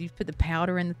Scientology. You put the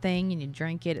powder in the thing and you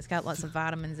drink it. It's got lots of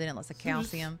vitamins in it, lots of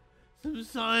calcium. Some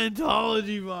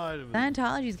Scientology vitamins.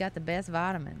 Scientology's got the best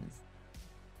vitamins.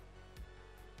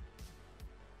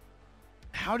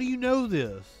 How do you know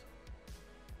this?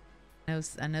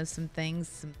 I know some things,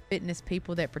 some fitness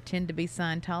people that pretend to be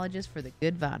Scientologists for the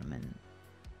good vitamin.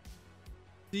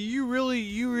 You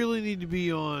really need to be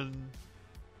on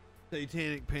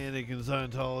Satanic Panic and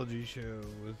Scientology show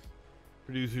with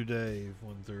Producer Dave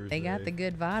one Thursday. They got the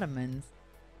good vitamins,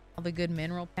 all the good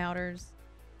mineral powders.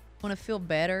 Want to feel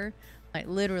better? Like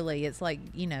literally, it's like,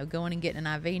 you know, going and getting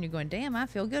an IV and you're going, damn, I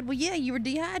feel good. Well, yeah, you were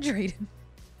dehydrated.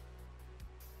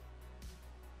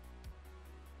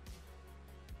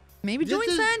 Maybe join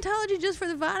Scientology just for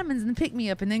the vitamins and pick me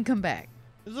up and then come back.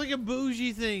 It's like a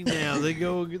bougie thing now. They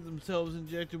go and get themselves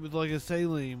injected with like a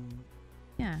saline.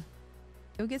 Yeah.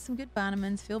 Go get some good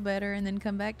vitamins, feel better, and then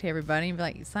come back to everybody and be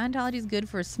like, Scientology's good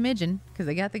for a smidgen because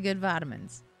they got the good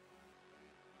vitamins.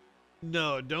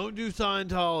 No, don't do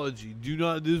Scientology. Do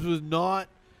not. This was not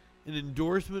an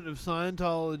endorsement of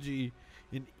Scientology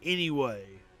in any way.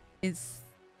 It's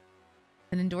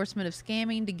an endorsement of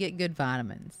scamming to get good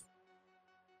vitamins.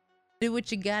 Do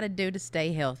what you gotta do to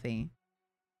stay healthy.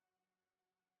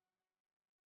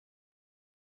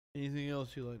 Anything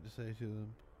else you like to say to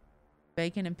them?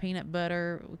 Bacon and peanut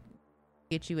butter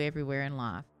get you everywhere in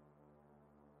life.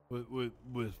 With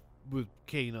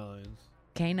canines.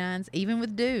 Canines, even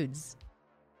with dudes.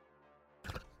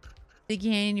 Stick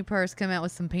your hand in your purse, come out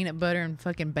with some peanut butter and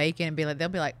fucking bacon, and they'll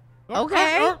be like,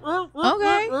 okay,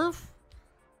 okay.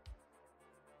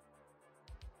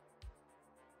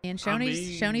 And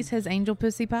Shoney's has angel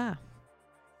pussy pie.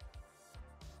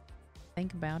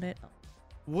 Think about it.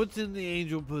 What's in the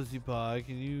angel pussy pie?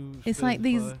 Can you? It's like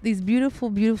these beautiful,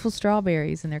 beautiful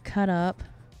strawberries, and they're cut up,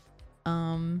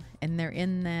 and they're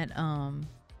in that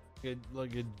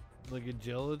like a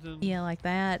gelatin. Yeah, like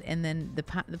that. And then the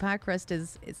pie crust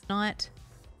is not.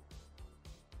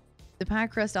 The pie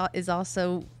crust is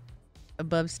also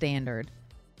above standard.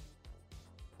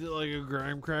 Is it like a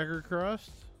graham cracker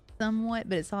crust? Somewhat,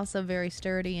 but it's also very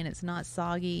sturdy and it's not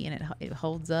soggy and it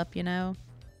holds up, you know.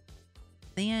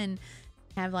 Then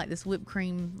have like this whipped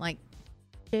cream like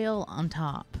shell on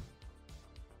top.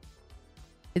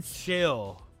 It's a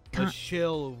shell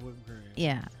of whipped cream.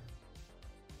 Yeah,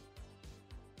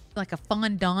 like a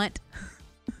fondant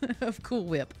of Cool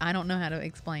Whip. I don't know how to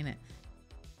explain it,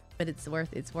 but it's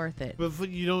worth it. But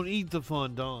you don't eat the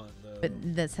fondant though.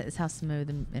 But that's how smooth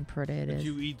and pretty it is.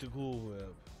 You eat the Cool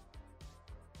Whip.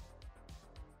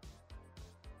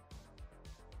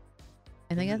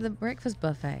 And they got the breakfast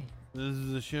buffet. This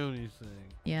is a Shoney's thing.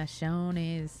 Yeah,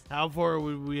 Shoney's. How far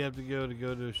would we have to go a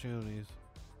Shoney's?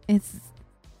 It's.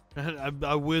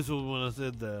 I whistled when I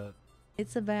said that.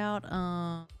 It's about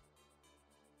hour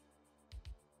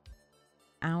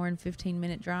and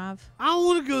 15-minute drive. I don't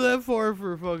want to go that far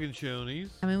for a fucking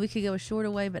Shoney's. I mean, we could go a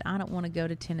shorter way, but I don't want to go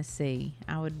to Tennessee.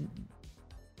 I would.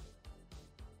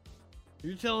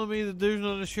 You're telling me that there's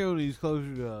not a Shoney's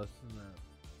closer to us than that?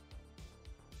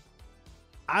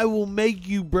 I will make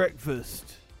you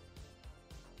breakfast.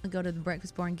 I go to the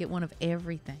breakfast bar and get one of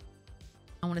everything.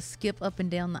 I want to skip up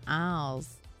and down the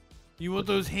aisles. You want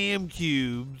those ham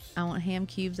cubes? I want ham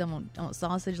cubes. I want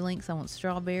sausage links. I want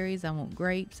strawberries. I want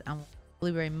grapes. I want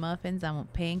blueberry muffins. I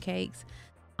want pancakes.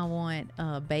 I want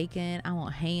bacon. I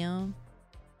want ham.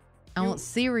 I want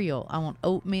cereal. I want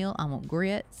oatmeal. I want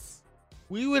grits.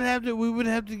 We would have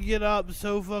to get up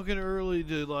so fucking early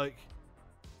to like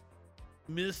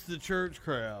miss the church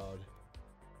crowd.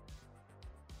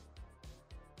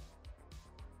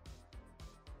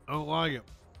 I don't like it.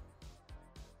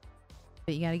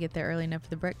 But you got to get there early enough for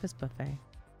the breakfast buffet.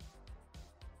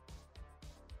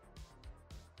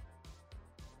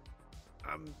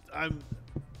 I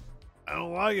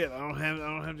don't like it. I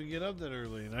don't have to get up that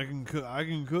early, and I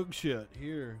can cook shit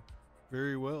here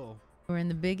very well. We're in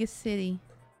the biggest city.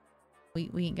 We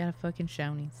ain't got a fucking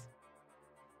Shoney's.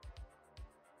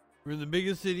 We're in the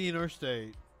biggest city in our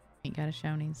state. Ain't got a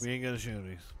Shoney's. We ain't got a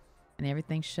Shoney's. And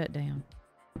everything's shut down.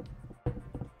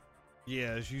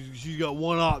 Yeah, she's got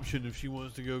one option if she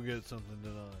wants to go get something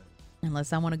tonight.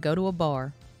 Unless I want to go to a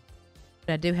bar.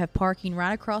 But I do have parking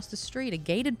right across the street, a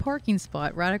gated parking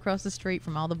spot right across the street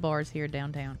from all the bars here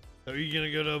downtown. Are you going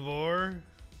to go to a bar?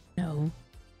 No.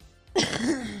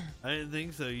 I didn't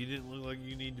think so. You didn't look like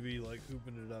you need to be like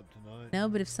hooping it up tonight. No,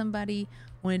 but if somebody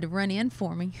wanted to run in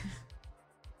for me.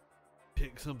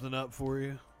 Pick something up for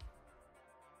you.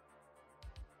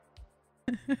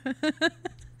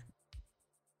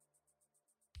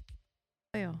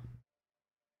 Well.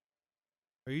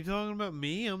 Are you talking about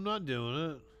me? I'm not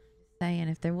doing it. Saying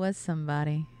if there was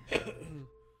somebody.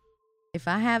 If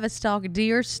I have a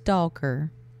dear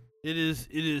stalker. It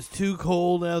is too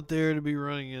cold out there to be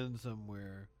running in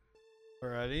somewhere. All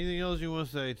right, anything else you want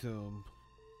to say to him?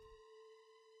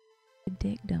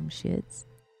 Dick dumb shits.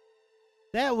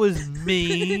 That was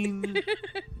mean.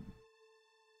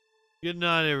 Good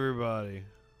night, everybody.